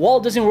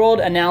 Walt Disney World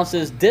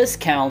announces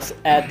discounts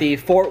at the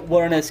Fort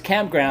Wilderness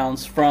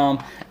campgrounds from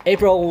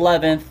April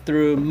 11th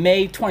through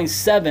May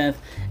 27th,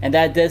 and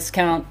that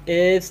discount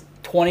is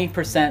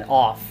 20%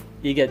 off.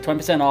 You get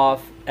 20%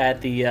 off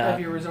at the Of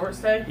your resort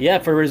stay? yeah,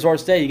 for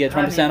resort stay you get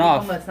 20%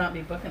 off. People must not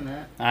be booking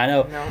that. I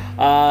know.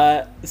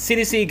 No.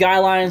 CDC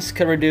guidelines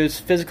could reduce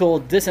physical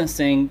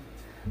distancing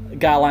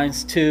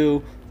guidelines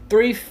to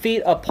 3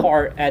 feet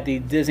apart at the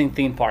Disney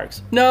theme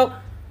parks. Nope,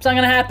 it's not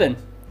gonna happen.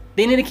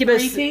 They need to keep 3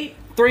 it feet?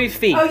 3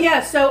 feet. Oh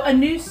yeah, so a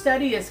new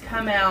study has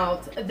come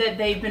out that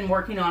they've been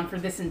working on for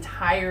this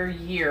entire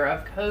year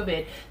of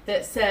COVID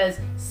that says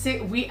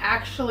we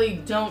actually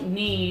don't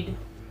need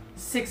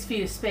 6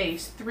 feet of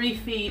space. 3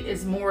 feet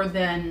is more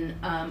than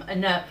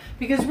enough,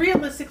 because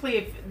realistically,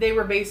 if they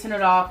were basing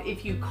it off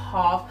if you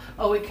cough,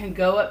 it can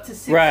go up to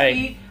 6 Right.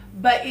 feet,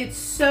 but it's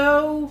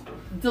so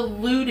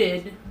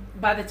diluted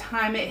by the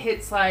time it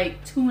hits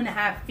like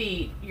 2.5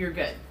 feet, you're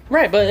good.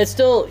 Right, but it's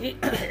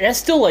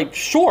still like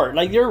short.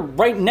 Like you're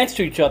right next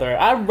to each other.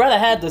 I'd rather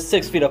have the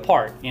 6 feet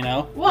apart. You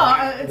know.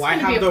 Well, it's Why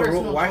gonna be have a the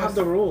personal Why choice. have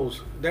the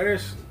rules? There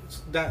is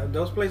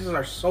those places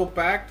are so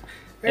packed.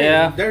 Hey,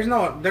 Yeah. There's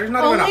not even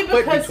Only a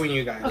foot because- between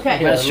you guys.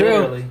 Okay. That's true.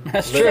 literally.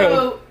 That's true.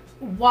 So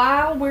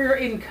while we're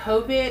in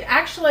COVID,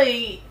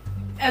 actually,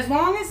 as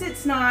long as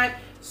it's not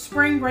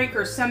spring break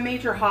or some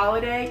major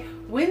holiday,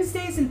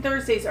 Wednesdays and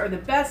Thursdays are the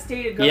best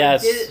day to go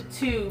Yes.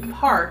 to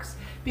parks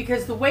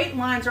because the wait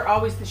lines are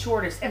always the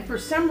shortest. And for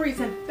some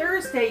reason,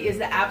 Thursday is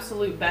the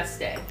absolute best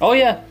day. Oh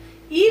yeah.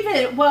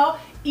 Even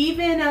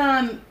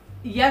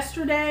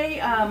yesterday,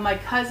 my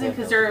cousin,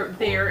 because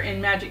they're in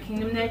Magic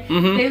Kingdom Day,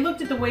 they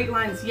looked at the wait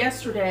lines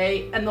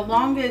yesterday, and the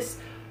longest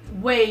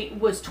wait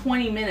was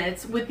 20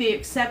 minutes, with the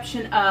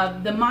exception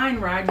of the mine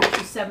ride,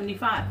 which is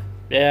 75.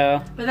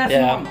 Yeah. But that's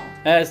yeah. normal.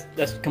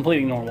 That's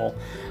completely normal.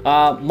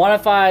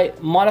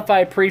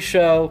 Modified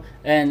pre-show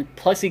and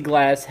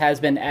plexiglass has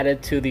been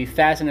added to the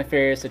Fast and the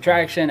Furious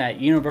attraction at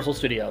Universal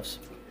Studios.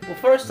 Well,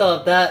 first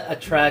off, that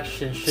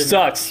attraction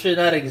Sucks. should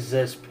not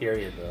exist.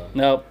 Period. Though.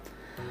 Nope.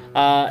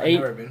 I've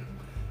never been.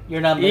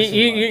 You're not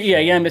missing.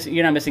 much.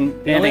 You're not missing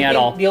The only anything at thing-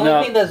 all. The only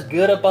No. thing that's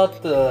good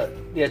about the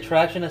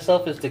attraction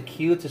itself is the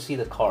queue to see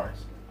the cars.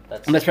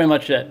 That's That's pretty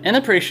much it. And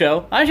the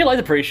pre-show. I actually like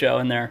the pre-show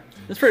in there.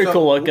 It's pretty So,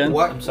 cool looking.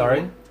 What? I'm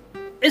sorry.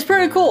 It's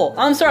pretty cool.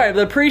 I'm sorry,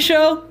 the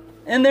pre-show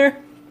in there?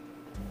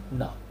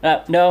 No.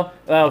 No.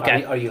 Oh,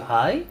 okay. Are you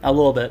high? A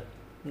little bit.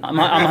 I'm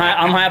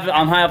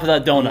high off of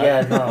that donut.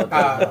 Yeah.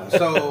 No.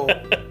 So,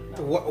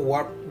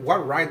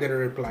 what ride did it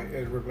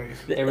replace?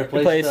 They It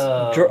replaced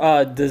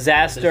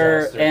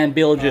Disaster and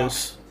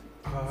Beetlejuice.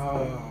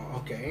 Oh,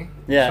 okay.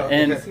 Yeah, So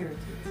and-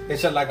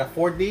 is it like a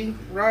 4D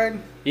ride?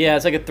 Yeah,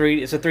 it's like a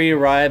 3D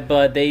ride,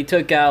 but they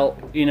took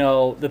out,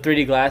 the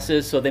 3D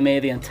glasses, so they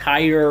made the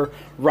entire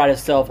ride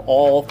itself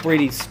all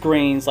 3D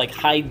screens, like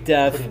high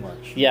def. Pretty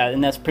much. Yeah,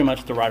 and that's pretty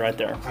much the ride right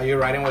there. Are you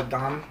riding with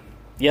Dom?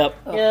 Yep.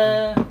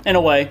 Yeah. In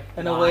a way.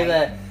 In a way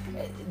that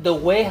the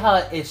way how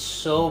it's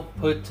so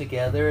put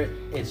together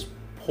is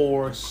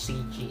poor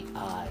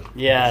CGI.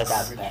 Yes.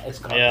 It's that bad. It's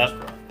garbage, Yeah.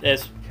 bro.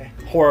 It's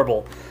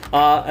horrible.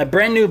 A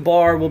brand new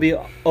bar will be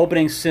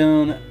opening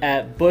soon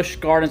at Busch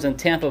Gardens in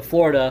Tampa,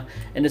 Florida,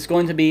 and it's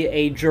going to be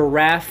a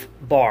giraffe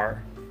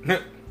bar.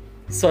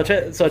 So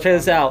check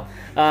this out.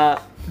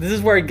 This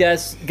is where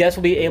guests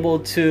will be able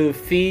to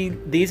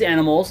feed these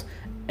animals,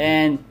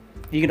 and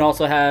you can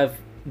also have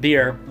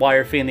beer while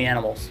you're feeding the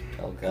animals.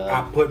 Oh god.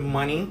 I put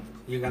money.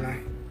 You're gonna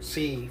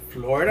see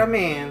Florida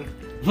man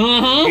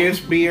Mm-hmm. gives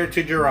beer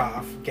to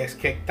giraffe, gets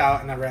kicked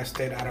out and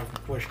arrested out of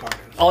Busch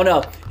Gardens. Oh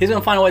no, he's gonna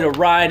find a way to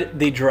ride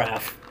the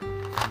giraffe.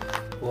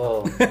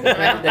 Whoa.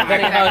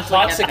 Depending how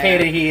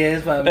intoxicated he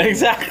is, but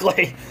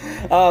Exactly.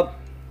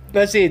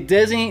 Let's see.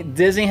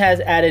 Disney has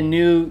added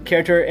new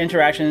character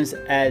interactions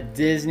at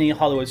Disney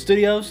Hollywood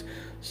Studios.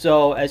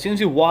 So as soon as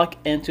you walk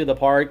into the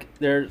park,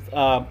 there's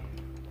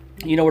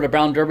you know where the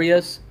Brown Derby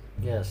is.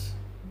 yes.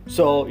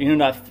 So you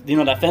know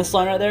that fence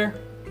line right there.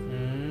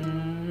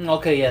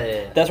 Okay.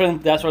 Yeah. That's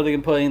where they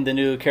can put in the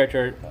new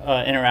character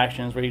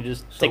interactions, where you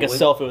just take a which-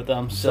 selfie with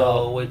them.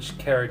 So which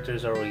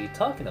characters are we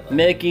talking about?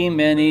 Mickey,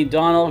 Minnie,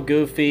 Donald,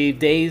 Goofy,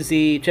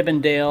 Daisy, Chip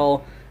and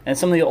Dale, and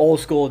some of the old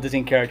school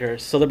Disney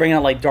characters. So they're bringing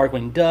out like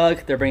Darkwing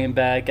Duck. They're bringing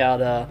back out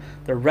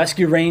the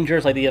Rescue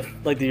Rangers, like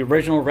the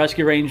original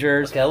Rescue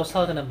Rangers. Okay, I was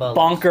talking about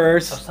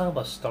Bonkers. I was talking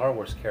about Star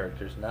Wars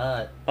characters,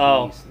 not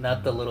Oh.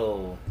 not the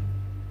little.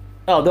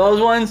 Oh, those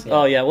ones.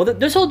 Oh yeah. Well,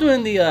 they're still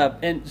doing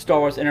the Star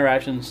Wars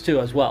interactions too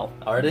as well.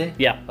 Are they?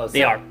 Yeah, Oh,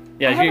 they so- are.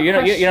 Yeah, I have a you're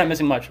not question.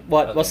 missing much.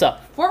 What? Okay. What's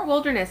up? Fort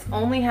Wilderness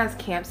only has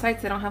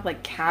campsites. They don't have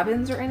like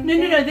cabins or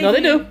anything. No. No,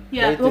 they do.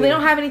 Yeah. They Well, they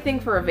don't have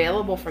anything for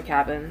available for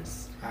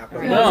cabins.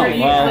 Those No, are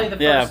usually well, the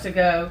yeah. first to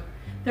go.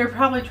 They're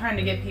probably trying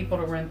to get people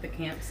to rent the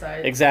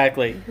campsite.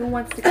 Exactly. Who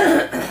wants to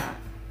go?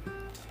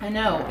 I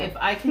know. If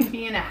I can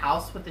be in a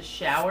house with a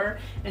shower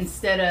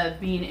instead of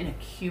being in a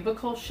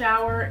cubicle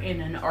shower in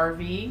an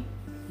RV,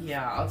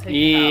 yeah, I'll take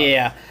the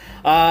house.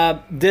 Yeah.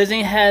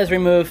 Disney has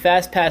removed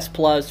Fast Pass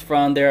Plus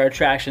from their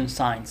attraction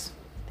signs.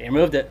 They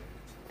removed it.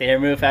 They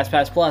removed Fast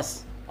Pass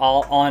Plus.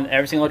 All on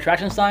every single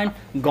attraction sign,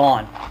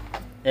 gone.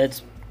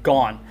 It's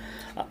gone.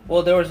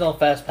 Well, there was no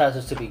fast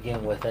passes to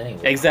begin with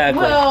anyway.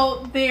 Exactly.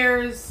 Well,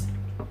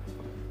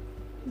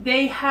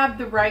 they have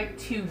the right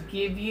to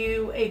give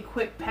you a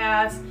quick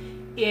pass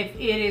if it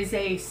is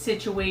a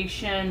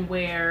situation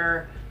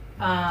where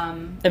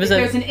if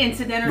there's an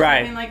incident or Right.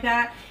 something like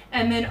that.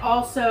 And then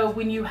also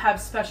when you have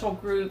special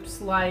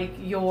groups like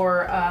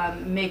your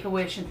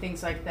Make-A-Wish and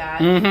things like that,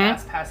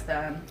 fast pass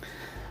them.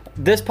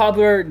 This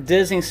popular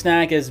Disney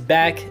snack is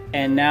back,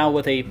 and now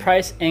with a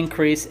price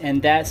increase, and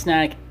that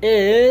snack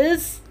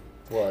is...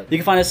 What? You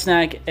can find a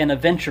snack in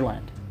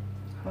Adventureland.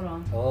 Hold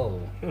on. Oh.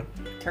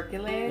 Turkey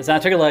legs. It's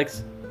not turkey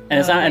legs, and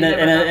it's No, not, they never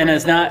got rid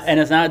it's of not, those. and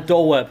it's not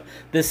Dole Whip.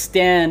 This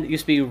stand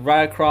used to be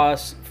right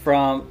across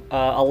from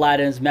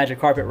Aladdin's Magic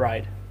Carpet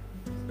Ride.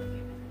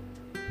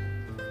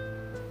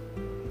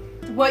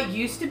 What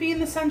used to be in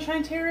the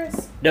Sunshine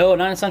Terrace? No,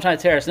 not in Sunshine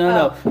Terrace.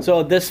 No.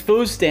 So this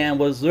food stand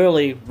was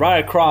literally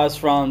right across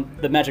from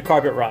the Magic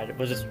Carpet Ride. It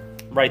was just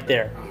right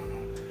there.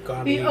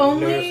 The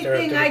only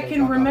thing I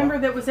can remember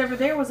that was ever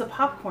there was a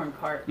popcorn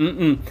cart.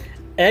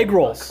 Egg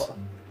rolls.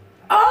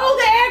 Oh,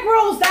 the egg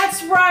rolls.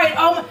 That's right.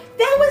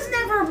 That was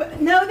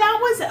never. No, that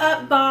was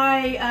up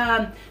by.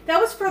 That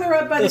was further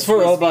up by the That's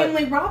further Swiss up by-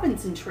 Family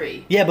Robinson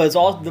tree. Yeah, but it's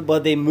all.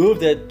 But they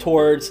moved it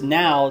towards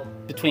now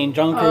between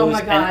Jungle Oh Cruise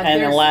my God!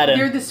 and Aladdin.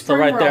 They're the so spring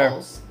right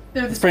rolls.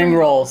 They're the Spring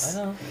rolls.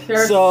 I know.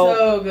 They're So-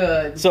 so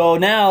good. So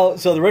now,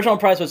 the original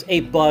price was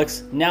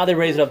 $8. Now they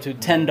raised it up to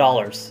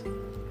 $10.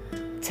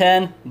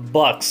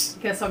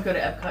 $10. Guess I'll go to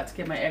Epcot to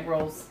get my egg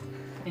rolls.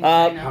 In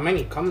How China.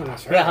 many come in a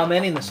serving? Yeah, how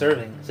many in the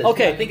serving?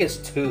 Okay. I think it's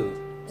 2.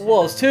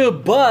 Well, it's 2,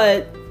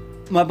 but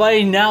my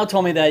buddy now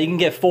told me that you can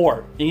get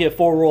 4. You can get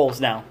 4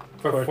 rolls now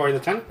For the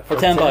 10? for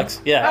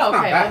 $10. Yeah, Oh, okay.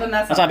 not bad. Well, then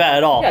that's that's not bad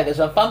at all. Yeah, because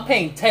if I'm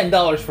paying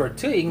 $10 for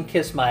 2, you can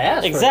kiss my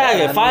ass.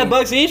 Exactly, For that. I mean,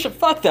 $5 each.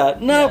 Fuck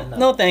that. No, Yeah, no.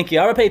 no, thank you.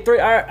 I would pay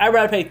I'd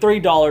rather pay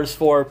 $3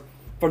 for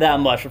that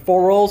much for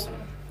 4 rolls.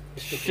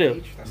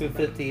 Shoot.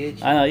 $2.50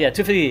 each. I know, yeah,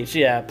 $2.50 each,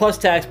 yeah. Plus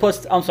tax,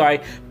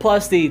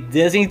 plus the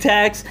Disney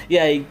tax.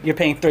 Yeah, you're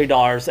paying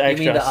 $3 extra. You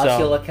mean the so.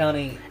 Osceola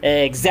County?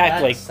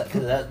 Exactly.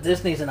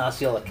 Disney's in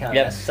Osceola County.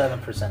 Yep. That's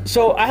 7%.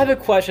 So I have a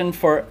question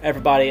for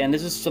everybody, and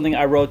this is something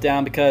I wrote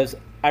down because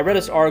I read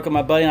this article.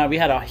 My buddy and I, we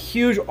had a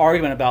huge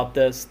argument about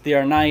this the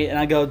other night, and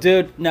I go,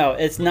 dude, no,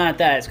 it's not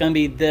that. It's going to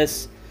be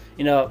this,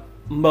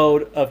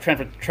 mode of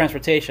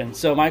transportation.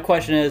 So my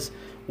question is,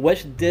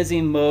 which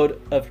Disney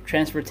mode of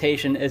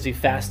transportation is the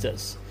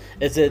fastest?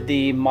 Is it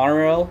the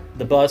monorail,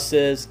 the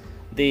buses,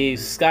 the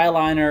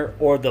Skyliner,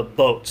 or the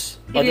boats?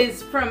 It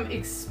is from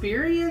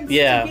experience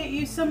Yeah. to get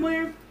you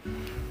somewhere.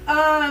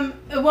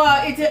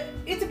 Well,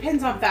 it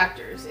depends on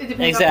factors. It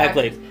depends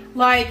Exactly. on factors.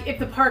 Like if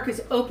the park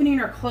is opening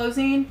or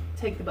closing,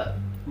 take the boat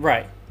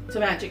Right. to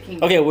Magic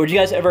Kingdom. Okay. Would you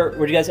guys ever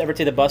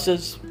take the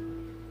buses?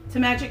 To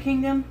Magic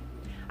Kingdom,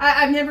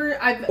 I've never.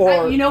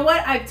 Or- you know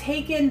what? I've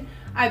taken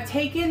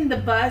the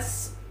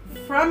bus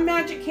from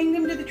Magic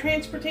Kingdom to the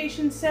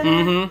transportation center,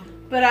 Mm-hmm.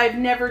 but I've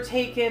never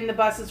taken the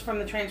buses from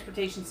the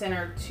transportation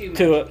center to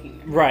Magic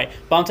Kingdom. Right.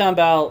 But I'm talking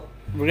about,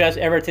 would you guys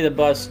ever take the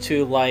bus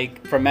to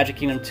from Magic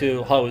Kingdom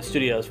to Hollywood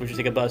Studios? Would you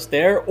take a bus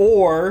there?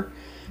 Or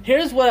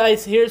here's what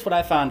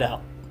I found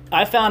out.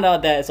 I found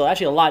out that it's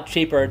actually a lot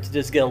cheaper to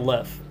just get a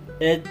lift.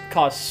 It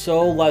costs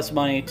so less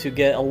money to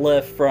get a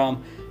lift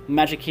from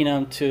Magic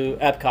Kingdom to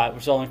Epcot,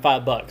 which is only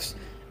 $5.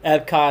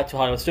 Epcot to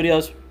Hollywood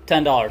Studios,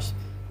 $10.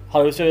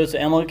 Hollywood Studios to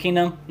Animal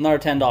Kingdom, another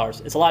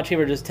 $10. It's a lot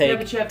cheaper to just Yeah,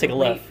 but you have take to a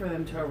wait lift. for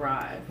them to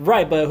arrive.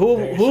 Right, but who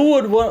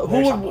would want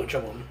There's a bunch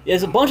of them.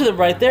 There's a bunch of them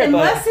right there,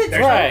 Unless but it's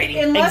right,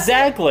 unless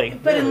exactly.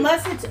 But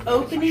unless it's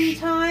opening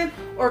time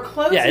or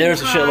closing Yeah,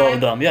 there's a time, shitload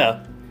of them.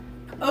 Yeah,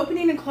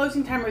 opening and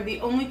closing time are the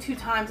only 2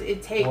 times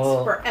it takes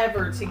Well-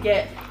 forever to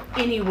get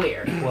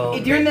anywhere. Well,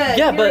 during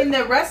Yeah,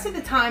 the rest of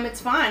the time, it's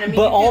fine. I mean,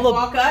 But you all can the-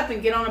 walk up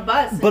and get on a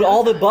bus. but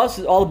all the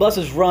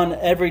buses run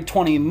every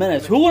 20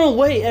 minutes. Who want to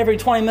wait every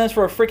 20 minutes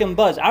for a freaking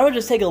bus? I would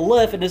just take a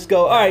lift and just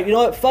go. All right, you know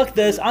what? Fuck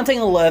this. I'm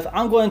taking a lift.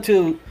 I'm going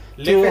to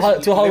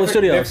Hollywood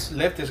Studios.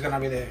 Lift is gonna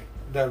be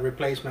the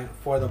replacement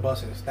for the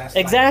buses. That's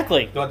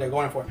Exactly. what they're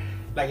going for.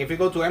 Like if you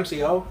go to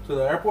MCO to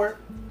the airport,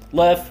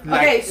 Lift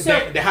like Okay,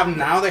 so- they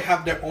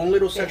have their own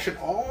little section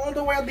all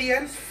the way at the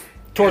end.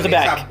 towards the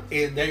And back.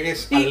 there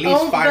is The at least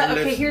only- 5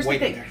 okay, lifts here's the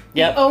waiting thing. there.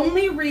 Yep. The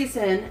only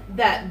reason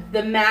that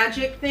the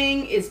magic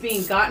thing is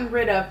being gotten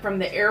rid of from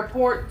the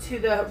airport to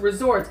the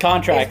resorts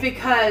Contract. is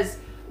because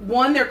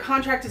one, their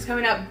contract is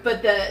coming up,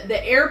 but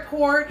the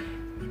airport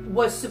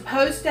was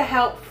supposed to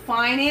help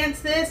finance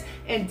this,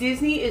 and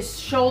Disney is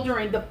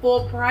shouldering the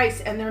full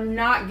price, and they're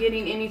not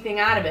getting anything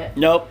out of it.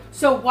 Nope.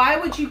 So why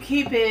would you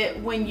keep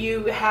it when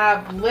you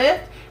have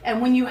Lyft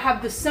and when you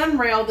have the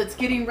Sunrail that's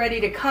getting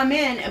ready to come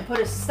in and put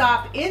a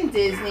stop in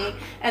Disney,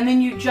 and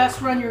then you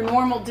just run your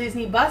normal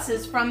Disney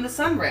buses from the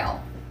Sunrail?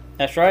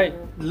 That's right.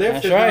 Lyft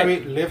That's is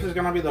right.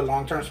 gonna be the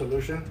long-term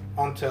solution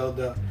until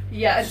the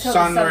Yeah, until the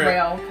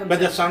Sunrail comes But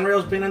in. the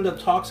Sunrail's been in the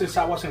talks since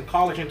I was in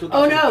college in Oh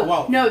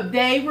 2012. no,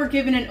 they were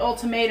given an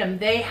ultimatum.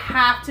 They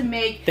have to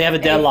make. They have a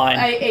deadline.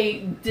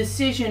 A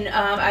decision.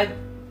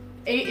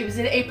 It was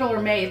in April or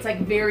May. It's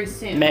like very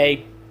soon.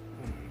 May.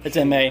 It's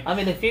in May. I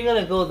mean, if you're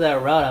gonna go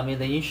that route, I mean,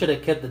 then you should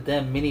have kept the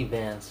damn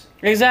minivans,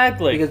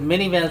 Exactly. because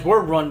minivans were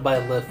run by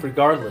Lyft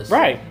regardless.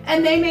 Right.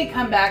 And they may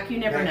come back. You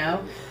never know.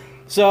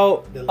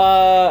 So,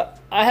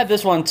 I have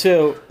this one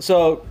too.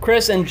 So,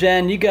 Chris and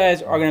Jen, you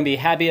guys are going to be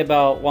happy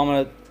about what I'm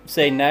going to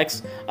say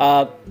next.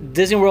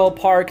 Disney World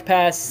Park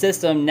Pass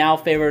system now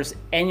favors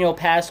annual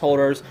pass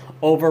holders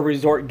over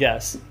resort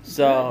guests.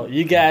 So,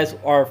 you guys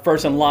are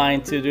first in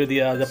line to do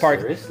the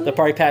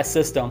park pass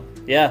system.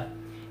 Yeah.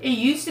 It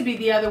used to be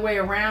the other way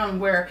around,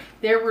 where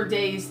there were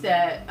days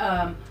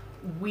that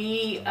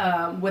we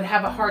would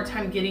have a hard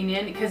time getting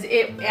in, because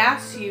it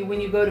asks you when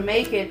you go to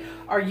make it,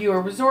 are you a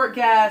resort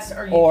guest,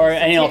 are you Or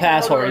just a annual ticket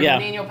pass holder, or yeah.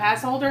 an annual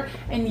pass holder?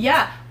 And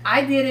yeah,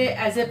 I did it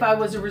as if I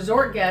was a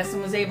resort guest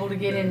and was able to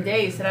get in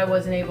days that I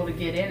wasn't able to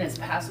get in as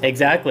pass holder.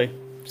 Exactly.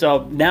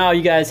 So, now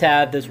you guys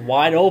have this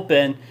wide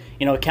open,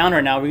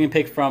 counter now. We can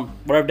pick from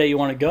whatever day you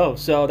want to go.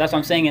 So, that's what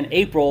I'm saying. In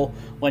April,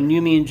 when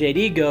you, me, and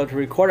JD go to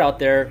record out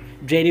there,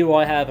 JD will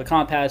have a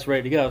compass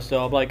ready to go.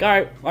 So, I'm like, all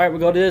right, we'll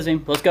go to Disney.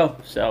 Let's go.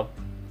 So,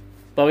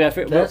 But we got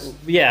to That's-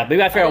 figure out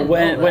didn't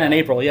know when in that.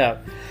 April. Yeah.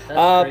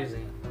 That's crazy.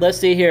 Let's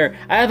see here.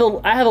 I have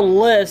a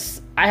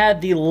list. I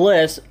have the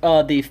list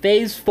of the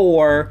Phase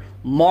 4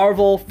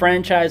 Marvel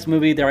franchise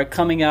movie that are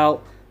coming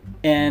out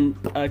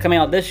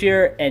this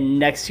year and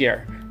next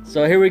year.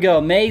 So here we go.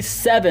 May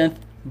 7th,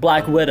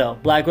 Black Widow.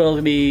 Black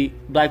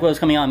Widow's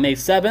coming out on May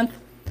 7th.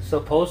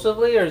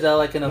 Supposedly, or is that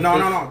like an official?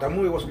 No. That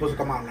movie was supposed to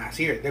come out last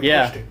year. They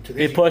Yeah, pushed it to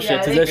they this pushed Yeah,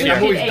 it to they this pushed year.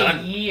 That movie's it a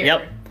done. year.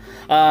 Yep.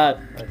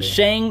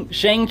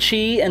 Shang-Chi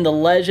and the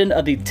Legend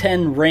of the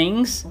Ten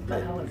Rings What the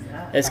hell is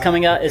that? is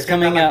coming out. It's Is it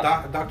coming not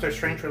out. like Doctor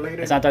Strange related?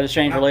 It's not Doctor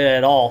Strange related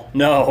at all.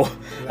 No.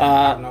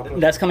 No clue.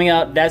 That's coming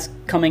out. That's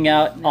coming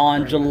out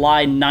on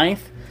July 9th.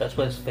 That's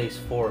what's Phase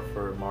 4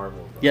 for Marvel.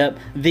 Bro. Yep.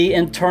 The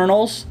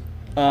Internals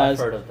I've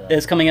heard of that.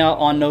 is coming out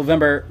on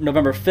November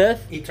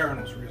 5th.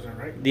 Eternals, reason,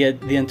 right? The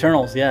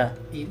Internals, yeah.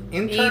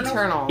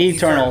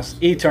 Eternals.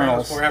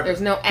 Eternals. Forever.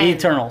 There's no end.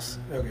 Eternals.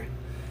 Okay.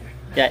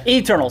 Yeah,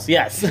 Eternals,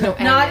 yes. No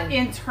Not end.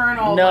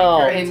 internal. No.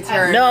 Like your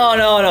Intern.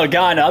 No,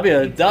 God, no,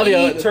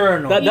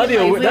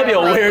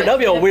 that'd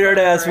be a weird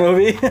ass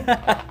movie.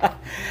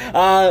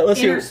 Let's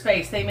see. Inner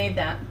space. They made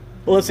that.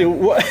 Let's see. All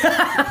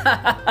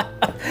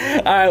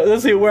right,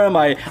 let's see. Where am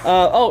I?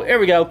 Here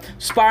we go.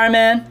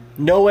 Spider-Man: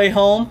 No Way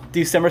Home,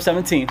 December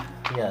 17th.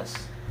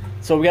 Yes.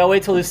 So we gotta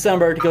wait till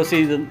December to go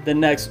see the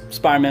next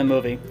Spider-Man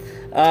movie.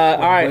 All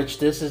right, Which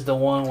this is the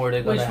one where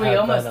they're gonna Which have we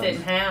almost Venom.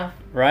 didn't have.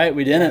 right?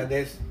 We didn't.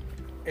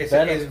 Is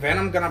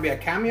Venom gonna be a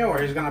cameo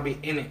or he's gonna be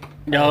in it?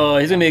 No,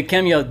 he's gonna be a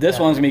cameo. This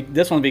one's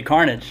gonna be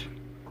Carnage.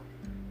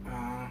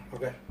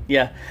 Okay.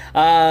 Yeah.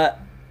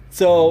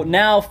 So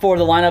now for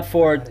the lineup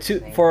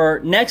for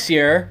next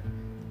year,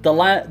 the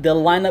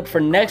lineup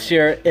for next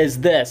year is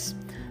this: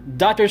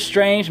 Doctor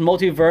Strange: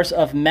 Multiverse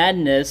of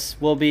Madness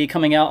will be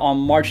coming out on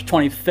March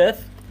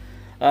 25th.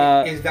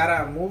 Is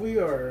that a movie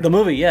or The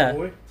movie, yeah, The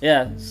movie?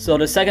 yeah. So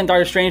the second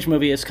Doctor Strange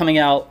movie is coming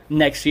out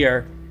next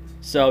year.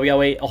 So we gotta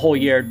wait a whole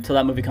year till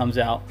that movie comes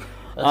out.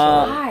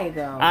 Why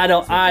though? I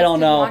don't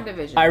know.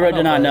 WandaVision. I really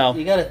do not know.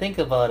 You gotta think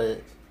about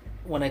it.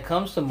 When it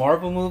comes to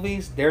Marvel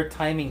movies, they're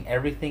timing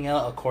everything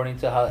out according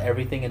to how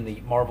everything in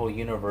the Marvel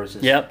universe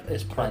is, Yep.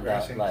 is planned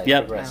Progressing. out, like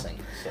Yep. progressing.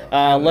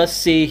 So, Let's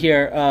see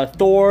here.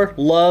 Thor: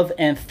 Love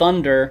and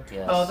Thunder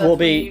yes. Oh, that's Will when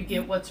be- you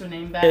get what's her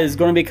name back. is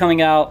going to be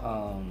coming out.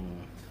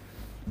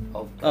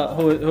 oh, God.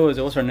 Who is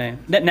it? What's her name?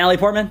 Natalie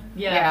Portman.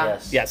 yeah.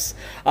 Yes.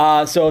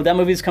 Yes. So that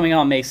movie's coming out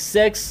on May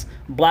 6th.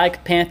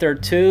 Black Panther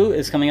 2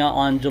 is coming out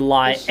on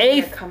July Is she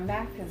gonna 8th. come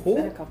back? 'Cause Who?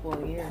 It's been a couple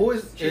of years. Who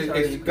is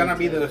already gonna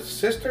be agreed to the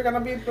sister? Gonna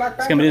be Black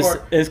It's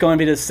Panther? going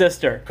to be the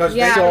sister. Because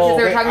Yeah, because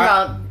they're talking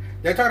about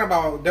they're talking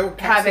about they were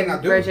casting having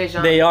a dude. Regé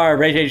Jean. They are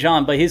Ray J.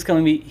 Jean, but he's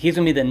gonna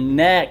be the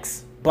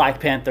next Black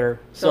Panther.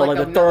 So like like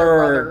the another brother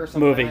or third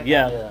something movie. like that.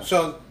 Yeah. Yeah.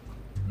 So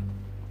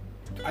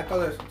I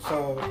thought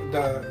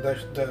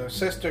the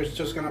sister's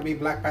just gonna be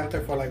Black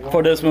Panther for like one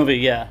For this movie,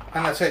 yeah.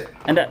 and that's it.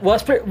 And that,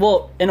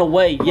 in a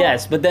way,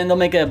 yes. But then they'll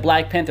make a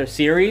Black Panther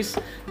series.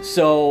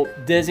 So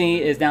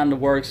Disney is down in the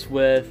works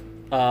with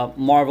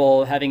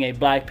Marvel having a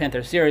Black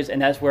Panther series,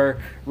 and that's where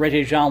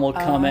Regé Jean will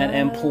come in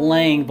and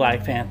playing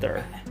Black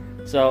Panther.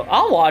 So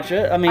I'll watch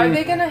it. I mean, Are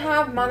they gonna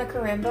have Monica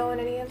Rambeau in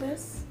any of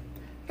this?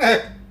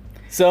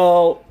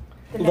 so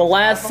next the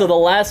last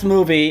Marvel?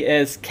 movie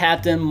is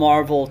Captain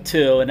Marvel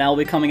 2, and that will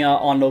be coming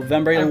out on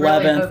November I really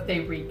 11th. hope they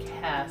recast.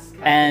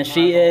 Captain And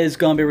she Marvel. is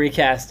going to be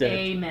recasted.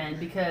 Amen.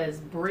 Because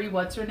Brie,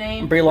 what's her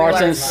name? Brie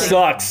Larson Larson.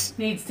 sucks.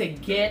 Needs to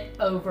get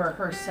over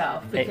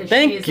herself because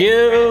thank she is you.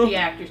 a crappy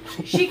actress.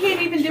 She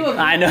can't even do a.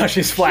 I know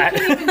she's flat.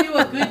 She can't even do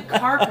a good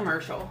car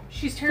commercial.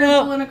 She's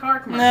terrible in a car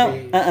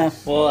commercial. No.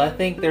 Well, I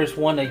think there's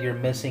one that you're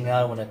missing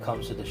out when it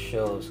comes to the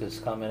shows. It's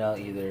coming out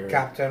either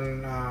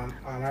Captain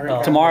America.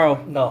 No.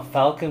 Tomorrow. No,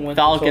 Falcon Winter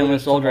Falcon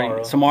with Soldier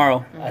Soldier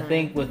tomorrow. I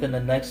think within the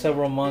next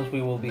several months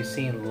we will be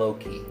seeing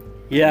Loki.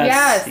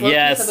 Yes. Yes,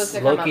 Loki's supposed to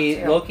come Loki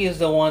up too. Loki is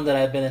the one that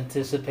I've been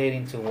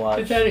anticipating to watch.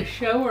 Is that a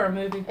show or a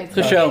movie? It's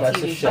a show. That's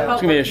a TV show. I hope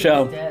It's gonna be a Loki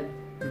show. is dead.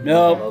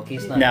 Nope.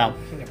 Loki's not. No.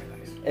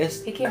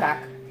 It's, He came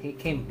back. He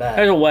came back.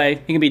 There's a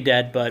way. He can be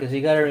dead, but Because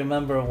you got to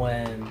remember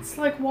when. It's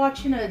like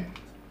watching a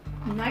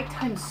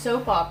nighttime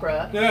soap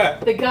opera. Yeah.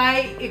 The guy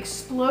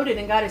exploded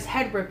and got his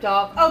head ripped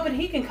off. Oh, but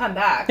he can come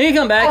back. he can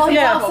come back. Well, he's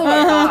yeah. also a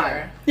uh-huh.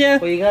 god. Yeah.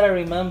 Well, you got to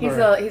remember.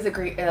 He's a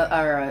Greek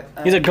or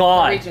He's a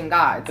god. Norwegian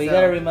god. But you so-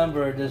 got to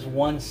remember, there's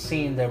one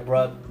scene that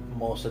brought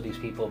most of these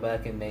people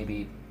back, and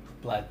maybe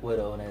Black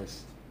Widow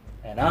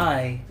and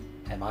I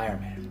am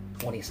Iron Man.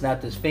 When he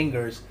snapped his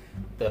fingers,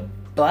 the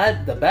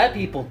bad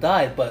people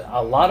died, but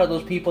a lot of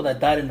those people that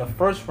died in the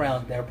first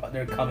round,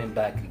 they're coming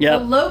back. But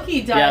Yep.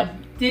 Loki died. Yep.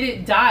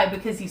 Didn't die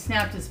because he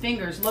snapped his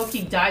fingers.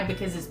 Loki died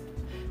because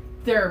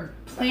their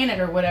planet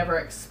or whatever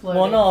exploded.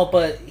 Well, no,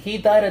 but he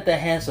died at the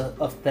hands of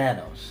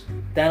Thanos.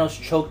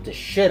 Thanos choked the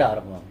shit out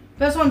of him.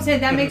 That's what I'm saying.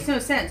 That makes no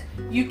sense.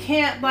 You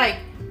can't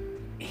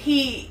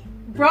he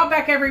brought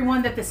back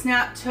everyone that the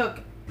snap took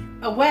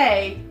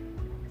away.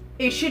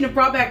 It shouldn't have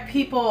brought back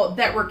people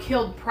that were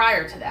killed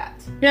prior to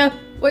that. Yeah.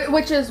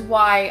 Which is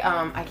why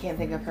I can't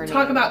think of her name.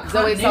 Talk about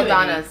Zoe continuity.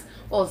 Saldana's.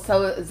 Well,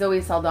 so Zoe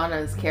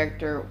Saldana's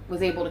character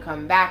was able to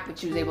come back, but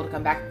she was able to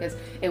come back because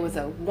it was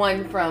a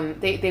one from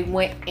they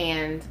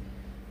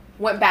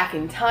went back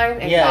in time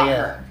and got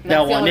her. And That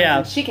that's the one, only yeah.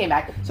 reason she came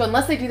back. So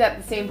unless they do that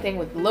the same thing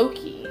with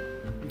Loki,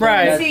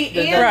 Right. See,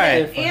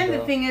 Right. and the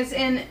thing is,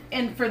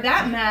 and for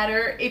that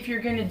matter, if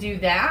you're going to do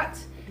that,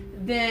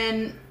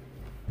 then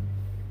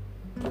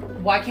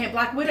why can't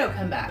Black Widow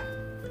come back?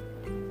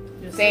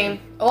 Just same.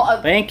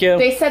 Well, Thank you.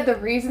 they said the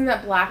reason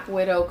that Black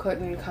Widow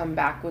couldn't come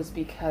back was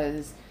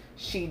because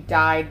she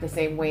died the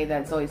same way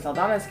that Zoe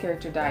Saldana's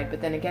character died.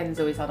 But then again,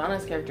 Zoe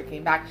Saldana's character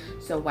came back.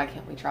 So why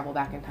can't we travel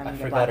back in time and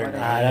get forgot Black her Widow?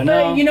 name. I don't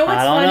But know. you know what's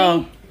I don't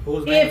funny? know.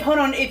 Who's If hold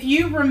on, if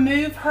you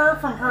remove her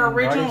from her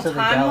original Guardians of the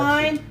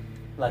timeline, Galaxy.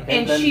 Like,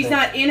 and then she's they-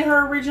 not in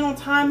her original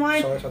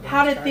timeline, So it's a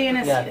how did different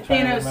Thanos Yeah, I'm trying to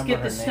Thanos remember get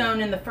her the name.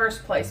 stone in the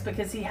first place?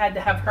 Because he had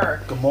to have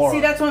her. Gamora. See,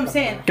 that's what I'm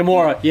saying.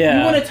 Gamora, yeah.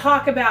 You want to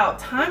talk about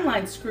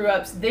timeline screw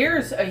ups?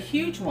 There's a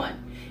huge one.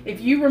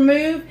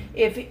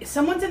 If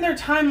someone's in their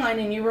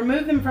timeline and you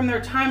remove them from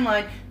their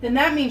timeline, then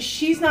that means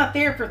she's not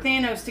there for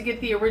Thanos to get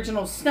the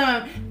original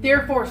stone.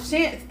 Therefore,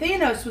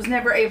 Thanos was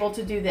never able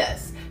to do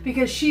this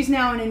because she's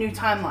now in a new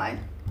timeline.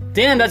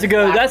 Damn, that's a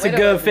Black good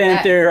Widow is fan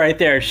that. theory right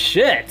there.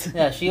 Shit.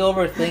 Yeah, she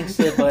overthinks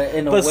it, but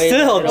in a But way.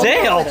 still, that it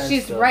damn. makes sense,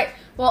 She's though. right.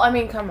 Well, I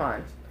mean, come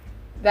on.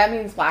 That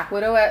means Black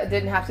Widow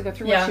didn't have to go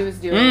through Yeah. what she was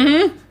doing.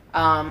 Mm-hmm.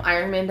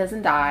 Iron Man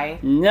doesn't die.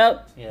 Nope.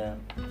 Yeah.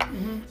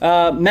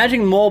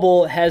 Magic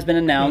Mobile has been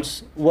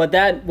announced. What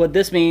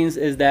this means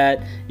is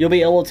that you'll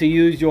be able to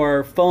use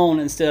your phone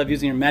instead of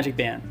using your Magic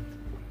Band.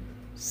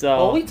 So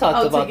Well, we talked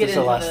Oh, to about get this the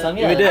into last the- time.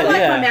 We Yeah, did. I like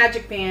yeah. my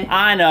magic band.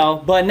 I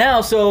know, but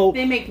now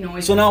They make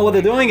noise. so now what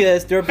they're doing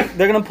is they're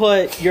gonna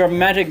put your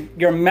Magic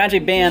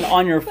Band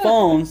on your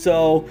phone.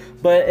 So,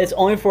 but it's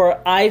only for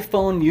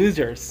iPhone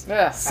users.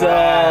 Ugh. So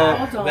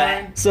Hold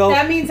on. So-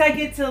 that means I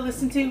get to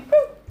listen to.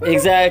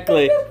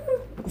 exactly.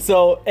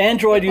 So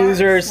Android It barks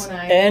users when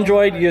I-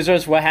 Android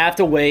users will have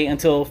to wait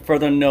until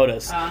further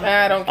notice.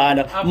 I don't care. I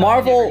know. I'll probably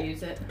Marvel never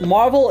use it.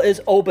 Marvel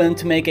is open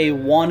to make a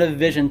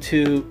WandaVision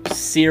 2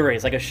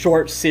 series, like a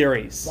short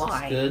series.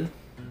 Why? good.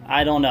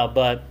 I don't know,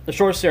 but a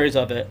short series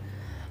of it.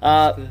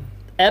 Good.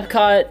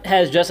 Epcot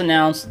has just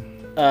announced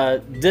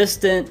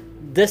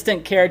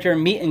distant character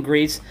meet and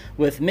greets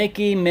with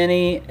Mickey,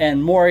 Minnie,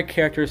 and more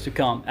characters to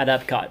come at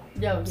Epcot.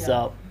 Yeah.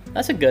 So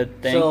that's a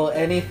good thing. So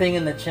anything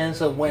in the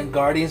chance of when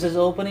Guardians is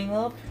opening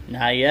up?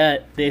 Not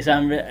yet. They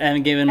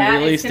haven't given a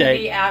release It's gonna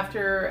be date.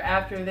 after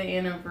the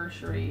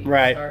anniversary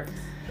Right. starts.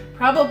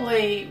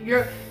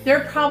 They're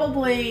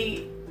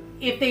probably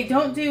if they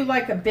don't do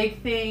like a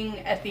big thing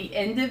at the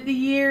end of the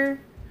year,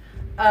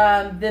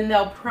 then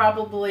they'll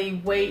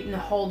probably wait and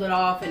hold it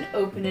off and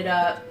open it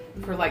up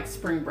for like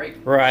spring break.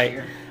 this Right.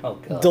 year. Oh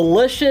god.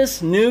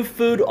 Delicious new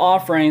food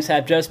offerings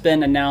have just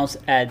been announced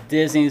at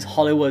Disney's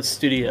Hollywood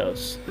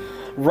Studios.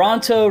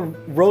 Ronto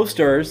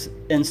Roasters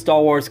in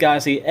Star Wars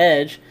Galaxy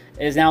Edge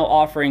is now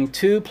offering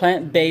 2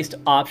 plant-based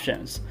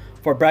options.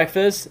 For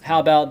breakfast, how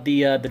about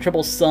the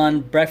Triple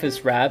Sun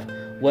breakfast wrap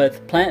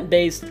with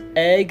plant-based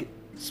egg,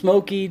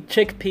 smoky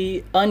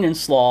chickpea onion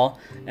slaw,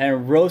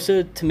 and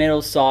roasted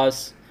tomato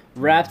sauce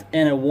wrapped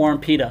in a warm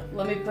pita.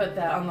 Let me put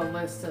that on the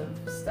list of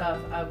stuff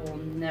I will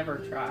never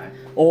try.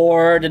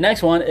 Or the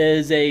next one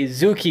is a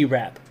zucchini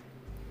wrap.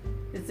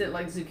 Is it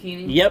like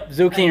zucchini? Yep,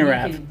 zucchini You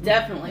wrap. can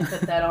definitely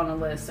put that on a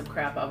list of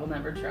crap I will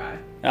never try.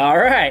 All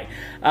right.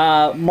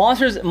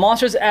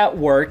 Monsters at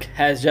Work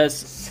has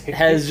just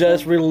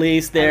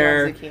released I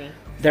love zucchini.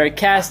 their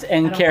cast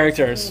and like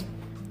characters.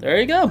 There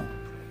you go.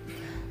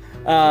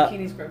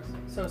 Zucchini's gross.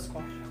 So is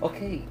squash.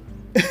 Okay.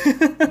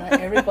 Not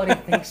everybody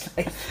thinks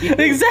like you.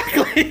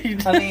 Exactly.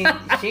 I mean,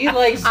 she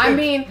likes. I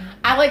mean,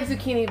 I like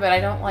zucchini, but I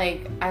don't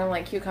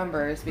like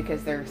cucumbers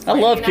because they're. I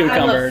love You know, I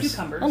love cucumbers.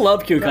 cucumbers. I love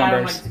But I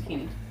don't cucumbers. like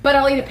zucchini. But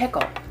I'll eat a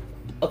pickle.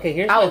 Okay,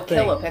 here's I my would thing.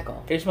 kill a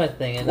pickle. Here's my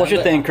thing. And What's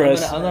your thing,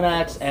 Chris? I'm gonna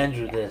ask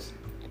Andrew this,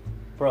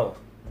 bro.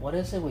 What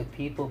is it with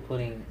people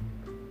putting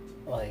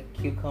like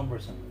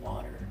cucumbers in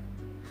water?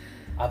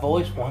 I've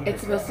always wondered.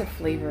 It's supposed to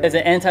flavor. It's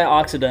an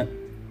antioxidant.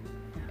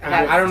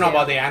 I don't know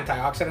about the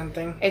antioxidant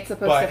thing. It's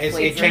supposed but to it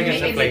flavor.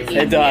 changes the Makes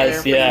flavor. It does,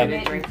 easier for yeah. you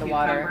to drink the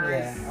water.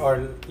 Yeah, or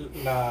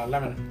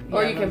lemon.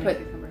 Or Yeah, you can lemon put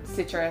cucumber.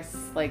 citrus,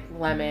 like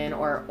lemon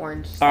or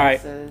orange All right.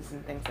 sauces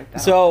and things like that.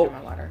 So- in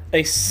my water.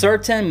 A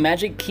certain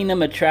Magic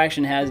Kingdom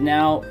attraction has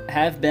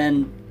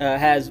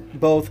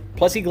both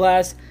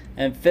plexiglass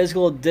and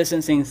physical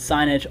distancing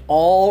signage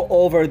all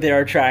over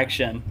their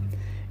attraction.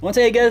 Want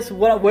to take a guess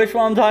which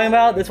one I'm talking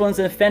about? This one's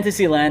in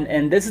Fantasyland,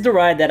 and this is the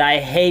ride that I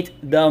hate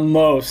the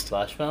most.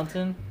 Splash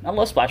Fountain. I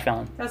love Splash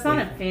Fountain. That's not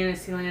in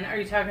Fantasyland. Are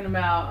you talking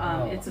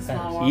about It's a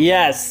Small World?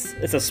 Yes,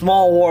 it's a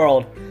small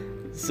world.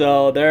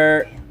 So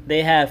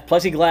they have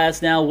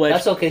plexiglass now, which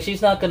That's okay.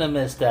 She's not gonna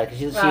miss that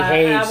because she I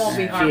hates. won't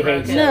be She heartbroken.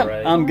 hates no, that,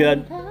 right? I'm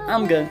good.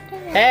 I'm good.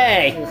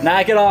 Hey,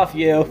 knock it off,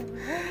 you.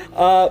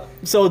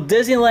 So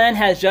Disneyland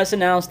has just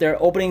announced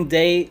their opening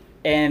date,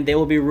 and they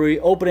will be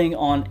reopening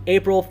on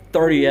April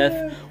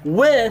 30th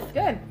with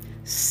Good.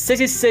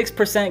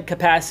 66%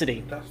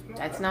 capacity.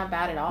 That's not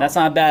bad at all. That's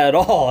not bad at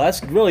all.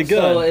 That's really good.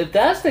 So if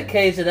that's the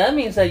case, then that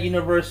means that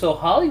Universal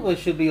Hollywood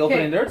should be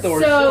opening their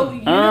doors So soon.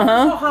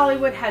 Universal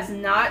Hollywood has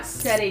not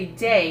set a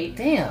date.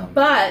 Damn.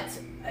 But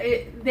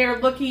they're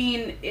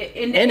looking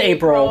in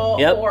April,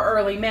 yep. or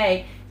early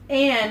May.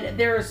 And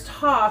there's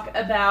talk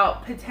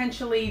about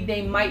potentially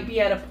they might be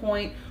at a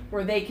point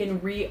where they can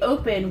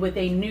reopen with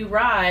a new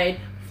ride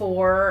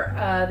for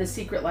The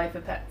Secret Life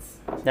of Pets.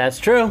 That's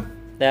true.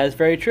 That is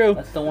very true.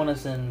 That's the one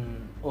that's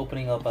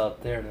opening up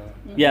out there, though.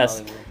 Yes.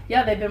 Hollywood.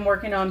 Yeah, they've been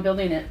working on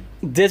building it.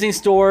 Disney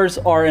stores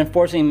are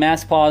enforcing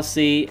mask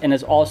policy and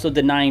is also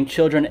denying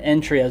children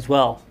entry as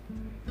well.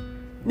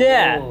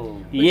 Yeah. Whoa.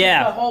 Which is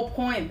Yeah. the whole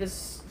point.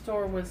 This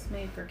store was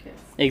made for kids.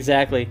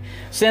 Exactly.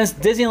 Since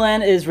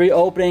Disneyland is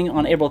reopening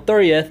on April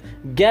 30th,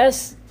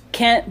 guests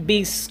can't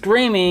be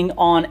screaming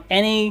on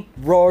any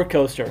roller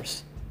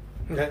coasters.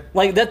 Okay.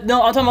 Like that?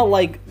 No, I'm talking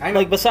about I know.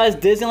 like besides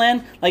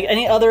Disneyland, like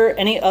any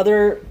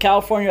other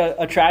California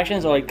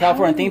attractions or like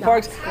California theme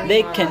parks,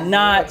 they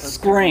cannot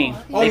scream.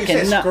 Oh, they you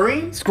said cannot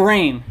scream?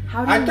 Scream.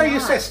 How do I thought you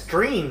not? said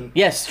stream.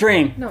 Yes,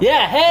 stream. No.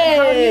 Yeah,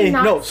 How do you hey,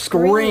 not no,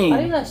 scream? I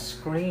think scream. that's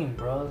Scream,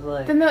 bro. It's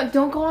like... Then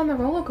don't go on the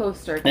roller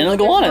coaster. Then don't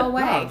go There's on no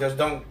it. way. No, just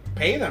don't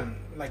pay them.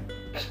 Like,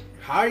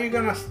 how are you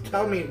gonna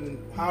tell me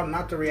how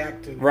not to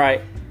react to Right.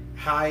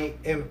 high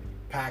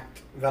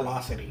impact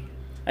velocity?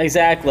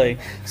 Exactly.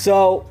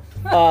 So,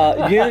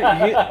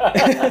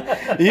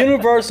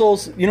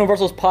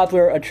 Universal's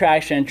popular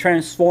attraction,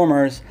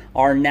 Transformers,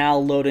 are now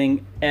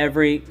loading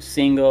every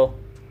single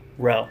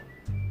row.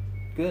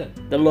 Good.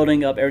 They're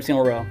loading up every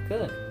single row.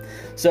 Good.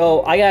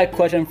 So, I got a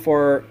question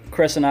for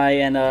Chris and I,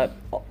 and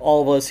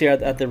all of us here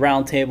at the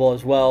round table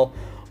as well.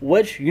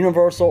 Which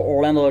Universal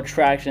Orlando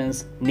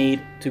attractions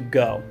need to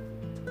go?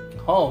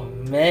 Oh,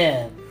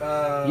 man.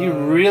 You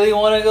really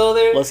want to go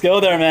there? Let's go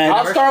there, man.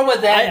 I'll start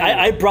with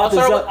Andrew. I brought this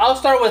up. I'll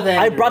start with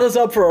Andrew. I brought this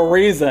up for a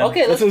reason.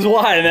 Okay, this let's- is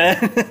why,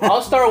 man.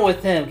 I'll start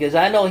with him because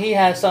I know he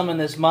has some in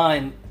his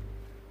mind,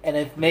 and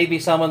if maybe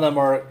some of them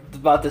are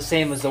about the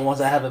same as the ones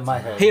I have in my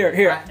head.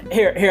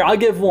 Here. I'll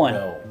give one.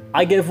 No.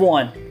 I give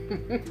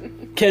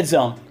one. Kid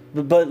Zone,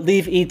 but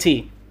leave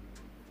ET.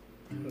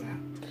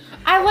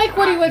 I like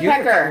Woody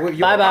Woodpecker. You were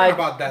Bye-bye. talking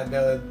about that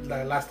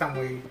the last time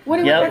we.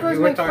 Woody Yep. Woodpecker was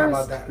You were my talking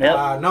first. about that.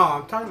 Yep. No,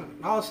 I'm talking.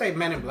 I'll say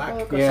Men in Black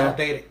because Yeah.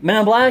 outdated. Men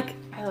in Black?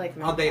 I like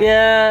that. Outdated.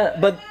 Yeah,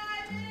 but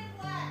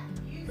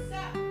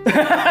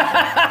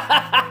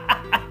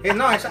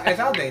No, it's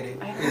outdated.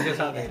 It's just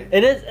outdated.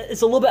 it is.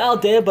 It's a little bit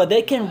outdated, but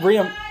they can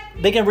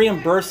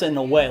reimburse it in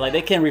a way. Like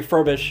they can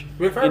refurbish.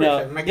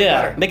 Refurbish it, make it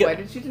yeah, better. make What it.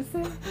 did you just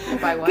say?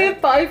 By what?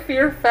 Goodbye,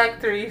 Fear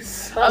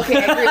Factories. Okay,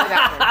 I agree with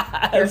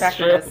that one. Your That's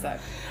factor true. does suck.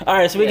 All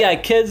right, so we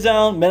got Kid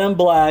Zone, Men in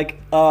Black.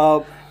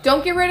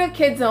 Don't get rid of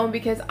Kid Zone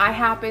because I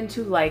happen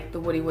to like the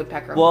Woody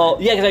Woodpecker Well,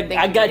 one. yeah, because I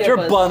Thank got you. your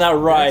but butt on that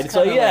ride. It's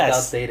So kinda yes,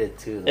 like outdated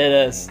too. Though. it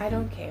is. I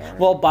don't care.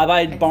 Well, bye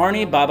bye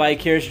Barney, bye bye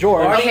Curious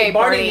George. Barney, Okay,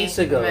 Barney Barney, needs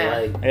to go. meh.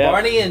 Like Yeah.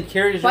 Barney and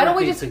Curious Why don't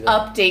we George just needs to go.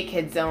 update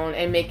Kid Zone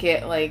and make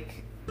it like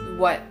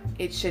what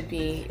it should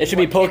be? It should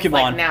be what kids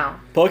Pokemon. like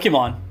now.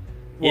 Pokemon.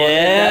 Well,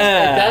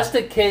 yeah. If that's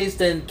the case,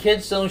 then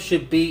Kid Zone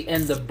should be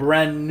in the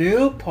brand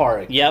new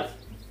park. Yep.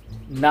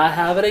 Not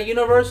have it at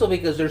Universal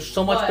because there's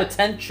so much But-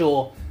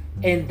 potential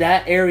in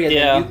that area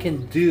Yeah. that you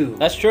can do.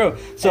 That's true.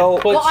 So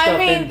Put Well, I stuff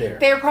in mean, there.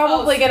 they're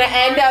probably Oh, gonna so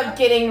end Florida- up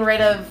getting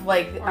rid of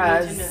like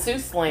Argentina.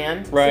 Seuss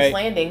Land, Right. Seuss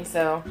Landing.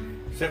 So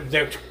So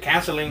they're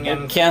canceling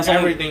and Canceling,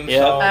 everything. yeah.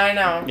 So I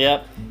know.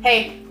 yep.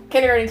 Hey,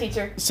 kindergarten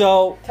teacher,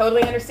 So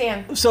totally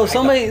understand.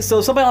 somebody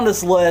on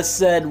this list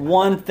said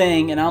one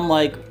thing, and I'm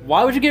like,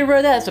 why would you get rid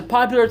of that? It's a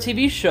popular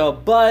TV show,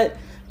 but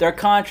their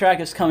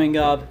contract is coming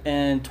up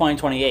in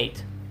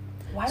 2028.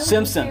 Why don't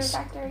Simpsons. We say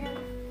it back there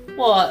again?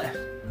 Well,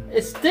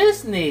 it's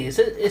Disney. It's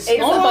It's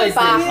owned by on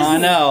Fox. Disney. I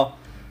know.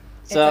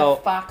 It's So a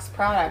Fox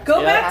product.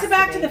 Go It back has to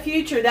Back to be. the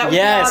Future. That would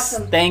yes, be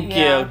awesome. thank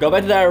Yeah. you. Go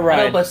back to that No,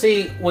 ride. but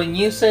see, when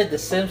you said The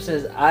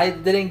Simpsons, I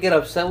didn't get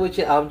upset with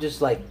you. I'm just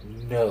like,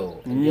 no.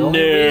 And the only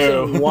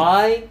No. reason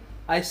why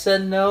I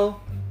said no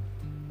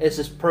is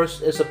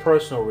it's a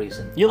personal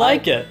reason. You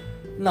like it?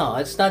 No,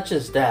 it's not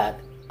just that.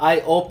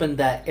 I opened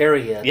that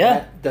area.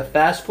 Yeah. The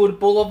fast food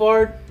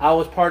boulevard. I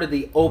was part of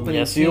the opening.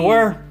 Yes, you team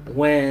were.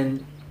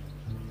 when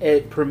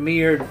it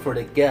premiered for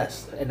the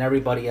guests and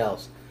everybody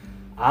else.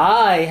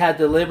 I had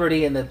the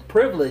liberty and the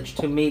privilege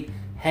to meet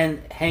Hank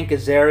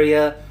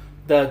Azaria,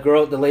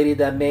 the lady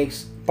that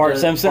makes Bart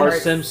Simpson? Bart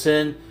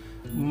Simpson,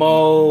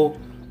 Mo,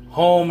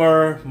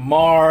 Homer,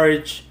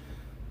 Marge,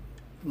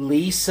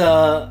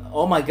 Lisa.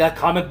 Oh my God,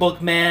 Comic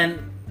Book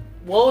Man.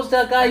 What was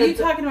that guy? Are you that-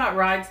 talking about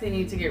rides they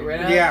need to get rid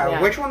of? yeah,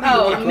 Yeah. which one do you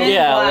Oh, want to Men go? in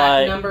Yeah,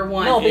 Black, like-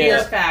 #1. No, Fear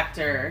because-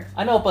 Factor.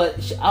 I know, but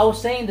I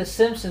was saying The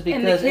Simpsons And the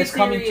because kid it's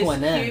coming series to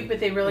an is end. cute, but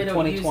they really in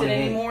don't use it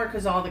 2028. anymore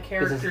because all the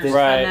characters different.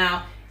 Right. come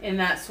out in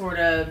that sort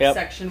of Yep.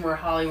 section where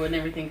Hollywood and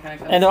everything kind of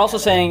comes. And they're also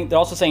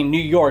together. saying New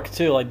York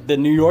too, like the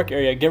New York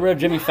area. Get rid of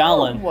Jimmy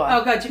Fallon.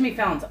 Oh god, Jimmy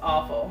Fallon's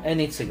awful. It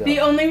needs to go. The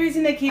only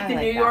reason they keep I the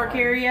like New that York one.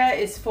 area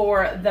is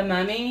for The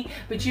Mummy,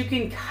 but you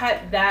can cut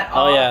that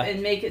Oh, off yeah.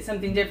 and make it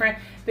something different.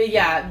 But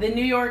yeah, the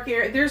New York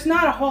area, there's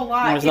not a whole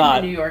lot There's in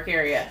not. the New York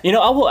area. You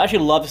know, I will actually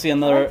love to see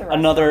another the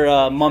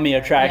restaurants. mummy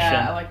attraction.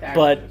 Yeah, I like that.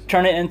 But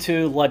turn it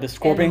into like the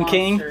Scorpion And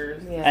King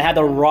monsters. Yeah. and have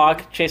the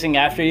Rock chasing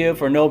after you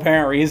for no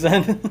apparent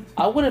reason.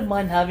 I wouldn't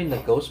mind having the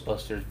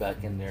Ghostbusters back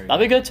in there.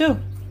 That'd be good too.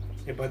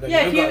 Yeah, but the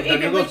Yeah, new if you- Go- the if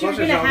new it- but you're Ghostbusters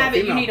gonna are all have it,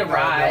 you female. need a The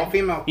ride.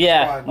 all-female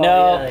Yeah, squad.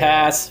 no, yeah, yeah.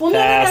 pass, Well, no,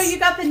 pass. you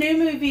got the new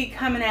movie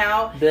coming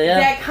out Yeah.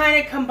 that kind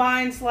of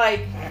combines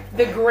like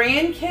the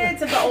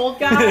grandkids of the old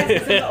guys. Some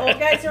of the old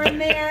guys are in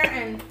there,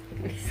 and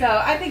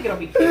so I think it'll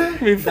be cute.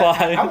 Be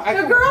fine. I The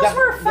can- girls that-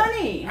 were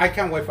funny. I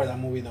can't wait for that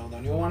movie though. The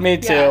new one. Me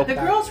too. Yeah, the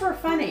girls were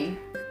funny.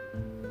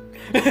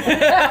 Girls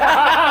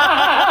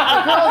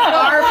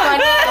are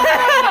funny in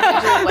their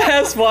individual ways.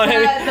 That's funny.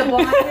 The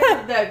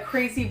blonde, the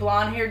crazy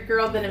blonde-haired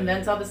girl that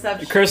invents all the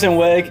stuff. Kristen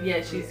Wiig.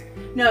 Yeah, she's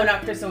no,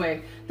 not Kristen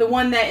Wiig. The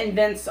one that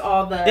invents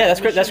all the. Yeah, that's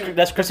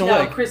Kristen No,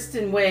 Wiig.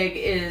 Kristen Wiig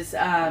is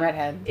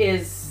Redhead.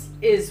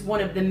 Is one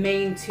of the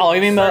main two. Oh,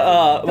 you mean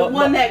the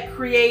one that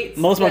creates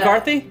Melissa the-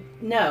 McCarthy?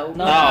 No,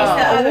 No. she's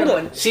the other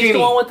one. She's the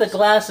one with the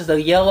glasses, the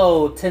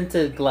yellow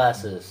tinted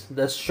glasses,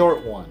 the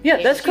short one. Yeah,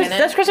 Kate that's McKinnon?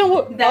 that's Kristen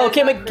Wiig. That Oh, is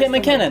Kim not Kristen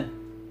McKinnon.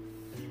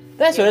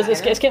 That's what it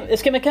is.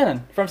 It's Kim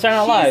McKinnon from Saturday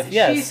Night Live.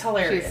 Yes. She's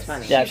hilarious. She's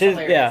funny. Yeah, she's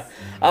hilarious.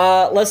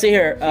 yeah. Let's see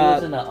here. She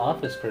was in the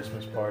Office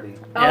Christmas party.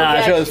 Oh,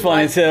 Yeah, she was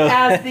funny, too.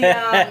 As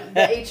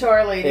the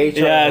HR lady.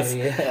 Yes.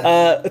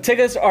 Yeah.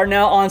 Tickets are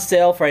now on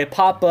sale for a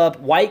pop-up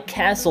White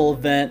Castle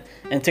event,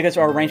 and tickets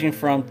are ranging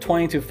from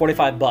 $20 to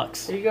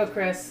 $45. There you go,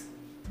 Chris.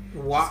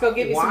 Why? Let's go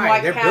get you some why?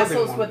 White They're building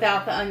Castles one.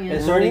 without the onions.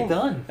 It's already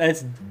done.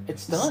 It's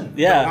It's done.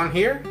 The yeah, one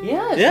here.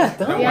 Yeah, Yeah. it's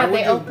done. Why Yeah, would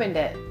they you- opened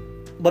it.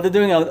 but they're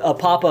doing a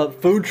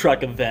pop-up food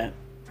truck event,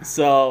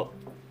 so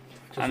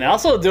I mean, I'll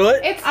still do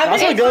it. It's- I'll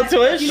still I've go been-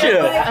 to it. you know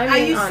Shoot. what? I I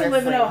mean, used to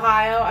live in honestly.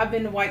 Ohio. I've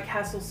been to White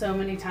Castle so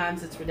many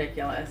times, it's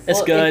ridiculous. It's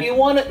Well, good. If you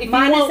want, if you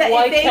Minus want that,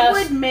 White if they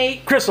Castle, would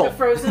make Crystal. the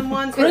frozen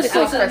ones,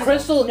 Crystal, with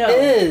Crystal no.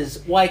 is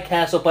White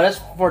Castle, but that's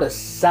for the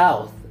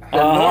South. The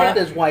Uh-huh. North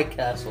is White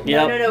Castle.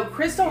 Yep. No.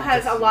 Crystal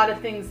has a lot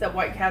of things that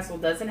White Castle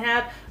doesn't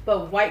have,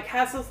 but White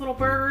Castle's little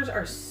burgers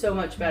are so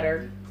much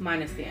better,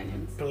 minus the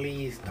onions.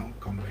 Please don't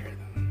compare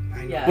them.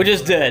 I know. Yeah. We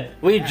just did.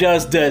 We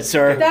just did,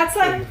 sir. That's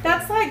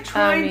like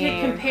trying I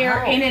mean, to compare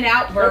how?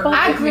 In-N-Out burgers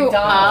I with grew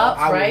McDonald's, up-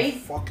 I will right?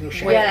 fucking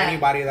shit Yeah.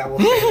 anybody that will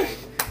say that.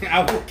 I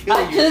will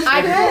kill you.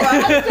 I grew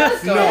up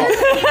just No,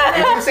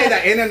 if you say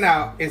that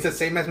In-N-Out is the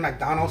same as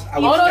McDonald's, I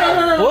will Oh, no, stab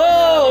no, no, you. no.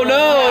 Whoa!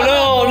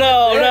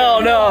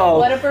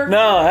 No! Whataburger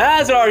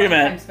That's an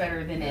argument. times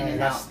better than That's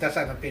In-N-Out. that's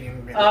an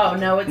opinion. Oh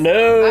no, it's No.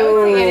 I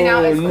would say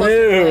In-N-Out is close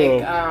to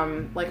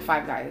No. like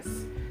Five Guys.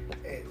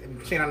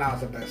 In-N-Out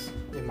is the best.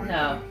 In my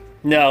no. opinion.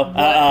 No.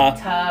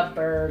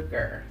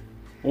 Whataburger.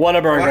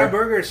 Whataburger.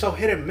 Whataburger is so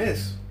hit and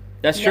miss.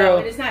 That's No, true.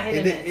 it is not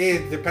hit It, and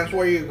miss. it depends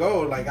where you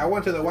go. Like I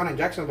went to the one in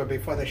Jacksonville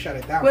before they shut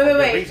it down Wait, for wait, good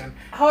wait. reason.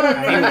 Hold on.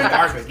 And it was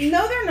garbage.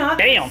 No, they're not.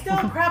 Damn. There's still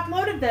a crap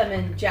load of them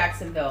in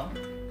Jacksonville.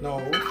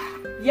 No,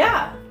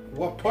 Yeah.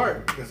 what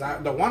part? Because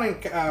the one in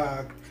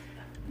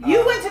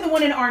You went to the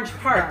one in Orange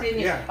Park, yeah, didn't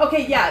you? yeah.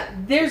 Okay, yeah.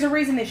 There's a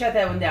reason they shut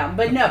that one down.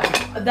 But no,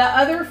 the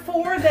other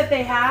four that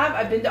they have,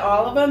 I've been to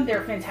all of them.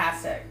 They're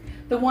fantastic.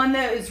 The one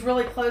that is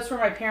really close where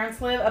my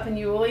parents live, up in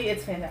Yulee,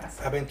 it's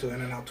fantastic. I've been to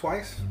In-N-Out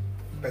twice.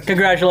 Best,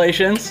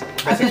 Congratulations.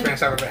 best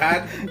experience I've ever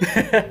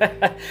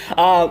had.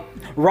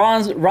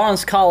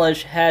 Rollins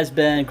College has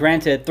been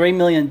granted $3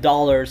 million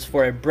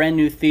for a brand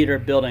new theater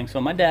building. So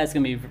my dad is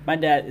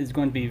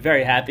going to be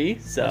very happy.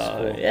 So That's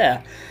cool.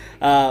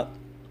 yeah.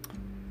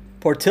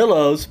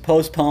 Portillo's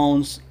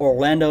postpones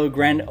Orlando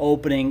grand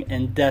opening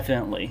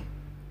indefinitely.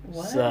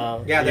 What?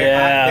 So Yeah, they're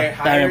they're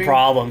having hiring.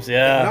 problems.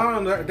 Yeah.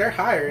 No, they're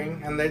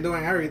hiring and they're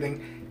doing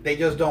everything. They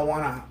just don't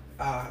want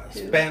to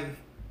spend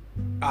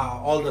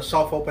all the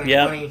soft opening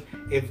Yep. money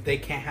if they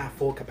can't have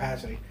full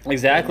capacity.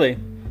 Exactly.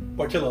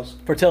 Portillo's,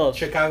 Portillo's.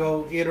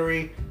 Chicago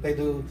Eatery, they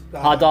do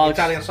Hot dogs.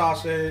 Italian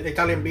sausage,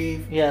 Italian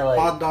beef, Yeah, like-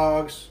 hot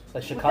dogs. The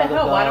What Chicago the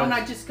hell? Why dogs.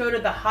 don't I just go to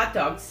the hot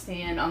dog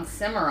stand on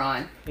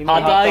Cimarron? You Hot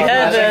mean dog dogs?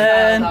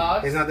 heaven. Hot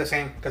dogs? It's not the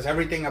same because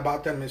everything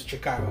about them is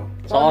Chicago.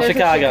 It's all there's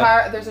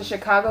Chicago. There's a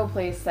Chicago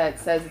place that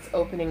says it's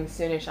opening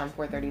soonish on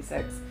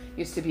 436.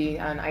 Used to be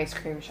an ice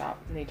cream shop,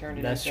 and they turned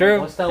it That's into true.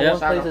 What's that Yeah. one place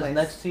Chicago that's place.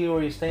 next to you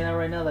where you're staying at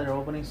right now that are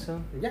opening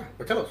soon? Yeah,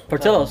 Portillo's.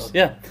 Portillo's,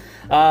 yeah.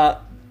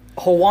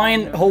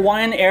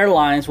 Hawaiian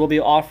Airlines will be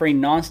offering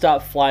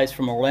nonstop flights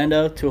from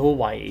Orlando to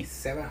Hawaii.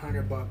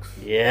 $700.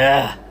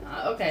 Yeah,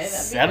 Okay,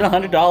 that'd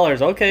be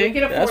 $700. Okay, We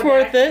can afford that's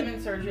worth that. Him it.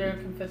 and Sergio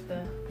can fit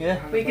the. Yeah.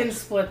 We can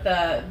split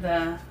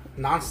the.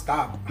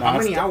 Non-stop. How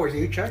many Non-stop. hours do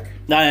you check?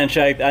 No, I didn't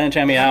check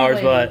how many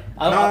hours, but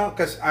No,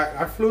 because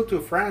I flew to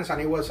France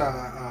and it was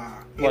a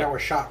 8-hour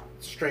shot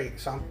straight.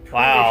 So I'm pretty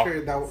Wow.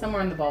 sure that was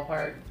Somewhere in the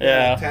ballpark.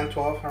 yeah. 10,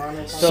 12 around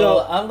there. So,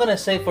 So- I'm gonna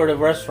say for the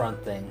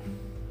restaurant thing,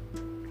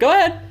 Go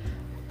ahead.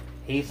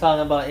 He's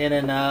talking about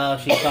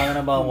In-N-Out. She's talking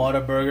about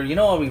Whataburger. You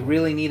know what we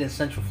really need in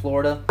Central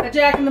Florida? A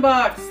Jack in the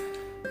Box.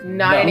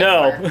 Not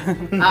No.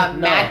 anymore.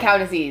 Mad Cow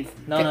Disease.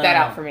 Check that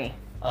out for me.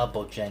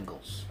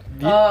 Bojangles.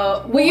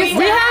 We used to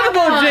We have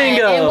one.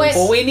 Bojangles. It went-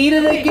 Well, we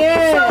needed it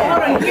again. So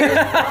hold on. Here's,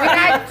 we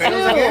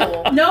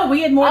had two. no,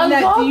 we had more than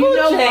I that. love Do you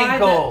know why?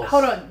 Bojangles.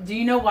 Hold on. Do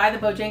you know why the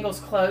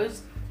Bojangles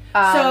closed?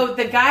 So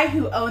the guy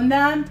who owned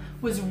them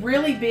was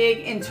really big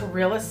into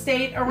real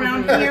estate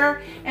around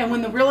here, and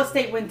when the real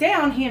estate went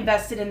down, he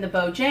invested in the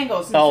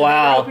Bojangles. And Oh, so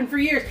wow. They were open for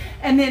years,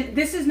 and then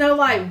this is no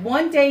lie.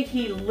 One day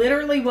he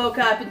literally woke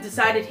up and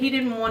decided he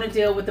didn't want to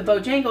deal with the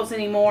Bojangles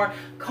anymore.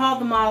 Called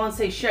them all and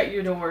say, "Shut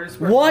your doors.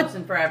 We're What?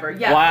 closing forever."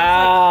 Yeah.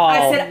 Wow.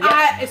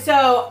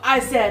 I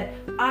said,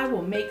 I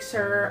will make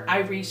sure I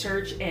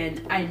research,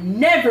 and I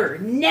never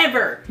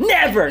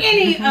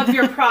any of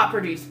your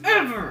properties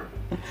ever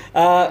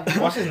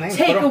What's his name?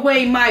 take Put him-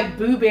 away my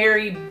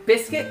blueberry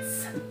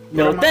biscuits. put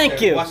No, him out thank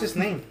there. you. What's his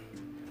name?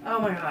 Oh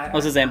my god.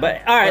 What's his name?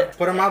 But all right.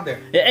 Put him out there.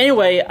 Yeah,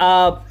 anyway,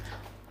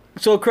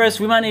 so Chris,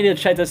 we might need to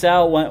check this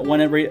out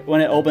when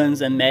it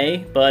opens in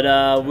May.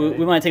 But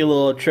we might take a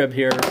little trip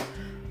here.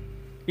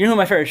 You know who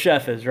my favorite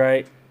chef is,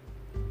 right?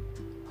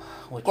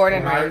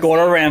 Gordon Ramsay.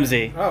 Gordon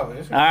Ramsay. Oh,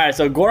 is All right,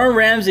 so Gordon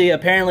Ramsay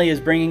apparently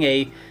is bringing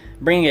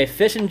a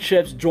fish and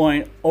chips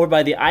joint over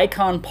by the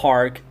Icon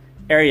Park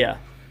area.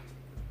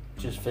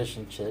 Just fish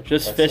and chips.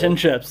 Just That's fish it. and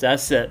chips.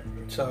 That's it.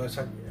 So it's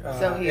like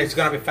So he's- it's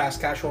gonna be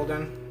fast casual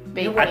then.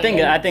 Bacon.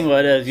 I think what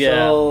it is. Yeah.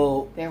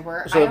 So, There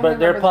were. I so don't but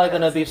they're remember probably the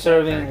gonna be rest.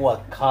 serving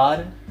what,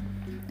 cod?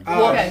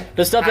 Okay.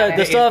 The stuff that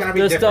It's gonna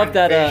be different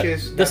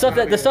fishes. That's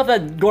gonna the be- stuff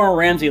that Gordon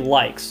Ramsay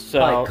likes. So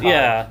Like cod.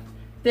 yeah.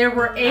 There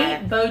were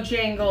 8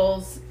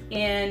 Bojangles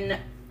in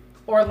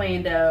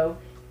Orlando.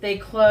 They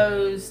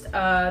closed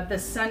the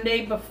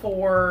Sunday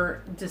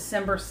before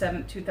December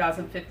 7th,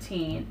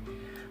 2015.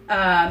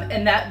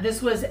 And that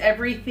this was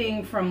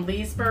everything from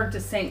Leesburg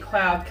to St.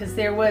 Cloud, because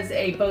there was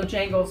a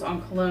Bojangles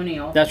on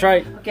Colonial. That's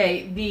right.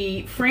 Okay,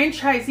 the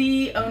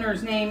franchisee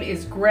owner's name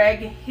is Greg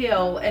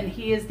Hill, and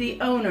he is the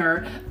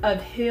owner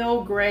of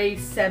Hill Gray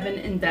 7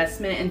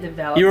 Investment and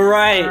Development You were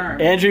right, Firm.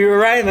 Andrew. You were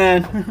right,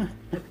 man.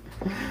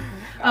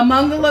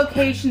 Among the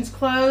locations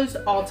closed,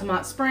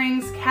 Altamont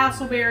Springs,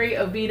 Castleberry,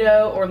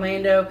 Oviedo,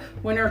 Orlando,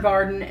 Winter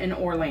Garden, and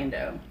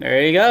Orlando.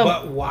 There you go.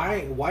 But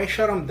why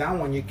shut them down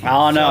when you can? I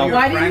don't know. sell your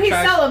Why didn't he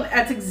franchise? sell them?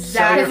 That's Because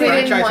exactly he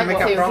didn't franchise want and make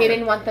a to. He profit.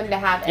 didn't want them to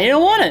have. You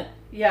don't want it.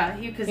 Yeah,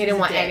 because He didn't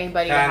want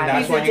anybody to And have. that's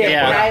He's why a you dick. get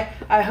Yeah.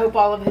 I hope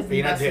all of his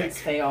Being a investments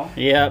dick. fail.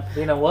 Yep.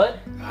 You know what?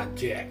 Ah,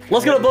 Jack.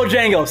 Let's go to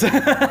Bojangles.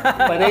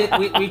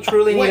 But we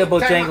truly need a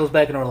Wait, time Bojangles out.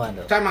 back in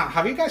Orlando. Time out.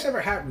 Have you guys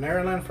ever had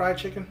Maryland fried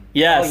chicken?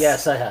 Yes. Oh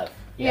yes, I have.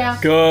 Yeah.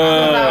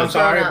 Good. I'm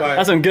sorry, but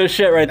That's some good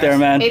shit right there,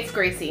 man. It's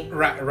greasy.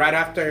 right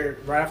after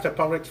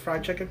Publix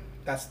fried chicken,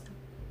 that's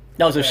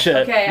That was a shit.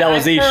 Okay, That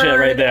was I the shit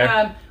right heard,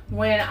 there.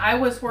 When I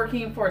was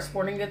working for a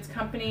sporting goods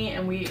company,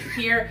 and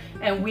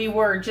we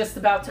were just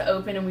about to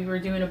open, and we were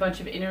doing a bunch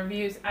of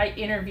interviews. I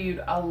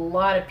interviewed a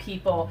lot of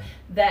people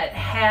that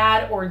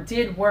had or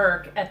did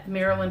work at the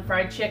Maryland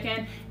Fried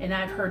Chicken, and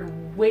I've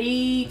heard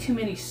way too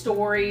many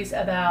stories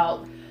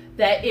about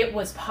that it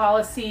was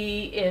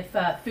policy if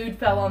food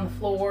fell on the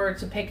floor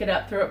to pick it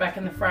up, throw it back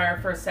in the fryer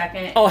for a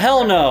second. Oh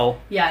hell no.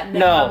 Yeah,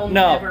 no, I will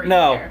never eat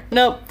there.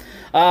 Nope.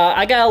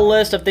 I got a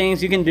list of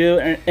things you can do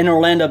in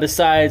Orlando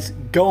besides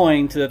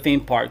going to the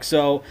theme park.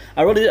 So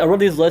I wrote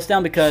these lists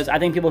down because I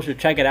think people should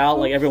check it out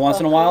like every once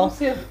in a while.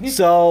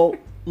 So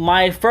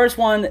my first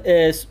one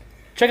is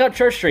check out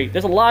Church Street.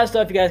 There's a lot of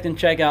stuff you guys can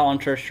check out on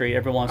Church Street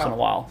every once in a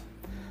while.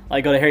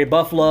 Like go to Harry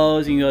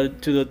Buffalo's, you can go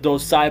to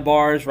those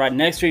sidebars right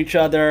next to each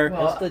other.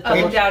 Well, the up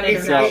and Church- down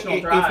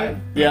International Drive.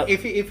 Yep.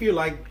 If you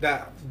like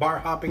that bar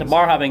hopping, The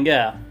bar hopping,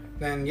 yeah.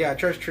 then yeah,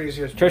 Church Street is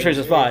your Church Street's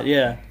a spot,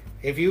 yeah.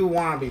 If you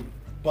want to be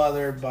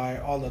bothered by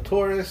all the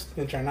tourists,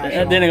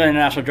 international. And then they go to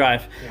International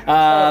Drive.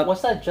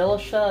 What's that Jello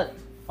shot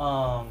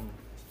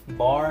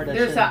bar? That's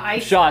There's in- an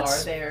ice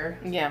Shots. bar there.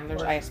 Yeah,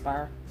 there's ice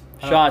bar.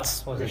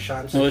 Shots. What was The it?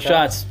 shots. No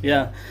shots,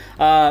 yeah.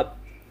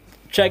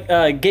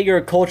 Get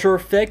your culture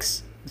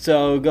fix.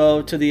 So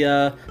go to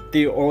the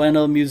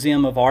Orlando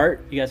Museum of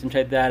Art. You guys can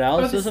check that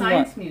out. Or So the some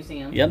Science lot-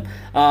 Museum. Yep.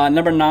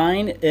 Number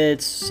 9,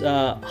 it's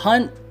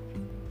hunt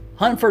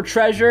for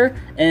treasure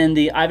in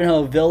the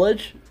Ivanhoe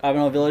Village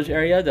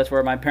area. That's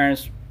where my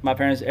parents'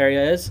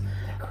 area is.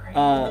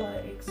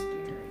 Crayola experience.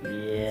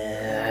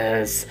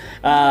 Yes.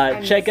 I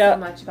know Check so out.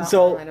 much about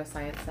So Orlando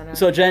Science Center.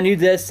 so Jen, you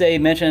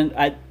did mention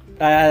I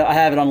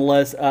have it on the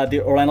list.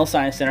 The Orlando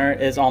Science Center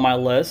is on my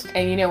list.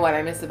 and you know what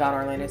I miss about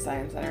Orlando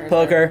Science Center?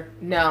 Poker.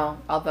 No,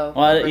 although.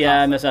 Well, poker's yeah, I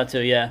awesome. missed that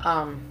too.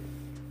 Yeah.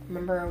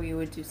 Remember we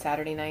would do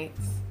Saturday nights?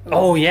 It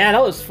Oh was- yeah,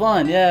 that was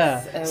fun.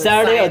 Yeah, It was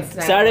Saturday Science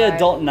Night Saturday Live.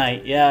 adult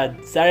night. Yeah,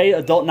 Saturday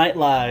adult night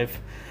live.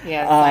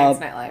 Yeah, Science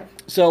Night Live.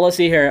 So let's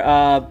see here.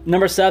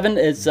 Number 7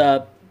 is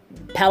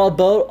paddle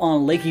boat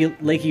on Lake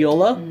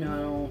Eola.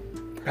 No.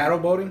 Paddle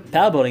boating.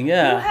 Paddle boating,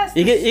 yeah. Who has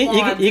You the get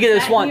swans? you get a Is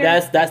that swan.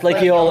 here? That's Lake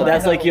Lake Eola. Eola.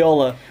 That's Lake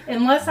Eola.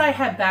 Unless I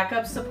have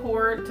backup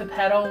support to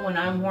pedal when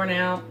I'm worn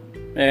out.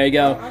 There you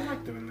go. I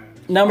like doing that.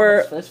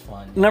 That's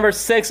fun. Number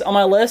 6 on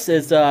my list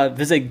is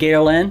visit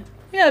Gatorland.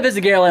 Yeah,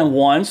 visit Gatorland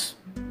once.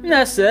 And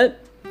that's it.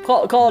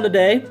 Call it a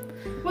day.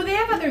 Well, they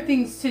have other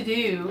things to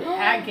do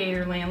at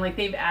Gatorland. Like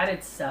they've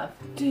added stuff.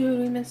 Dude,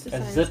 we missed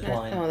a zip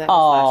line. Oh, that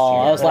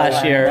Oh, was that was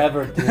last year.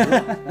 Never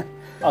do.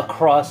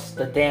 Across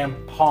the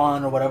damn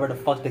pond or whatever the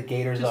fuck the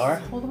gators are.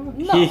 Hold on.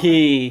 No.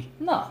 Hee.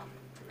 No.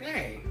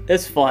 Hey.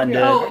 It's fun, dude.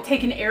 Oh,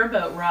 take an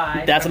airboat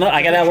ride. That's another.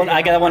 I got that one.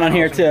 I got that one on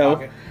here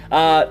too.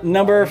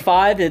 Number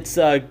 5, it's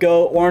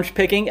go orange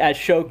picking at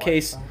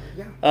Showcase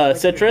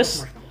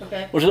Citrus,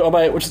 Okay. which is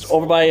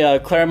over by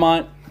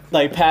Claremont,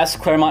 like past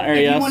Claremont If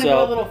area. you want to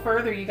go a So little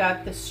further, you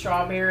got the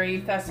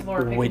Strawberry Festival.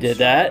 or we picking did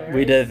that.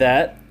 We strawberries. did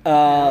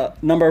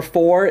that. Number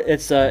 4,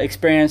 it's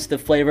experience the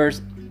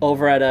flavors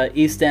over at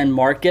East End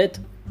Market.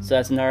 So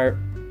that's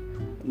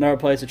another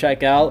place to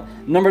check out.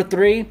 Number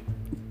 3,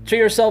 treat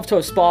yourself to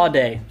a spa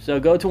day. So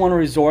go to one of the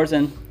resorts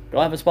and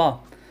go have a spa.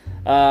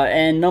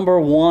 And number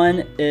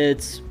 1,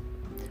 it's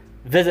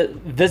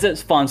visit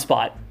Fun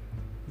Spot.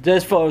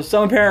 Just for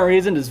some apparent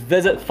reason, just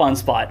visit Fun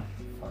Spot.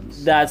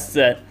 That's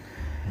it.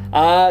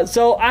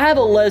 So I have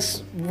a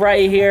list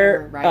right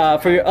here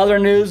for your other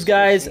news,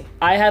 guys.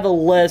 I have a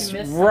list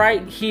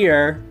right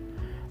here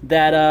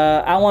that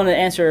I want to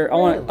answer. I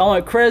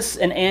want Chris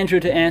and Andrew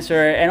to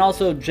answer, and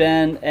also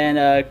Jen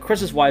and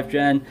Chris's wife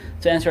Jen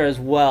to answer as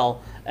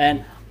well.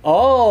 And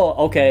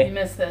okay. You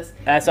missed this.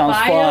 That sounds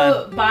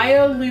fun.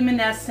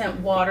 Bioluminescent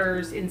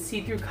waters in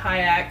see-through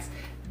kayaks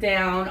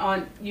down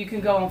on. You can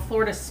go on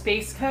Florida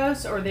Space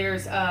Coast, or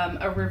there's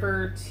a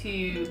river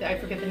to I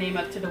forget the name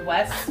up to the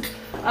west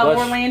of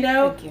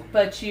Orlando. Thank you.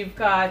 But you've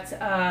got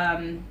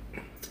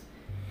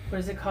what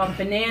is it called?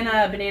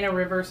 Banana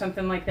River,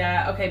 something like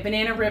that. Okay,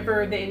 Banana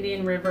River, the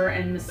Indian River,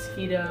 and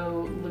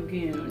Mosquito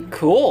Lagoon.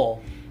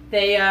 Cool.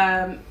 They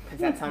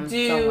That sounds so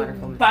do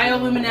wonderful.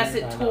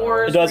 bioluminescent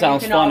tours. It does where you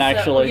sound can fun, also-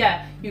 actually.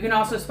 Yeah, you can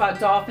also spot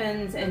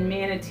dolphins and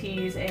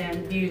manatees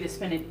and view the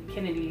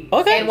Kennedy.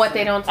 Okay. And what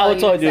they don't I tell would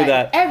you totally is do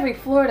that. every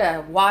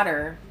Florida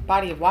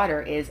body of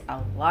water is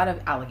a lot of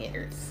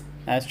alligators.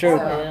 That's true.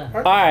 Yeah.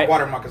 All right.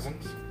 Water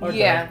moccasins.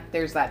 Yeah,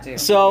 there's that too.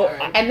 So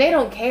And they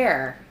don't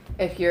care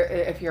if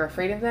you're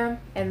afraid of them,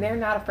 and they're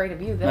not afraid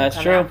of you. They'll that's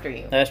come true. after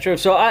you. That's true.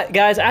 So,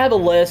 guys, I have a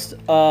list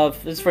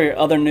of this is for your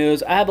other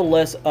news. I have a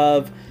list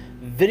of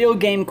video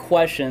game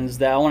questions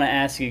that I want to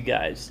ask you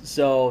guys.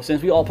 So,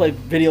 since we all play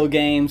video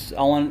games,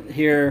 I want to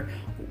hear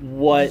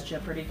what.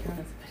 Jeopardy kind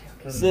of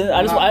video. So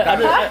I just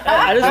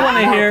want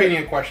to hear.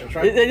 Opinion questions,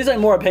 right? These are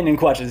more opinion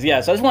questions,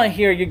 yeah. So I just want to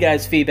hear you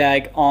guys'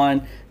 feedback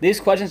on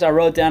these questions I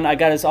wrote down. I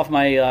got this off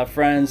my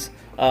friend's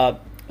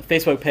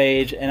Facebook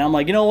page, and I'm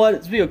like, you know what?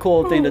 It's be a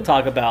cool thing to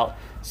talk about.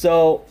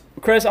 So,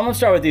 Chris, I'm gonna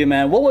start with you,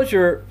 man. What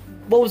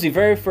was the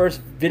very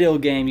first video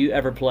game you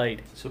ever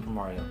played? Super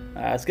Mario.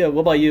 That's good.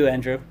 What about you,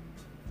 Andrew?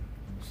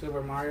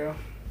 Super Mario.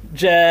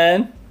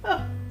 Jen? All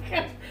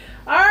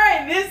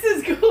right, this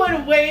is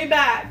going way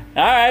back.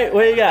 All right,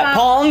 what do you got?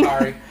 Pong?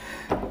 Sorry.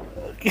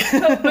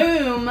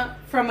 Kaboom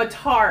from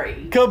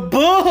Atari.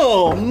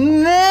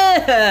 Kaboom!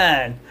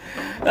 Man!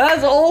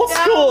 That's old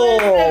That school!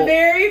 was the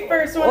very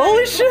first one.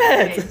 Holy I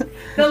played. shit!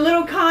 The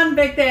little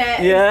convict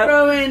that Yeah. is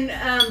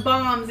throwing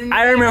bombs. And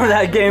I remember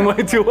that game way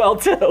too well,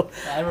 too.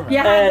 I remember. You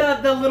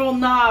had the little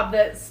knob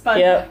that spun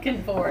Yeah. back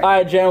and forth. All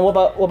right, Jen. What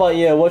about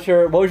you?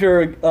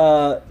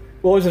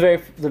 What was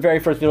the very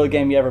first video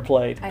game you ever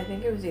played? I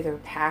think it was either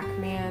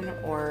Pac-Man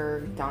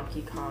or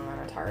Donkey Kong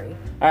on Atari.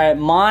 All right,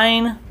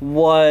 mine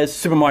was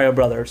Super Mario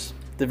Brothers.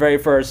 The very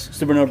first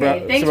Super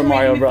Thanks Super for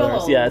Mario making me feel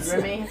Brothers. old, Yes.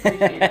 Remy.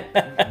 Appreciate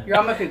it. You're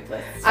on my poop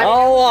list.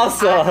 Oh,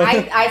 awesome.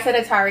 I said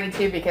Atari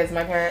too because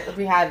my parents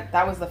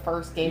that was the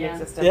first gaming Yeah.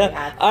 system Yeah. we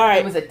had. All right.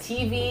 It was a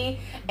TV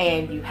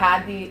and you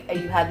had the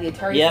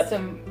Atari Yep.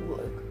 system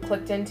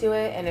clicked into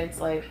it, and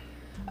it's like,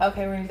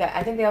 okay, we're gonna do that.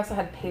 I think they also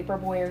had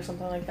Paperboy or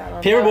something like that.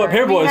 On Paperboy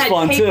there. was had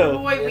fun, too.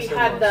 Paperboy, we Yes, it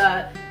had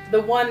was.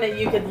 the one that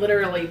you could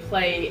literally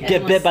play.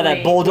 Get bit by that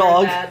endlessly,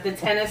 bulldog. where The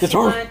tennis The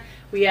turf. one.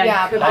 We had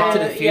Yeah, Back to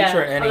the Kaboom,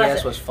 Future yeah.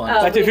 NES was fun.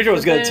 Back to the Future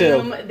was good, too.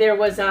 Kaboom. There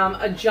was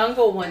a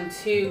jungle one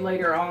too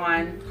later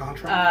on.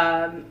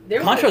 Contra.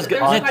 There Contra was good.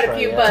 There was quite a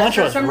few, Contra, but yeah.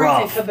 Contra for was some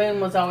rough. reason Kaboom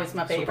was always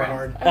my Super favorite.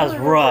 hard. That was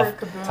rough.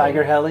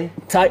 Tiger Heli.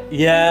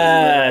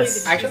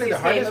 Yes. Actually, the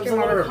hardest It was game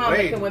a I little ever comic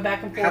played and went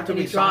back and had forth to and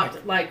be he dropped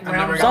Sonic. like I never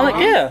round got Sonic,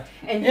 bombs. yeah.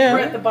 And Yeah. you were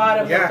at the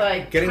bottom Yeah, with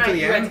like getting to trying-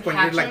 the you had end to when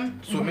you're catch like 'em.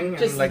 swimming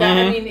Just and like that.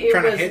 I mean, it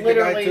trying to was hit the guy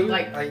literally too.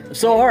 like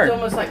So it hard. was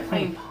almost like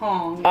playing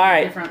Pong. All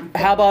right. Different.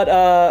 How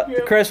about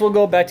Chris? We'll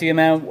go back to you,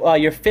 man.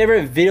 Your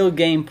favorite video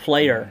game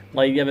player?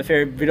 Like, you have a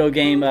favorite video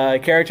game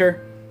character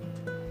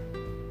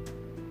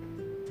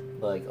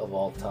Like of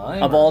all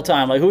time. of all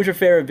time? Like, who's your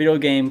favorite video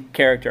game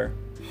character?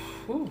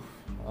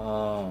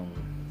 I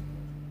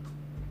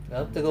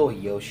have to go with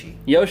Yoshi.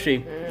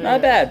 Yoshi.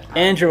 Not bad.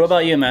 Andrew, what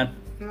about you, man?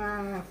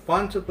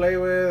 Fun to play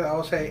with. I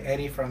would say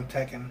Eddie from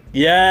Tekken.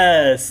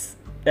 Yes.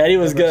 Eddie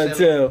was Never good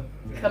silly.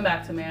 too. Come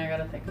back to me. I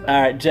gotta think about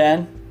All right,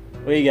 Jen.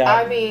 What you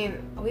got? I mean,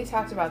 we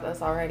talked about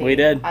this already. We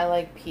did. I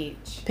like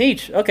Peach.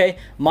 Peach. Okay.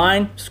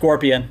 Mine,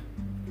 Scorpion.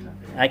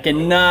 I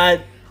cannot.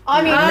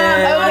 I mean,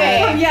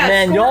 Man, yeah,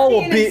 man, y'all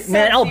will Scorpion beat. and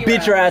Man, I'll beat your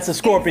Sub-Zero. ass to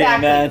Scorpion,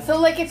 exactly. man. So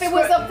like, if it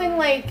was something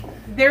like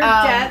Their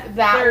death,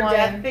 that their one.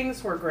 death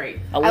things were great.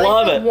 I I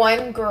love like it. the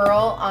one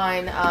girl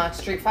on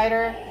Street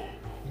Fighter.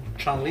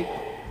 Chun-Li.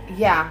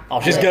 Yeah.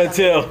 Oh, she's I good like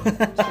too.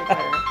 Street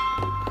Fighter.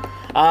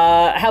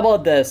 How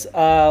about this?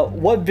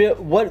 What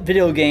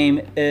video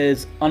game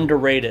is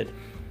underrated?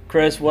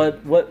 Chris, what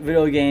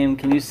video game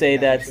can you say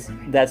that's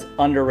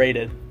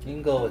underrated? You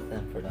can go with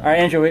them for that. All right,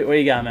 Andrew, what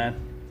you got, man?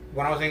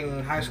 When I was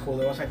in high school,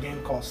 there was a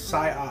game called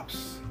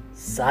PsyOps.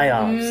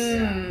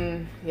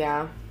 PsyOps.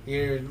 Yeah.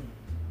 You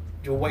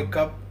wake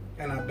up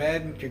in a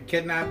bed, you're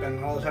kidnapped,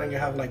 and all of a sudden you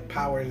have like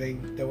powers.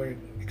 They were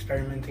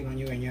experimenting on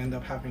you, and you end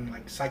up having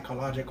like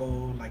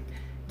psychological, like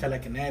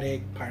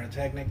telekinetic,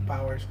 pyrotechnic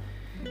powers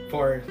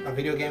for a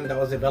video game that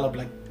was developed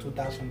like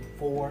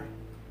 2004.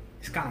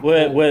 It's kind of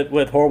cool.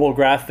 With horrible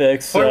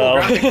graphics.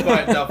 Horrible So.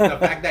 graphics, but the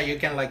fact that you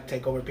can like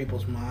take over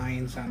people's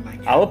minds and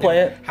like I will play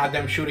it. have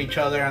them shoot each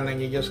other, and then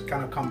you just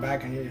kind of come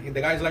back and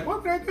the guy's like,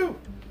 "What did I do?"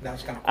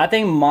 That's kind of cool. I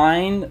think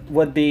mine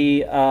would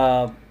be.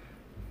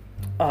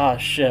 Oh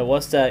shit!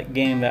 What's that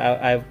game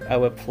that I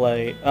would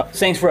play?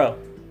 Saints Row.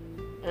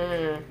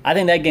 I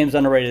think that game's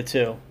underrated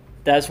too.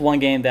 That's one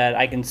game that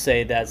I can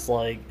say that's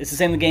like it's the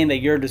same game that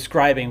you're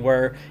describing,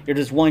 where you're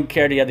just one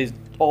character. You have these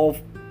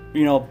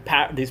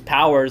these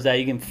powers that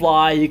you can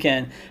fly, you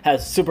can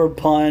have super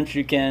punch,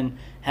 you can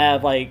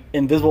have like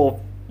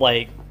invisible,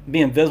 like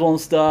be invisible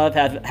and stuff,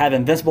 have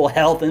invincible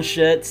health and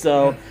shit.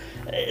 So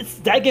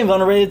that game's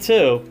underrated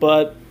too.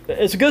 But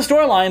it's a good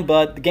storyline,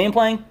 but the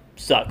gameplay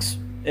sucks.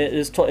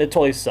 It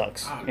totally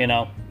sucks. You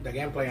know. The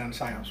gameplay on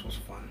PsyOps was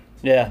fun.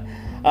 Yeah.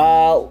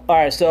 All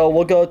right, so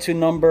we'll go to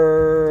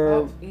number.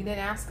 Oh, you didn't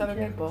ask other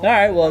people. All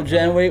right, well,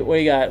 Jen, what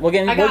you got? What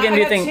game do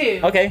you think?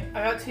 Two. Okay.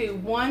 I got two.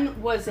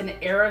 One was an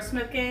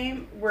Aerosmith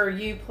game where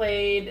you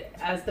played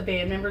as the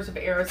band members of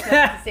Aerosmith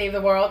to save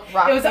the world.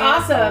 Rock it was Band?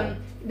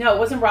 awesome. No, it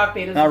wasn't Rock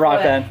Band. It was Not before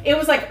Rock that. Band. It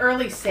was like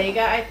early Sega,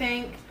 I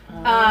think.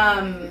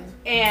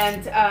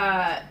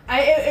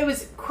 It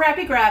was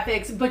crappy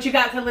graphics, but you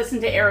got to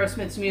listen to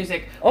Aerosmith's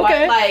music,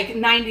 Okay. like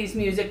 90s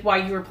music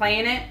while you were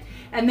playing it.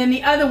 And then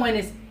the other one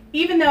is,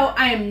 even though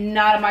I am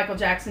not a Michael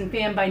Jackson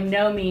fan by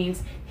no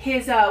means,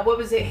 his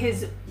what's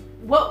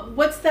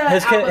the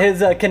album?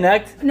 His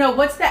Connect. No,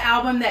 what's the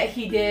album that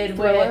he did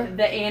Thriller? with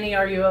the Annie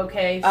Are You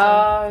Okay?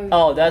 song?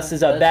 Oh, that's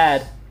his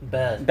Bad.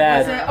 Bad.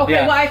 Bad. Was it? Okay,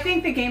 Yeah. well, I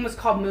think the game was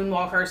called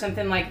Moonwalker or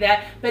something like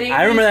that. But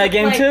I remember that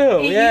game too,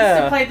 It yeah.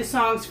 used to play the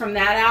songs from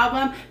that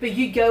album, but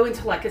you'd go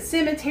into like a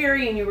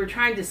cemetery and you were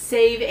trying to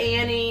save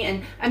Annie,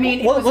 and I mean,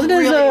 it was wasn't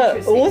really his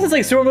interesting. what was his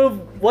like super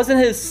move? Wasn't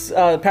his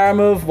power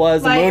move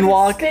was like the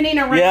moonwalk? spinning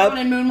around Yep.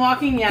 and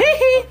moonwalking? Yeah.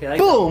 Okay,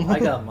 Boom. I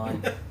got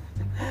mine.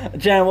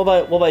 Jen, what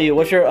about you?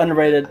 What's your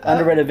underrated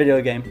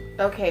video game?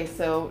 Okay,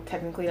 so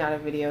technically not a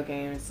video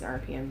game. It's an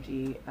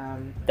RPG.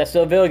 That's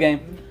still a video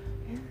game.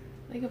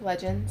 League of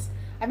Legends.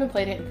 I haven't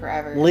played it in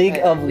forever. League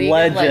but of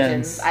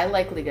Legends. I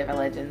like League of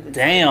Legends. It's-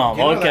 Damn.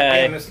 You know that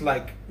game Okay. is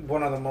like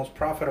one of the most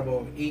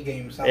profitable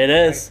e-games out It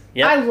there, is.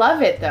 I Yep.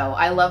 love it though.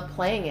 I love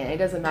playing it. It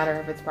doesn't matter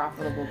if it's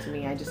profitable to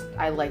me.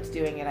 I liked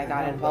doing it. I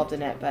got involved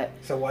in it, but right?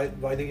 So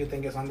why do you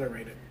think it's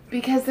underrated?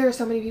 because there are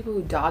so many people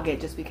who dog it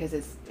just because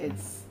it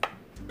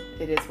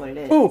is what it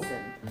is. Ooh,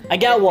 and I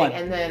got one.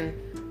 And then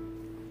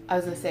I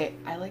was gonna say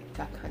I like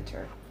Duck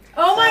Hunter.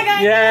 Oh my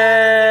god.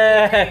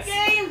 Yes.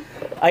 Game.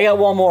 I got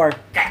one more.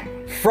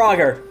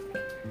 Frogger.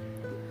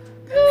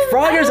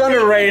 Frogger's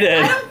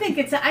underrated. I don't think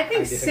it's. I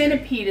think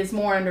Centipede is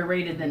more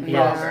underrated than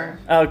Yeah.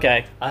 Frogger.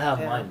 Okay. I have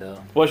Yeah. mine though.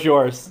 What's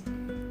yours?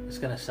 It's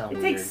gonna sound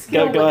It weird. takes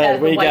skill. Go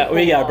ahead. with What you the got?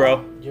 What you got,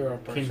 bro? You're a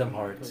person. Kingdom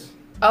Hearts.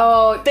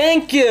 Oh,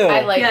 Thank you.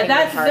 I like Yeah, Kingdom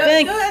that's Hearts.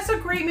 that's a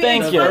great movie.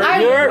 Thank you. I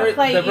You're-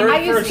 play the very I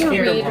used first to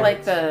Kingdom read Hearts.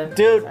 like the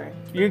Dude. Sorry.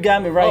 You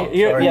got me right. Oh,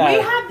 You're- sorry. yeah.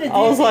 We have the Disney.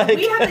 I was like,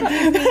 we have the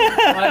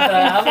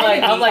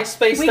Disney. I'm like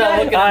spaced We out got-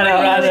 looking I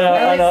know,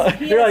 at I know.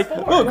 PS4. You're like,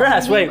 oh,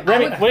 grass. Wait, I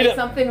Remy, would wait. pick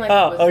something like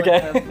Oh, it was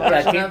okay. like the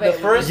version Yeah, of the it.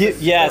 first-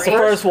 Yeah, it's the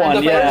great. first one.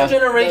 The Yeah. first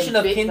generation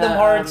of The- Kingdom the,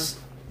 Hearts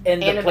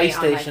and the anime on my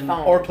PlayStation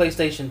phone. or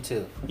PlayStation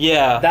 2.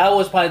 Yeah. That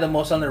was probably the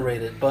most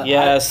underrated. But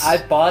Yes. I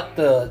bought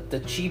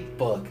the cheap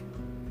book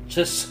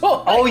just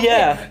so Oh,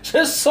 yeah.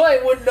 just so I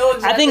would know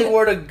exactly think-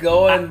 where to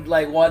go and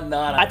like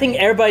whatnot. I think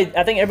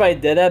everybody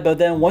did that, but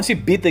then once you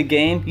beat the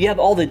game, you have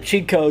all the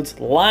cheat codes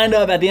lined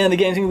up at the end of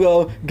the game. So you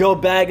can go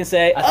back and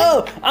say,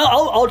 "Oh,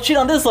 I'll cheat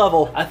on this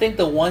level." I think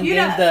the one You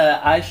game know-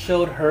 that I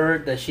showed her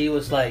that she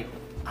was like,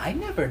 I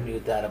never knew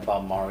that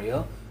about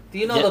Mario. Do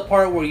you know Yeah. the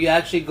part where you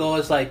actually go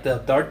as like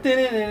the dark?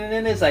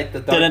 It's like the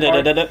dark part.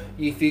 Da-da-da-da-da.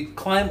 If you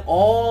climb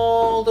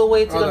all the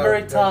way to Oh, the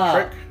very the top,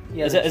 trick?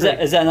 yeah, Is the that trick.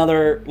 is that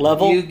another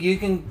level? You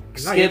can No,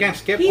 skip. you can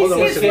skip He's all the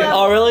way his to the end.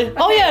 level. Oh really?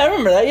 Oh yeah, I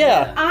remember that.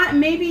 Yeah.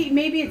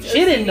 Maybe it's She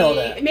OCD. didn't know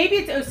that. Maybe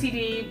it's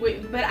OCD,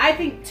 but I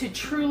think to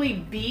truly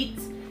beat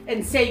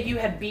and say you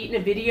have beaten a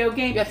video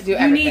game, You have to do need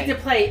everything. to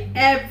play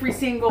every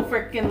single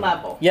freaking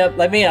level. Yep,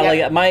 like me,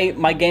 Yep. like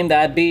my game that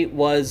I beat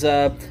was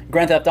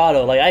Grand Theft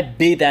Auto. Like I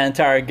beat that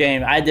entire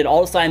game. I did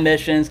all the side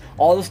missions,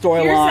 all the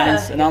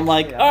storylines, and I'm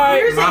like, all right,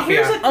 Here's a I'm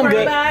good.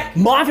 throwback.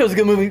 Mafia was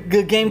a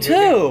good game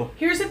too.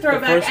 Here's a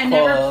throwback. first I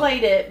never Call-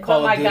 played it,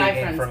 Call but of my Duty guy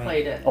game friends for me.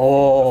 played it.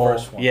 Oh, The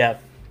first one. yeah.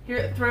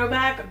 Here,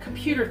 throwback, a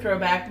computer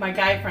throwback. My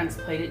guy friends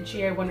played it.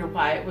 Gee, I wonder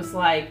why.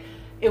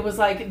 It was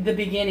like the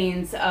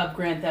beginnings of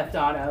Grand Theft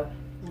Auto.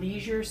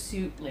 Leisure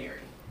Suit Larry.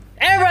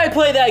 Everybody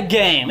played that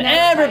game.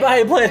 Never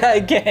Everybody played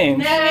that game.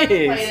 Never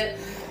Jeez. played it.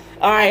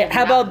 All right, did how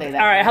not about play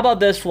that game. how about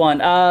this one?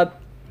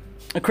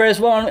 Chris,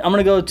 I'm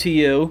gonna go to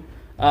you.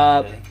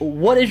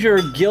 What is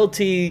your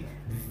guilty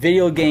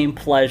video game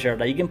pleasure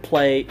that you can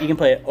play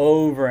it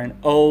over and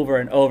over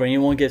and over, and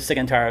you won't get sick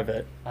and tired of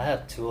it? I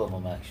have two of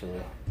them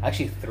actually.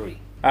 Actually, three.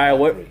 All right,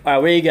 what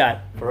do you got?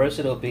 First,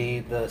 it'll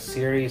be the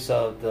series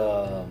of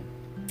the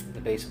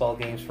baseball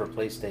games for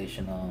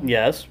PlayStation.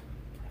 Yes,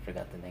 I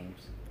forgot the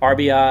names.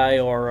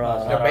 RBI or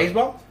The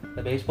baseball?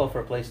 The baseball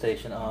for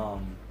PlayStation.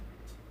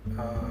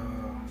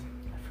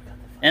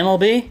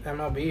 MLB?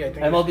 MLB, I think.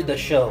 MLB The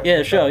Show. Yeah,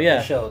 the show. Yeah.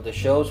 The Show. The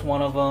Show's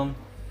one of them.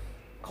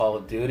 Call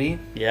of Duty.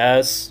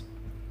 Yes.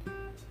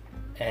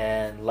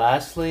 And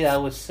lastly, I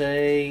would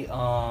say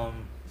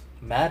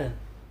Madden.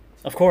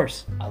 Of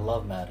course. I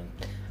love Madden.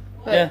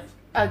 But Yeah.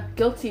 a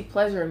guilty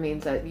pleasure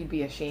means that you'd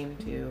be ashamed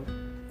to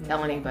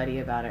tell anybody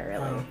about it,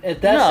 really.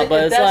 If that's No,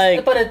 but it's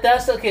like- but if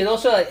that's okay.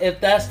 Also,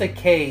 if that's the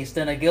case,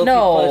 then a guilty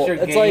No, pleasure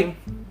it's game.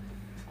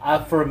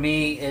 For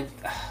me,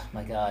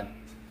 my God,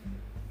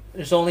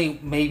 there's only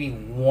maybe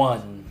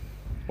one,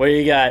 What do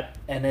you got?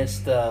 and it's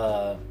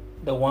the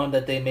one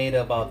that they made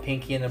about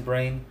Pinky and the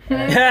Brain.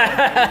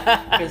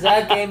 Because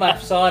that game, I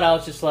saw it, I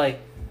was just like,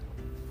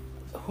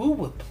 who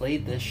would play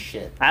this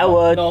shit? I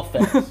would. No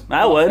offense.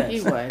 I No would. offense.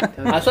 You would.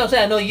 That's what I'm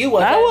saying. I know you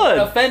would. I That would.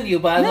 offend you,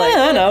 but I'm Yeah, like,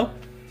 I know.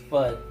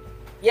 But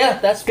yeah,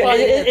 that's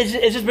probably it.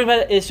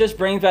 It just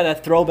brings back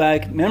that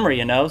throwback memory,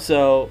 you know.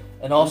 So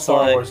And all it's Star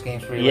like- Wars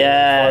games for you.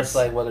 Yes.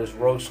 Like whether it's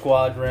Rogue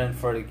Squadron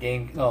for the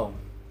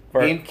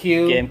For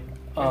GameCube.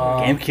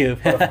 GameCube.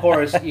 But of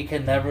course, you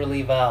can never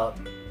leave out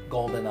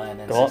GoldenEye and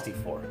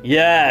N64.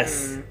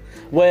 Yes.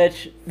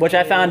 Which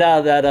I found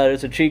out that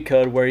there's a cheat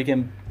code where you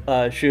can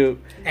shoot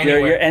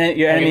your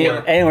enemy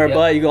Anywhere. anywhere, Yep.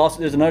 but you can also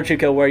there's another cheat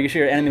code where you shoot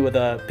your enemy with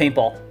a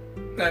paintball.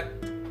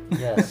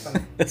 Yes.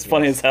 It's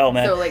funny as hell,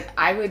 man. So like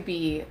I would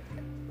be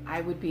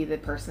the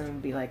person who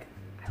would be like,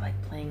 I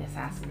like playing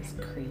Assassin's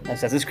Creed.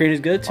 Assassin's Creed is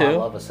good too. I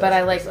love Assassin's But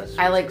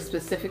I like Creed.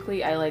 specifically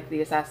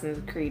the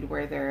Assassin's Creed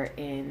where they're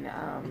in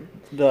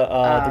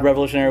the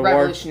Revolutionary War.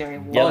 Revolutionary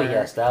War. Oh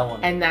yes, that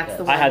one. And that's yes.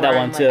 the one I had that where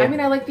one I'm too. Like, I mean,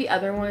 I like the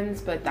other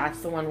ones, but that's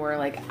the one where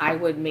like I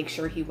would make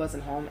sure he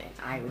wasn't home and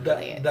I would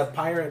play it. The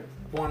pirate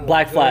one.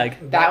 Black was Flag.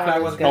 Good. That Black one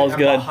Flag was was good. good. That was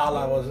good. And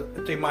Valhalla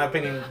was, in my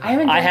opinion, I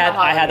haven't. I done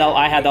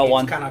had that it's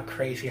one. kind of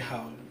crazy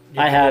how.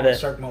 I have it.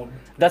 Circ mode.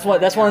 That's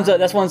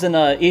one's in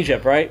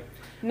Egypt, right?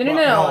 No. No,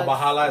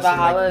 Valhalla is in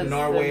Valhalla's like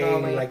Norway, the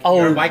Norway. like Oh,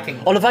 you're a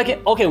Viking. Oh, the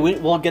Viking. Okay,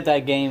 we'll get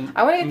that game.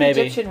 I want to get maybe.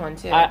 the Egyptian one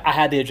too. I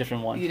had the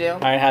Egyptian one. You do?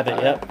 I have it.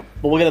 Okay. Yep.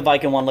 But we'll get the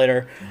Viking one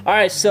later. All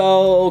right.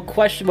 So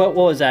question. What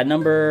was that?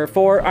 Number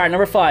 4. All right.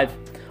 Number 5.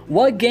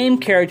 What game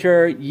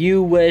character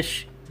you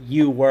wish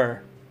you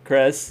were,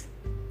 Chris?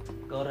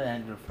 Go to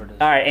Andrew for this.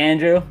 All right,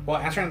 Andrew. Well,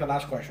 answering the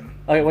last question.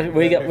 Okay. What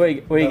you got?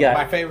 What you got?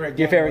 My favorite.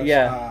 Your Game favorite? Was,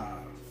 Yeah.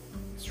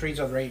 Streets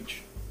of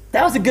Rage.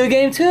 That was a good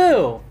game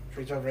too.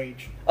 Streets of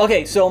Rage.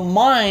 Okay. So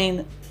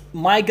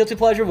my guilty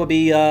pleasure would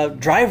be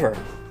Driver.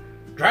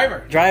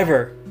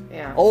 Driver.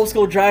 yeah. Old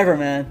school Driver,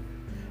 man.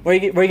 Where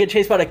you get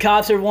chased by the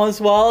cops every once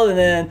in a while, and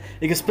then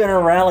you can spin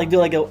around like do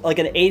like a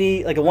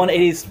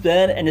 180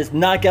 spin, and just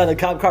knock out the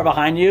cop car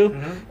behind you.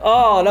 Mm-hmm.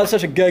 Oh, that was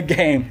such a good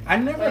game. I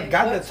never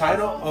got the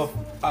title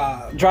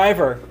of.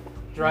 Driver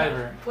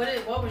Driver.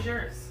 What was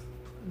yours?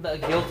 The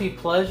guilty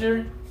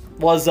pleasure.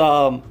 was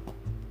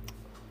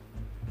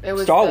It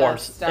was Star the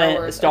Wars. Star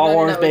Wars. Star no,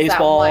 Wars, it was that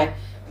baseball. one.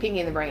 Pinky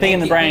in the Brain. Pinky in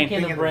the Brain.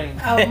 Pinky in the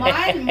brain. Oh,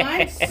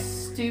 mine's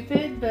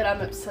stupid, but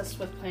I'm obsessed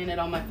with playing it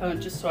on my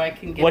phone just so I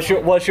can get What's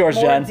yours,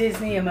 more Jen?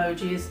 Disney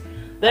emojis.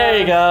 There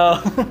you go.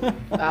 The Disney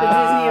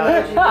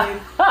emoji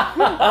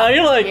game.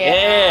 You're like,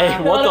 Yeah.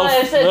 hey, what the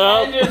It's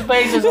Andrew's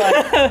face is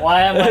like,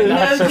 why am I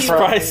not Emoji.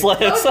 surprised?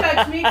 priceless. Don't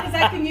touch me because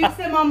I can use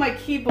them on my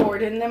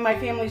keyboard, and then my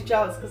family's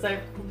jealous because I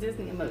have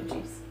Disney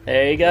emojis.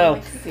 There you go.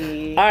 Let's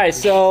see. All right,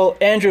 so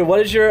Andrew, what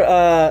is your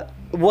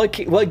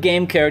what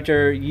game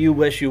character you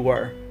wish you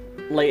were?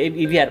 Like if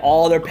you had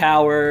all their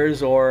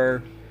powers,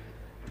 or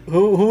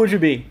who would you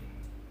be?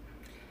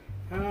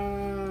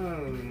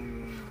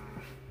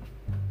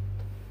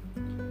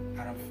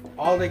 Out of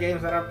all the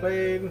games that I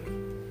played.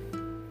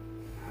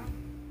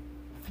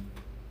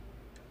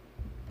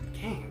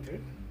 Dang,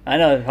 dude. I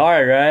know it's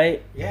hard,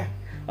 right? Yeah.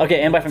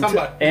 Okay, anybody from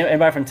Somebody.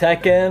 anybody from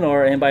Tekken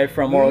or anybody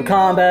from Mortal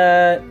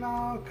Kombat?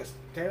 No, because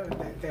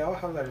they all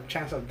have their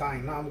chance of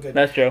dying. No, I'm good.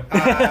 That's true.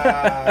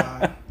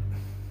 I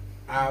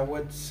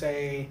would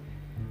say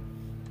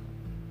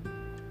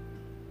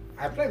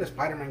I played the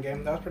Spider-Man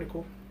game. That was pretty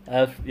cool.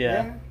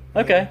 Yeah.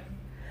 Okay.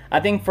 I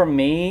think for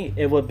me,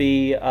 it would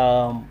be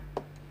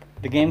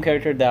the game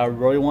character that I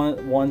really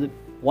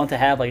want to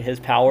have like his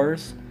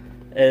powers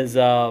is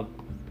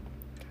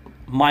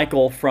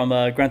Michael from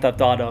Grand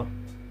Theft Auto.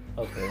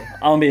 Okay. I'm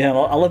gonna be him.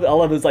 I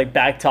love his like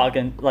back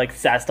talking, like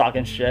sass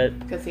talking shit.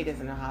 Because he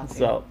doesn't know how to.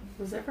 So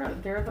Was there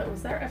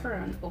ever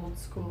an old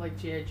school like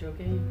G.I. Joe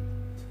game?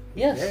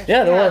 Yes.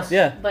 yeah, there was.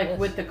 Yeah. Like Yes.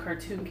 with the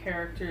cartoon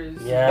characters.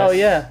 Yes. Oh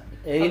yeah.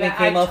 It even Okay,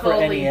 came I out for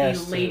totally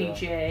NES. knew Lady too.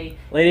 J.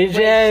 Lady which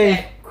J.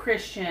 that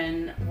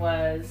Christian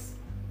was.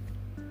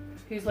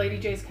 Who's Lady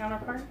J's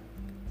counterpart?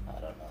 I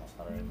don't know.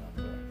 I don't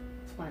remember.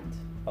 Flint.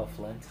 Oh,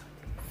 Flint.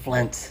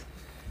 Flint.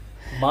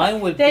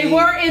 Mine would They be.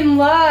 were in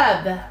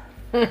love.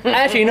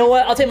 Actually, you know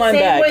what? I'll take mine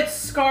Same back. with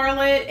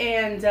Scarlet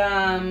and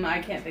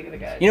I can't think of the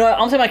guy. You know what?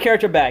 I'll take my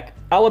character back.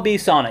 I would be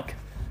Sonic.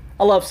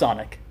 I love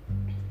Sonic.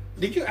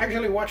 Did you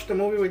actually watch the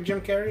movie with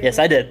Jim Carrey? Yes,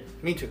 I did.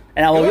 Me too.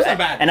 And I will. It wasn't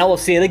bad. And I will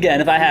see it again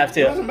if I have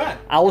to. It wasn't bad.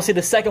 I will see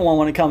the second one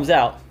when it comes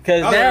out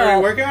because Oh, they're now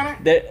already working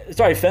on it? it's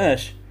already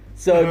finished.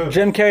 So Uh-huh.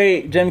 Jim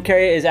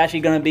Carrey is actually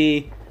going to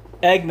be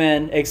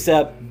Eggman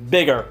except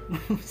bigger.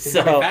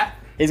 So gonna be fat?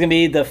 he's going to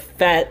be the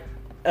fat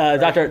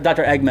Dr.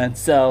 Eggman.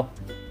 So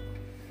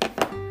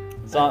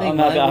I'm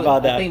not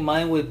about that. I think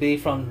mine would be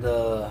from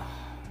the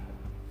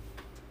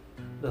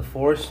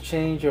Force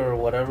change or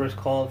whatever it's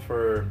called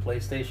for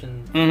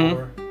PlayStation 4.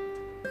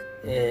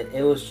 Mm-hmm.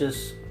 It was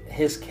just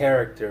his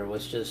character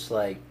was just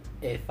like,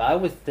 if I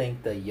would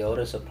think that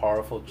Yoda's a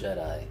powerful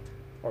Jedi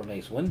or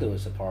Mace Windu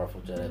is a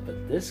powerful Jedi,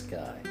 but this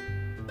guy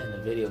in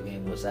the video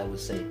game was, I would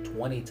say,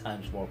 20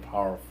 times more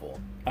powerful.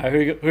 All right,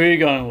 who are you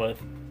going with?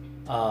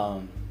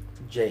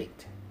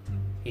 Jake.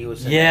 He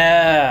was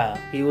Yeah.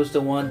 He was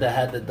the one that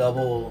had the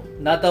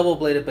not double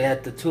bladed, but he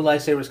had the two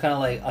lightsabers, kind of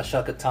like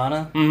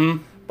Ashokatana.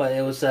 Mm-hmm. But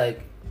it was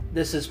like,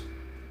 this is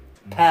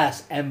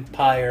past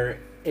Empire,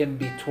 in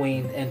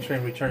between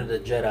entering Return of the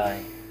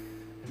Jedi.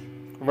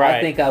 Right.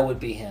 I think I would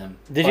be him.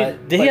 Did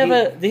he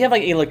have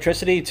like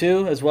electricity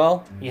too as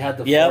well? He had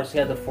the Yep. force. He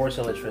had the force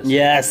electricity.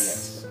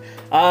 Yes.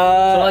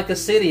 So like a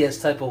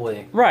Sidious type of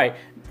way, Right.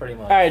 pretty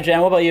much. All right,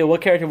 Jan. What about you?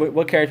 What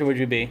character would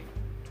you be?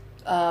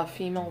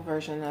 Female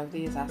version of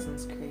the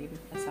Assassin's Creed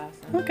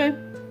assassin. Okay.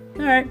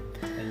 All right.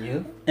 And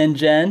you? And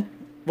Jen,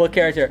 what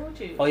character? Told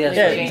you. Oh, yes,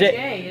 Yeah,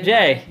 Jay.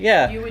 Jay.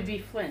 Yeah. You would be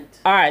Flint.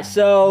 All right.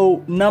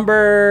 So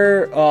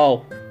number.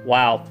 Oh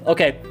wow.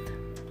 Okay.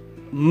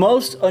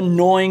 Most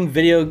annoying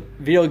video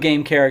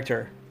game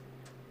character.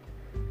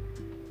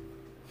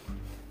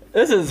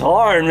 This is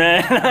hard,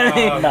 man. I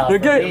mean, no, they're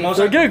for good. me-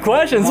 They're good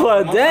questions,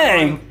 but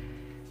dang.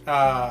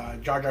 Jar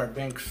Jar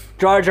Binks.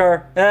 Jar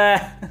Jar.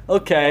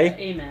 Okay.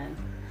 Amen.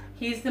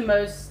 He's the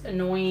most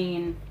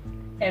annoying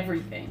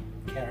everything.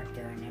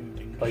 Character and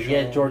anything. But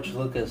yet George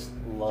Lucas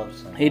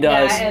loves him. He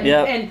does. Yeah, and,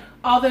 Yep. and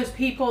all those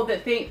people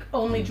that think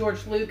only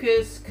George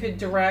Lucas could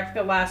direct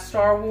the last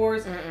Star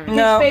Wars, his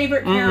No.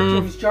 favorite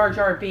character was Jar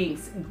Jar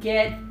Binks.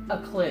 Get a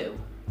clue.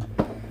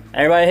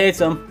 Everybody hates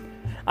him.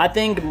 I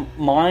think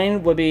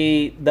mine would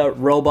be the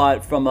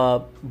robot from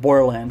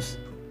Borderlands.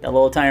 That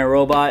little tiny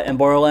robot in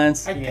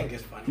Borderlands. I think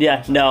it's funny.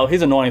 Yeah, no,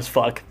 he's annoying as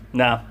fuck.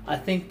 No. I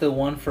think the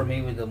one for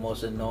me with the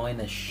most annoying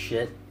as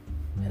shit,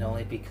 and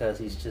only because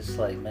he's just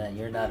like, man,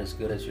 you're not as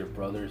good as your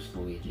brother's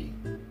Luigi.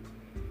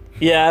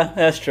 Yeah,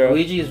 that's true.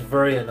 Luigi is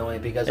very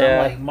annoying because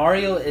Yeah. I'm like,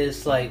 Mario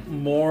is like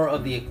more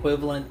of the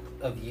equivalent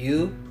of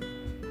you,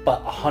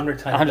 but 100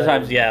 times 100 better.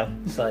 times, yeah.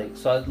 It's like,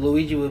 so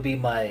Luigi would be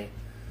my,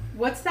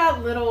 What's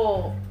that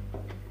little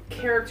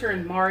character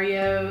in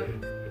Mario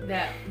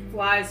that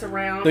flies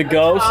around? The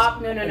ghost?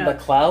 atop- No. the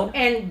cloud.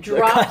 And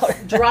cloud.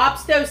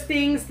 drops those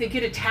things that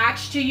get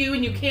attached to you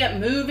and you can't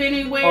move Oh,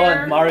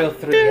 anywhere. and Mario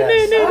 3,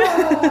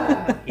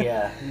 yes.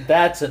 Yeah,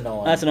 that's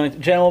annoying. That's annoying.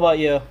 Jen, what about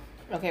you?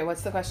 Okay,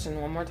 what's the question?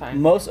 One more time.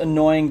 Most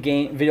annoying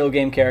video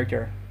game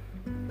character.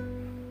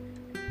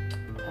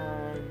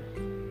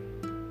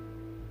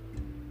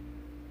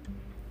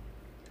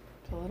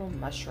 The little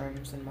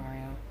mushrooms in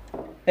Mario.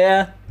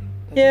 Yeah.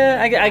 Yeah,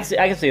 I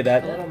can see The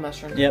that. little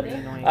mushrooms Yep. are really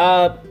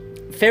annoying.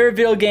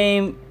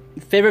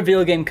 Favorite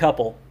video game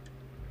couple.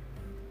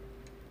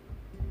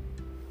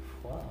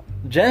 Wow.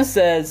 Jen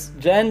says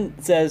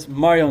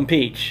Mario and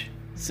Peach.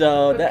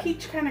 So But that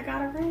Peach kind of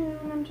got around,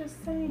 I'm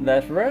just saying.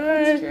 that's right.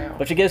 That's true.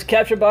 But she gets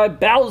captured by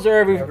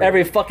Bowser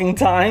every fucking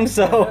time.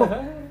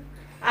 So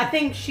I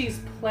think she's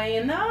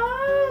playing the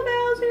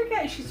Bowser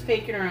guy. She's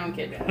faking her own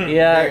kid.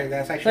 yeah.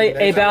 That's actually. Like,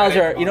 hey there's a Bowser,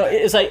 Reddit you know, about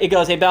that. it's like it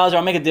goes, hey Bowser,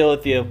 I'll make a deal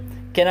with you.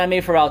 Can I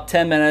meet for about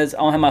 10 minutes?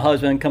 I'll have my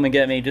husband come and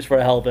get me just for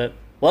the hell of it.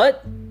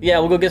 What? Yeah,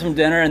 we'll go get some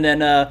dinner, and then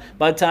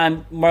by the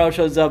time Mario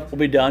shows up, we'll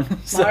be done.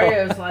 So,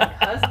 Mario's like,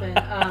 husband,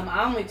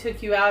 I only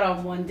took you out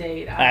on one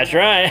date. I That's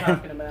don't know what right. you're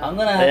talking about. I'm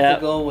gonna have Yeah.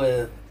 to go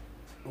with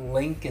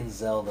Link and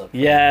Zelda.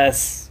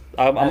 yes,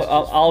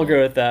 I'll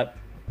agree with that.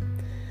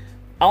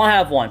 I don't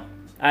have one.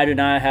 I do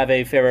not have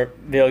a favorite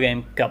video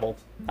game couple.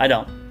 I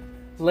don't.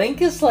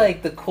 Link is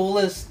like the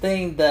coolest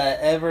thing that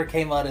ever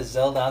came out of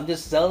Zelda.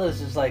 Zelda's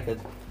just like a.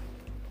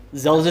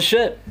 Zelda's a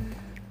shit.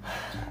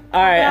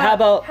 All right, how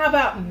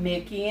about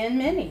Mickey and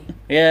Minnie?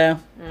 yeah?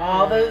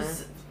 All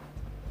those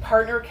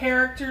partner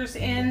characters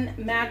in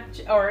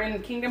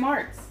in Kingdom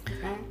Hearts.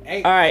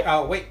 Hey, All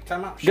right. Wait,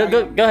 time out. Go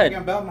ahead. Shaggy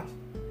and Velma.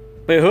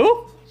 Wait,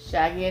 who?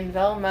 Shaggy and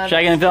Velma.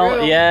 Shaggy and that's Velma.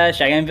 true. Yeah,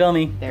 Shaggy and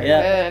Velma. They're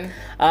Yeah. good.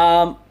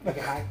 Okay,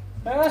 hi.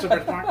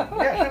 Super smart.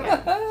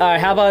 Yeah, All right.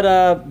 How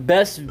about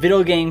best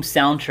video game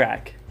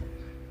soundtrack?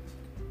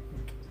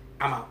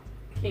 I'm out.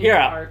 Kingdom You're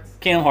out. Hearts.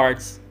 Kingdom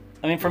Hearts.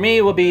 I mean, for me,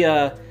 it would be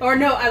Or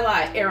no, I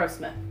lied.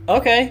 Aerosmith.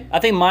 okay. I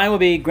think mine would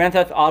be Grand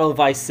Theft Auto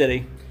Vice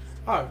City.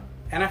 Oh,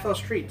 NFL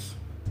Streets.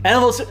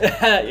 Animals.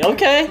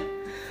 Okay.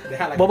 They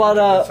had like What about, a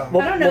bunch of good I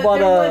what- don't know. about,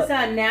 There was a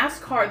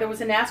NASCAR. There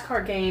was a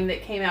NASCAR game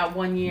that came out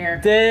one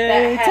year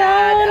Daytona.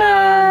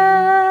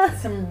 that had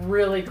some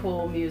really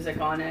cool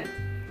music on it.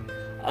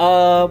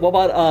 What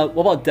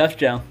about Def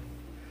Jam?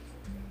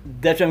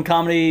 Def Jam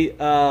comedy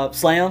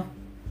Slam?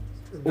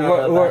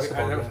 songs.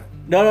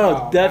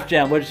 No, Oh, Def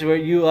Jam, which is where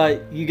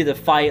you get to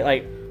fight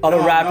like other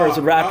rappers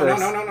with rappers.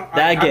 No.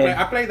 That game.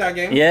 I played that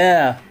game.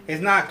 Yeah.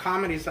 It's not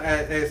comedy.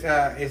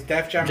 It's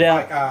Def Jam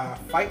Jam.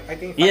 fight. I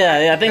think.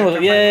 Yeah, I think it was.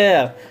 Def Jam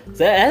Yeah. So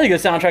that had a good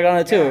soundtrack on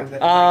it too.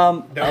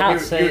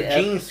 Your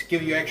jeans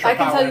give you extra I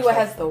can power tell you what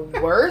and has the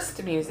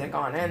worst music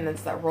on it, and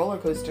that's that roller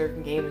coaster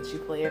game that you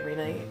play every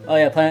night. Oh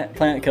yeah,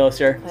 Planet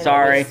Coaster. Planet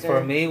Sorry. Coaster.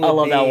 For me, I would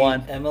love be that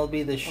one.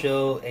 MLB The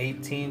Show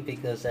 18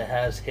 because it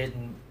has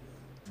hidden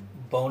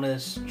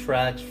bonus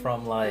tracks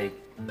from like,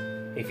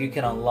 if you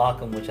can unlock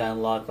them, which I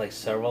unlocked like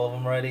several of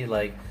them already,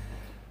 like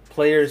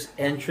players'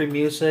 entry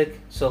music.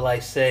 So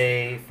like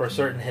say for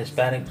certain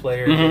Hispanic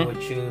players, they would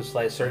choose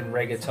like certain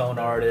reggaeton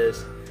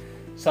artists.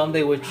 Some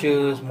they would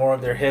choose more of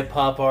their hip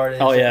hop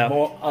artists. Oh, yeah.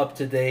 More up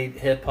to date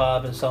hip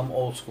hop and some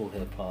old school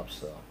hip hop.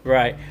 So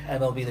Right.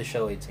 MLB The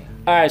Show 18.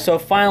 All right. So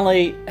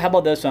finally, how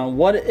about this one?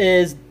 What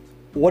is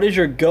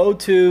your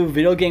go-to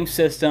video game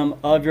system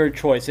of your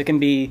choice? It can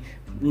be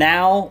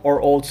now or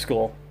old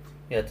school.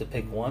 You have to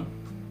pick one,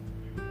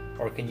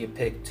 or can you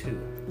pick two?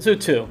 Let's do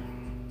two.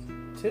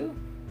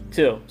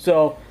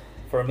 So,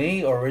 For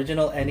me,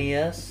 original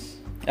NES.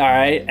 all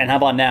right. And how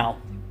about now?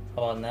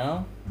 How about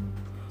now?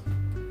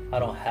 I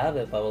don't have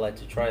it, but I would like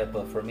to try it.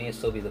 But for me, it'd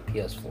still be the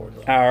PS4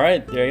 though. All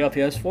right. There you go.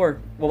 PS4.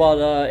 What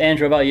about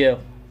Andrew? How about you?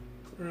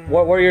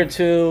 What were your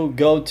two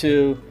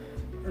go-to?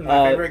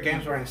 My favorite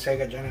games were in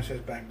Sega Genesis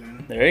back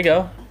then. There you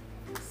go.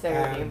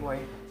 Sega Game Boy.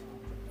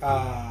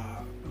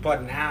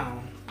 But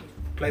now,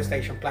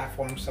 PlayStation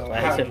platform. So I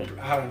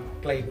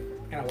haven't played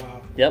in a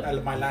while.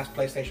 Yep. My last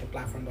PlayStation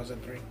platform was a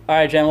 3. All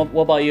right, Jen.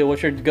 What about you?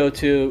 What's your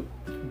go-to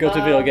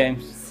video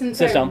games Since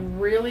system? I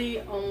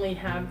really only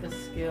have the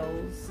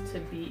skills to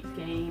beat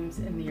games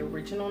in the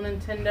original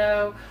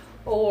Nintendo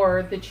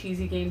or the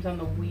cheesy games on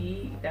the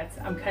Wii,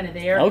 I'm kind of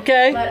there.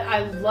 Okay. But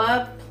I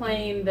love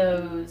playing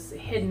those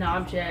hidden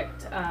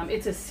object.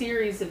 It's a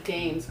series of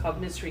games called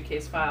Mystery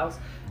Case Files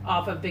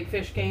off of Big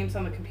Fish Games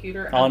on the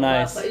computer. Oh,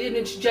 nice. And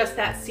it's just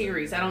that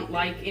series. I don't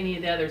like any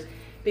of the others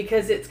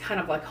because it's kind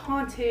of like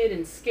haunted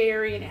and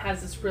scary, and it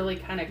has this really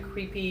kind of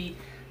creepy.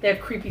 They have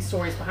creepy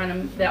stories behind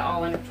them that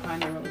all intertwine.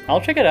 They're really cool.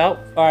 I'll check it out.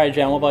 All right,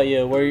 Jen. What about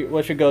you?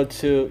 What's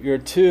your your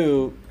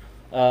two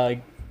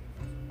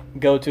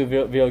go-to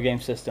video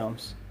game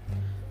systems?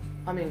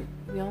 I mean,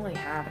 we only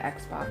have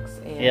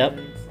Xbox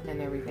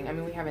and everything. I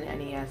mean, we have an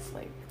NES,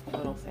 like a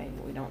little thing,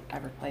 but we don't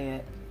ever play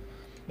it.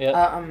 Yep.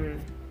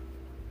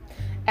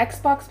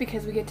 Xbox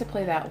because we get to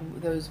play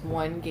those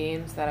one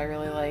games that I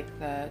really like,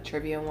 the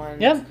trivia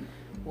ones. Yep.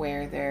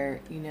 Where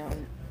they're,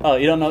 Oh,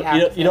 you don't know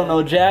you don't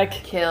know Jack?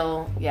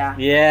 kill. Yeah.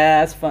 Yeah,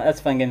 that's fun. That's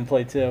a fun game to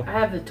play too. I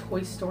have the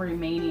Toy Story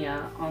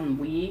Mania on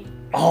Wii.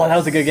 Oh, that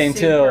was a good game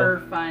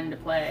Super too. fun to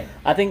play.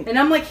 I think. And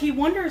I'm like, he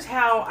wonders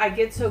how I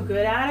get so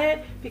good at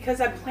it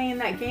because I'm playing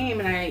that game,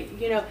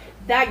 and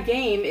that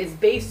game is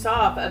based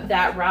off of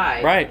that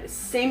ride. Right.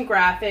 Same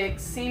graphics,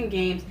 same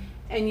games,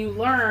 and you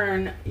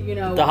learn, the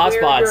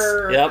hotspots.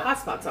 where your Yep.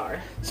 hotspots are.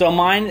 So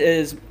mine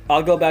is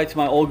I'll go back to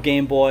my old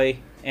Game Boy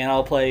and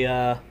I'll play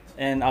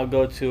and I'll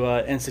go to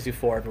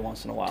N64 every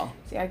once in a while.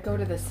 See, I go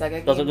to the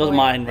Sega. Those are Game Boy.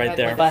 mine right I had,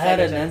 there. like, If I had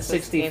Sega an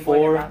Genesis Game N64,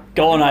 Boy about-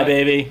 GoldenEye,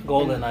 baby.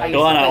 GoldenEye. I used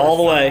Go on to play all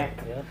the with way. Sonic.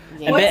 Yeah.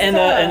 And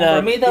What's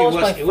For me, that was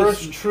my it was-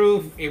 first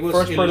true It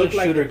first-person looked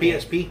like shooter the game.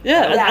 PSP.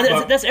 Yeah,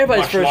 Yeah. that's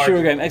everybody's Much first larger.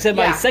 shooter game. Except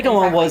my Yeah, second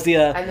one was the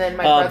and then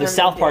my brother the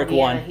South moved Park to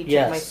Indiana, one. He took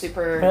Yes. my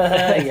Super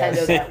Yes.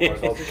 Nintendo that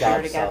worked Oh, with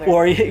God, together.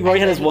 where he And had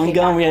then his he one came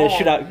gun back where you had to home,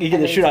 shoot out. You get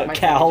and to then shoot he out took my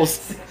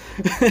cows.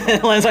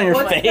 It lands on your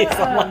What's face.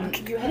 the, I'm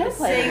like, you had a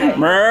play Sega,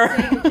 Mer.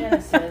 Sega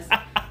Genesis,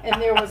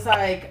 and there was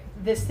like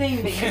this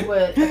thing that you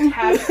would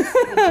attach the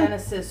Sega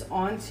Genesis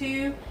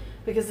onto,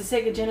 because the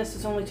Sega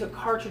Genesis only took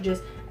cartridges,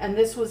 and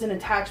this was an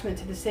attachment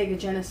to the Sega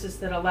Genesis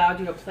that allowed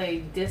you to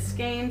play disc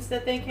games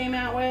that they came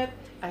out with.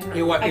 I don't It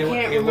know. was, I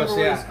can't remember what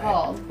it was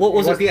called. what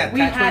was it? it? Was the We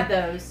had attachment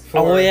those. for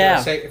Oh,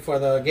 yeah. for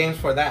the games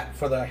for the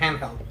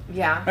handheld.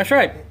 Yeah. That's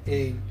right.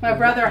 My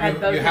brother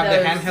had both You of have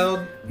those. the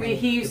handheld.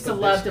 He used to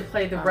love to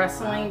play the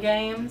wrestling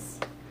games.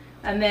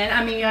 And then,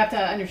 I mean, you have to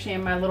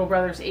understand, my little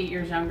brother's 8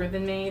 years younger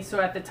than me,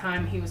 so at the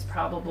time he was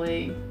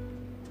probably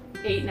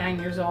 8, 9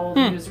 years old.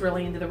 He was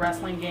really into the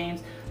wrestling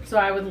games. So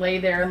I would lay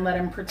there and let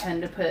him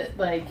pretend to put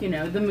like, you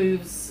know, the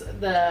moves,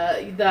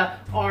 the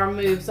arm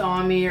moves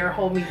on me or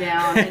hold me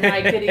down, and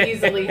I could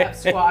easily have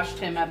squashed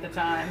him at the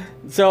time.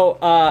 So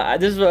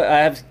this is what I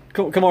have. A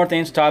couple more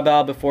things to talk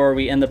about before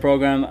we end the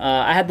program.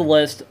 I had the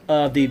list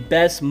of the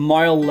best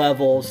Mario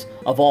levels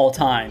of all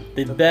time.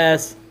 The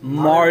best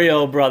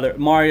Mario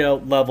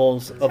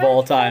levels of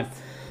all time.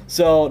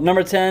 So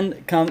number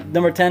 10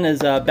 is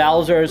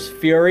Bowser's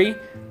Fury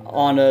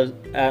on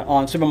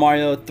Super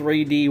Mario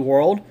 3D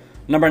World.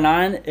 Number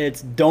 9,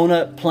 it's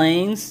Donut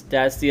Plains.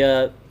 That's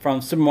the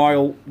from Super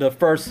Mario, the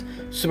first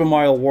Super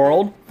Mario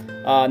World.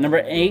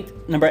 Number 8,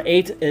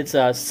 it's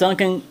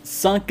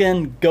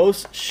Sunken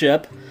Ghost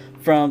Ship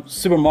from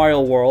Super Mario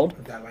World.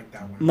 I like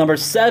that one. Number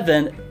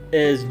 7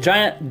 is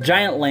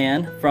Giant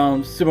Land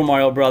from Super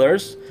Mario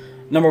Brothers.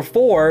 Number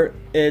 4,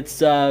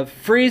 it's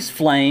Freeze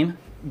Flame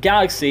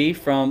Galaxy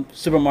from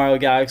Super Mario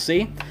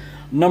Galaxy.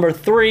 Number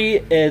 3,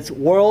 it's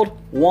World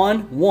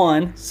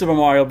 1-1 Super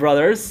Mario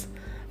Brothers.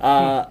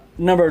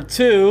 Number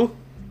 2,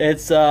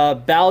 it's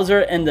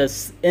Bowser in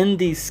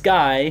the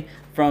Sky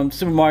from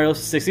Super Mario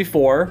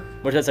 64,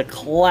 which is a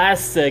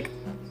classic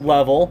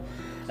level.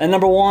 And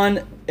number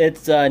 1,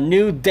 it's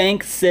New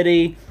Dank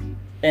City,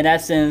 and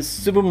that's in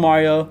Super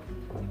Mario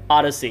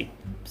Odyssey.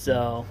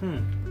 So,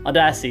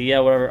 Odyssey, yeah,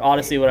 whatever.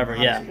 Odyssey, whatever,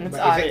 yeah. It's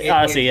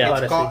Odyssey,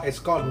 yeah. It's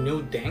called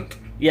New Dank.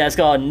 Yeah, it's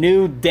called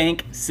New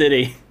Dank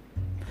City.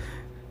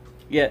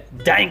 Yeah,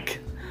 dank.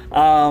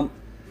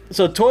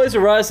 So Toys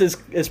R Us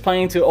is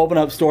planning to open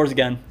up stores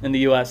again in the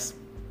U.S.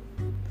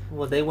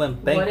 Well, they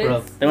went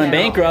bankrupt. They went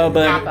bankrupt,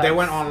 but They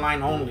went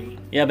online only.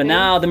 yeah, but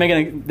now they're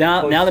making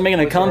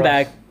a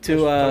comeback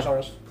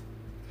to.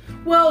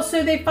 Well,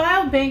 so they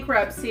filed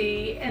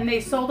bankruptcy and they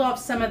sold off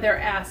some of their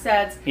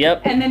assets.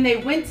 Yep. And then they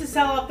went to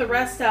sell off the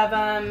rest of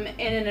them,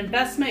 and an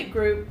investment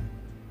group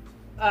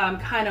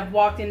kind of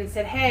walked in and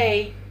said,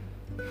 "Hey,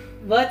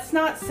 let's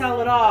not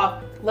sell it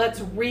off. Let's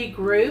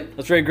regroup."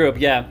 Let's regroup,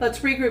 yeah. Let's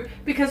regroup,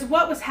 because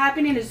what was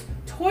happening is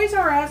Toys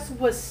R Us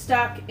was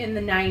stuck in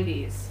the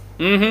 90s.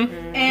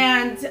 Mm-hmm.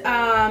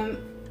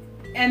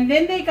 And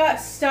then they got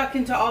stuck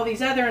into all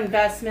these other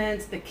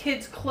investments, the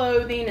kids'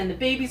 clothing and the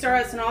Babies R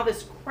Us and all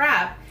this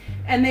crap.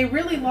 And they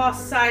really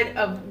lost sight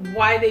of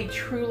why they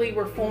truly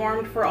were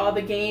formed for all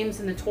the games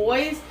and the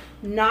toys,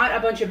 not a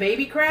bunch of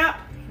baby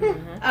crap.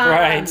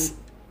 Right.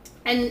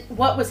 And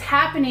what was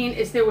happening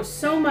is there was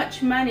so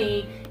much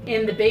money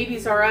in the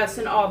Babies R Us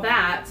and all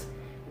that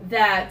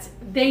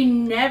they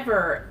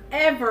never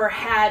ever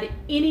had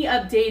any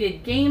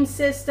updated game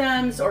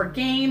systems or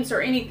games or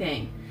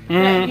anything.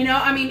 You know,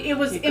 I mean, it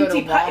was empty.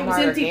 It was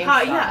empty. It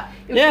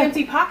was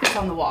empty pockets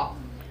on the wall.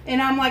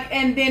 And I'm like,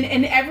 and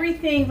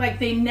everything, like,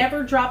 they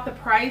never dropped the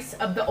price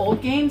of the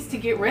old games to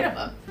get rid of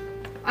them.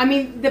 I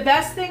mean, the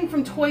best thing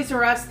from Toys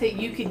R Us that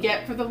you could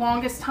get for the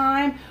longest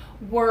time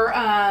were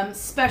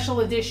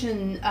special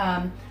edition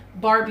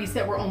Barbies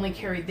that were only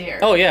carried there.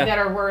 Oh, yeah. That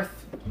are worth,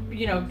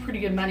 you know, pretty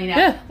good money now.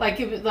 Yeah. Like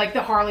it was like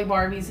the Harley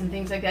Barbies and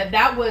things like that.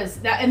 That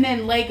was that, and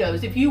then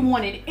Legos. If you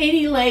wanted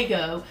any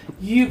Lego,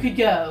 you could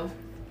go.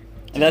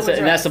 And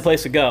that's the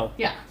place to go.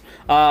 Yeah.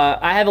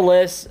 I have a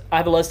list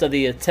of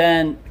the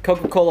 10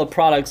 Coca-Cola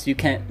products you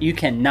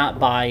cannot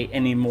buy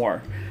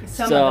anymore.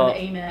 Some of them,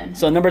 amen.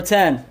 So number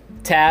 10,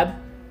 Tab.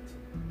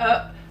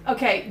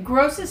 Okay,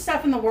 grossest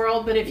stuff in the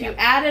world, but if you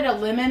added a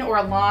lemon or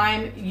a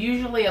lime,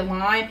 usually a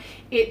lime,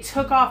 it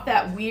took off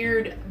that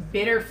weird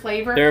bitter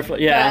flavor.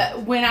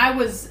 When I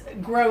was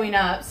growing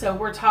up, so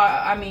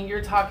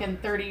you're talking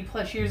 30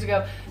 plus years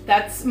ago,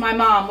 that's my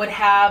mom would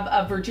have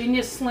a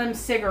Virginia Slim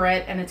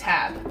cigarette and a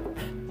Tab.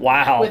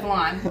 Wow. With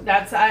lime.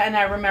 And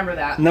I remember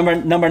that.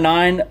 Number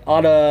 9,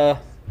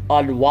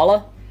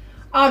 Odwalla.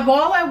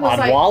 Odwalla was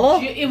Odwalla?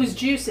 like it was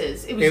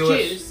juices. It was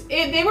juice.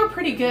 They were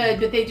pretty good,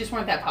 but they just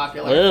weren't that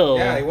popular. Ew.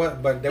 Yeah, it was,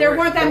 but there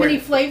weren't that many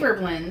flavor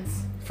blends.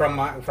 From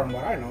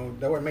what I know,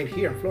 they were made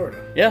here in Florida.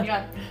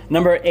 Yeah.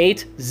 Number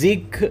 8,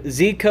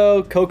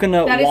 Zico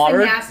coconut water. water.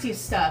 That is the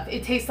nastiest stuff.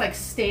 It tastes like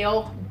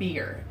stale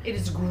beer. It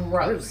is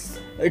gross.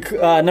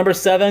 Number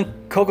 7,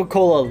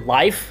 Coca-Cola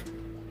Life.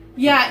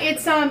 Yeah, it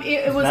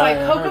was like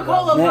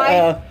Coca-Cola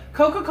Life.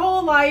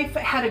 Coca-Cola Life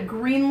had a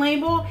green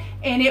label,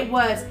 and it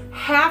was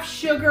half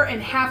sugar and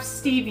half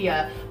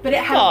stevia, but it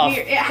had a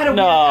weird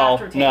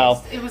aftertaste.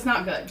 No. It was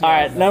not good. All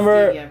right,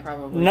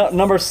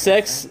 number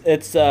 6,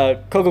 it's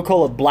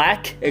Coca-Cola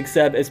Black,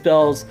 except it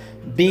spells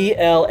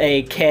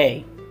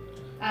B-L-A-K.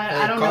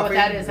 I don't know what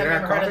that is. I've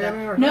never heard of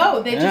that.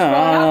 No, they just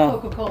brought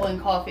out Coca-Cola and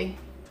coffee.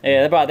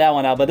 Yeah, they brought that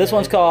one out, but this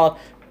one's called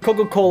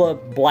Coca-Cola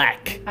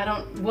Black.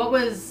 I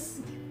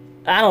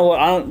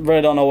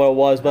really don't know what it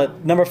was,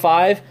 but number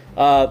 5,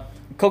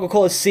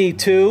 Coca-Cola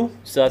C2,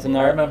 so that's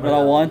another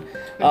one.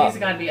 But these have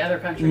got to be other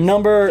countries.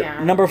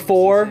 Number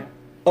 4,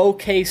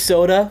 OK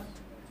Soda.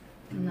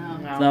 No.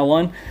 That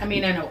one. I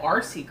mean, I know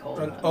RC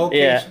Cola.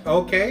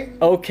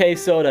 OK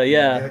Soda,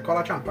 yeah. They call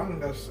it champagne.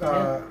 That's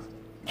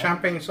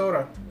champagne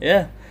soda.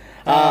 Yeah.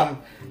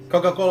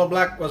 Coca-Cola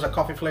Black was a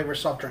coffee flavored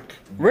soft drink.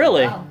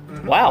 Really?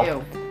 Wow.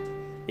 Ew.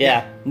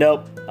 Yeah.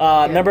 Nope.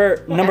 Number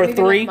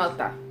 3.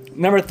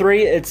 Number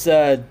 3, it's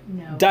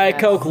Diet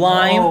Coke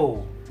Lime.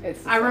 No.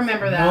 It's I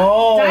remember that.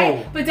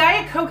 No. But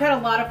Diet Coke had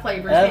a lot of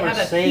flavors. They Never have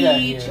a say that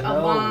peach, here, a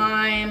no.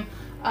 lime,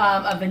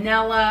 a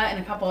vanilla, and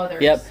a couple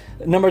others. Yep.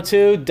 Number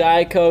 2,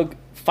 Diet Coke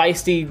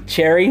Feisty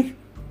Cherry.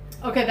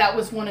 Okay, that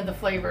was one of the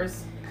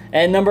flavors.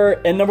 And number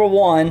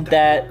 1,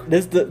 that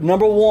this the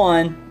number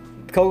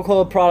 1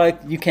 Coca-Cola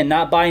product you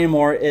cannot buy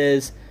anymore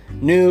is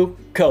New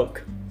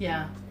Coke.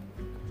 Yeah.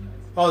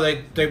 Oh,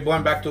 they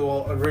went back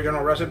to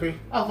original recipe.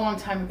 A long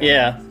time ago.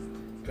 Yeah.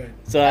 Okay.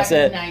 So that's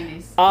Back it. in the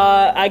 90s.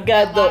 I got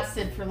That the.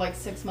 lasted for like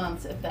 6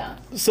 months, if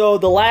that. So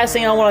the last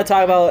thing I want to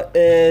talk about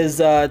is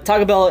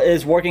Taco Bell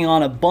is working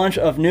on a bunch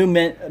of new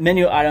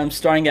menu items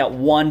starting at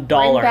 $1.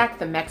 Bring back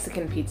the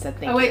Mexican pizza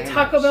thing. Oh wait,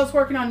 Taco Bell's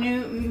working on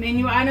new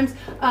menu items.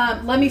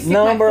 Let me stick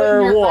Number my foot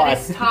in your what?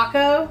 lettuce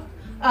taco.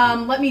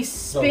 Let me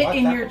spit what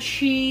in taco? your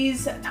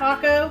cheese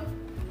taco.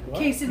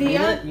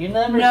 Quesadilla. You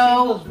never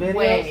No seen those videos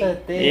way.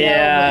 that they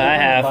Yeah,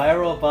 I have.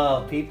 viral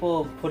about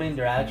people putting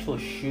their actual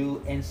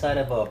shoe inside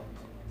of a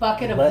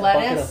Bucket of bucket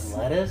lettuce. of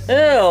lettuce, Ew.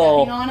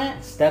 Stepping on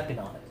it. stepping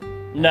on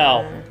it.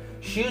 No.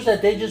 Shoes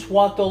that they just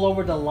walked all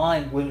over the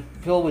line with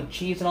filled with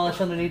cheese and all that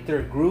shit underneath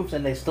their grooves,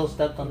 and they still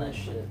stepped on that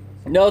shit.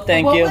 No,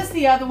 thank What you. was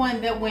the other one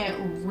that went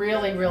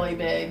really, really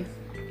big?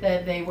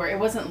 That they were. It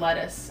wasn't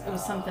lettuce. It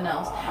was something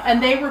else.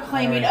 And they were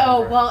claiming, I oh,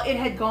 remember. well, it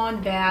had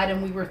gone bad,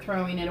 and we were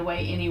throwing it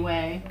away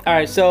anyway. All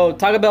right, so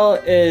Taco Bell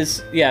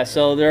is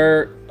so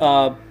they're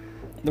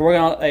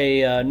working on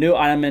a new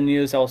item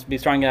menus that will be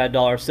starting at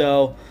 $1.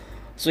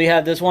 So you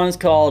have this one's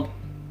called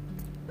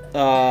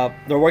they're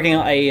working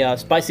on a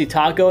spicy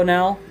taco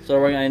now. So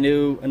they're working on a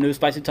new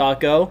spicy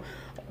taco,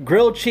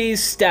 grilled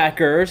cheese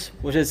stackers,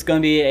 which is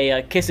going to be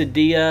a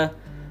quesadilla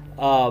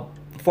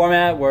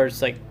format where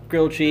it's like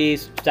grilled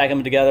cheese, stack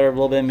them together, a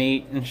little bit of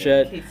meat and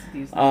shit.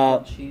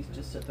 Quesadillas, cheese,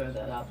 just to throw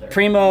that out there.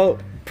 Primo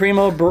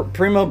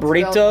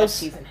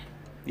burritos.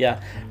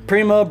 Yeah,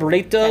 Primo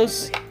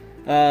burritos.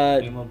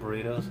 Primo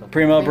burritos.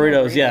 Primo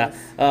burritos, yeah.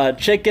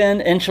 Chicken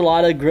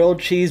enchilada grilled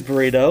cheese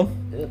burrito.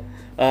 Ew.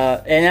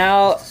 And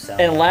now,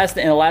 and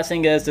the last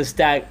thing is the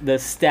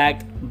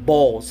stacked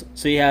bowls.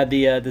 So you have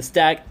the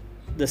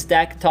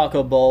stacked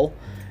taco bowl.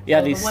 You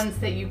have the these. ones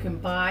that you can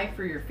buy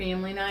for your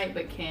family night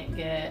but can't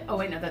get. Oh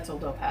wait, no, that's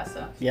Old El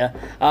Paso.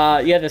 Yeah.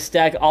 You have the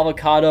stacked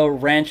avocado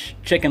ranch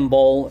chicken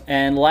bowl,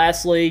 and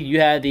lastly, you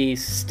have the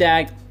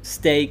stacked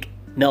steak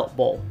melt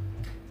bowl.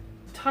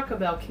 Taco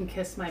Bell can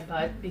kiss my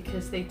butt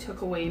because they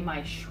took away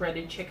my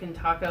shredded chicken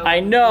taco. I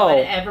know.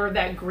 Whatever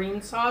that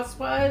green sauce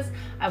was,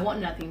 I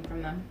want nothing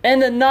from them.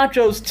 And the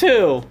nachos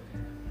too.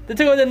 They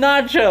took away the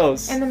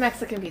nachos. And the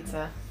Mexican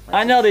pizza.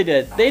 I know they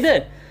did. They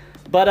did.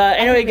 But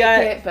anyway,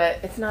 guys. It, but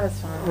it's not as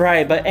fun.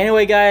 Right. But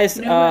anyway, guys.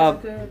 You know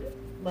what's good?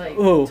 Like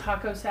who?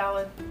 taco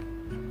salad.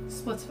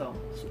 Splitsville.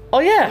 Oh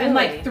yeah. And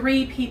like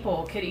 3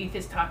 people could eat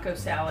this taco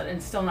salad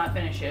and still not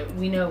finish it.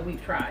 We know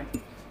we've tried.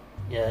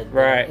 Yeah.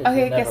 Right.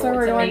 Okay, guess where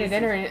we're It's going to amazing.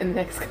 dinner in the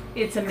next.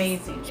 It's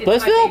amazing. It's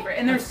Splitsville? my favorite.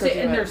 And their Let's go do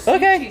and their it.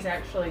 Okay. sushi's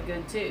actually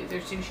good too. Their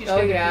sushi's Oh,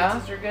 good. yeah?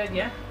 Their pizzas are good.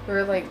 Yeah.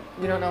 We're like,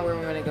 we don't know where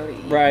we want to go to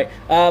eat. Right.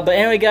 But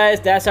anyway,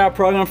 guys, that's our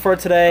program for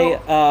today.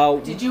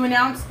 Did you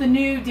announce the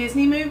new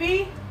Disney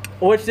movie?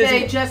 Which They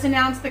Disney? just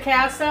announced the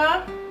cast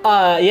of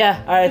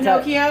Yeah. All right.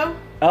 Pinocchio.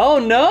 Oh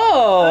no.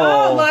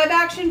 Oh, live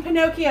action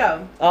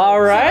Pinocchio. All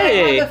So they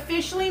right. have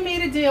officially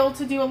made a deal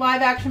to do a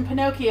live action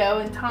Pinocchio,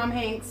 and Tom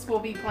Hanks will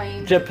be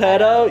playing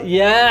Geppetto.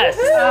 Yes.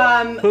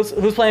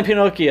 Who's playing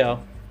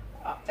Pinocchio?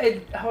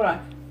 Hold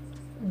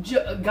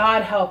on.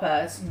 God help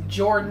us.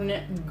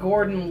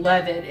 Gordon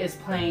Levitt is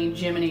playing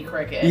Jiminy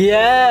Cricket.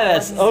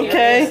 Yes.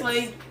 Okay.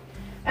 Seriously?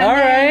 And All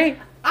then, right.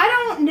 I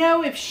don't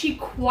know if she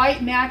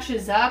quite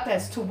matches up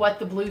as to what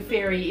the Blue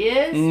Fairy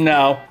is.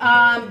 No.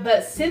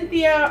 But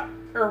Cynthia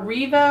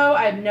Erivo,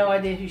 I have no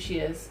idea who she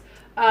is,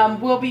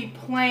 will be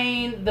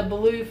playing the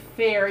Blue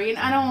Fairy, and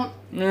I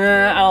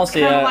don't see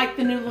kind that. of like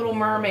the new Little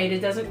Mermaid. It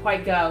doesn't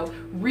quite go.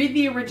 Read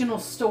the original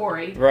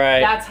story. Right.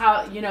 That's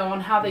how on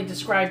how they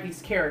describe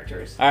these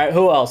characters. All right.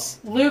 Who else?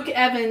 Luke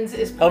Evans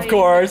is playing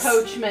course. the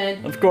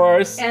coachman. Of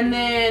course. And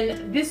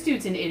then this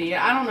dude's an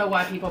idiot. I don't know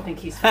why people think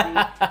he's funny.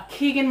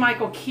 Keegan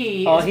Michael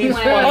Key Oh, is he's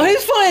playing. funny. Oh,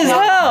 he's funny as the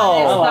hell.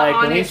 honest- I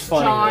like the him. He's honest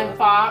funny, John though.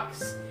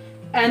 Fox.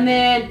 And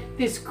then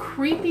this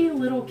creepy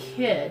little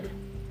kid.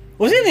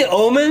 Was he in The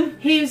Omen?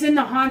 He was in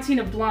The Haunting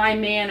of Bly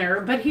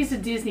Manor, but he's a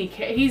Disney. He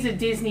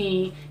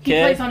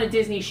Kid? plays on a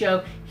Disney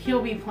show.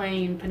 He'll be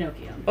playing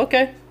Pinocchio.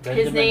 Okay.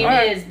 His name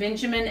Alright. is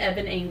Benjamin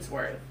Evan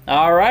Ainsworth.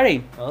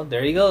 Alrighty. Oh,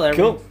 there you go.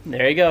 Cool.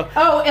 There you go.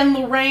 Oh, and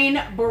Lorraine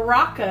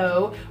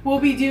Baracco will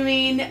be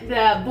doing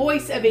the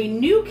voice of a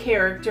new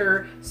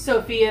character,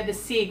 Sophia the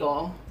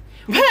Seagull.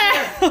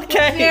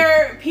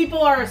 Okay. People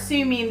are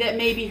assuming that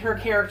maybe her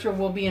character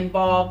will be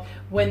involved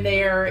when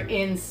they're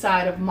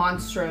inside of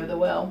Monstro the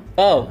Well.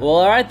 Oh, well,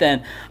 all right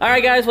then. All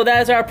right, guys. Well,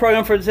 that is our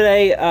program for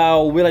today.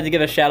 We'd like to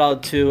give a shout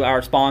out to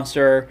our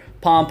sponsor,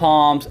 Pom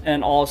Poms,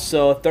 and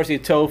also Thirsty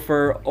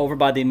Topher over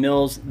by the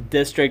Mills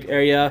District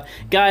area.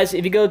 Guys,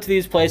 if you go to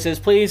these places,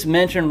 please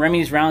mention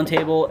Remy's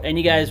Roundtable, and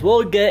you guys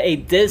will get a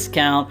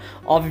discount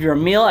off of your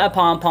meal at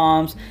Pom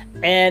Poms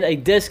and a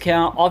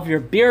discount off your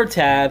beer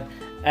tab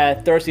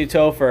at Thirsty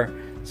Topher.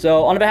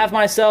 So on behalf of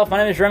myself, my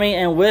name is Remy,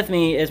 and with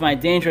me is my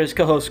dangerous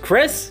co-host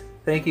Chris.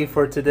 Thank you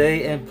for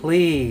today, and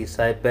please,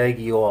 I beg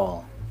you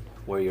all,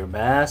 wear your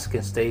mask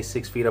and stay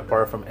 6 feet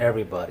apart from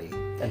everybody,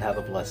 and have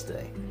a blessed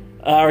day.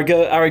 Our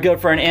good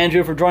friend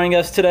Andrew for joining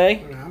us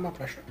today. My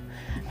pleasure.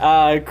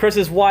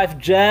 Chris's wife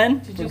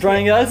Jen for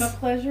joining us. My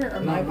pleasure or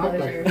my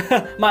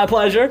pleasure? My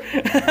pleasure.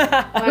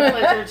 My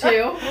pleasure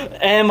too.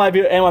 And my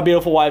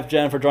beautiful wife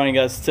Jen for joining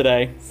us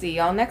today. See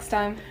y'all next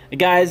time.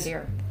 Guys,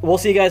 Here. we'll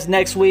see you guys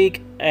next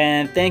week,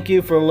 and thank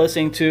you for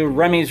listening to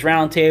Remy's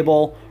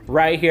Roundtable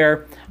right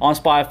here on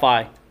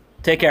Spotify.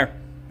 Take care.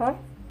 Huh?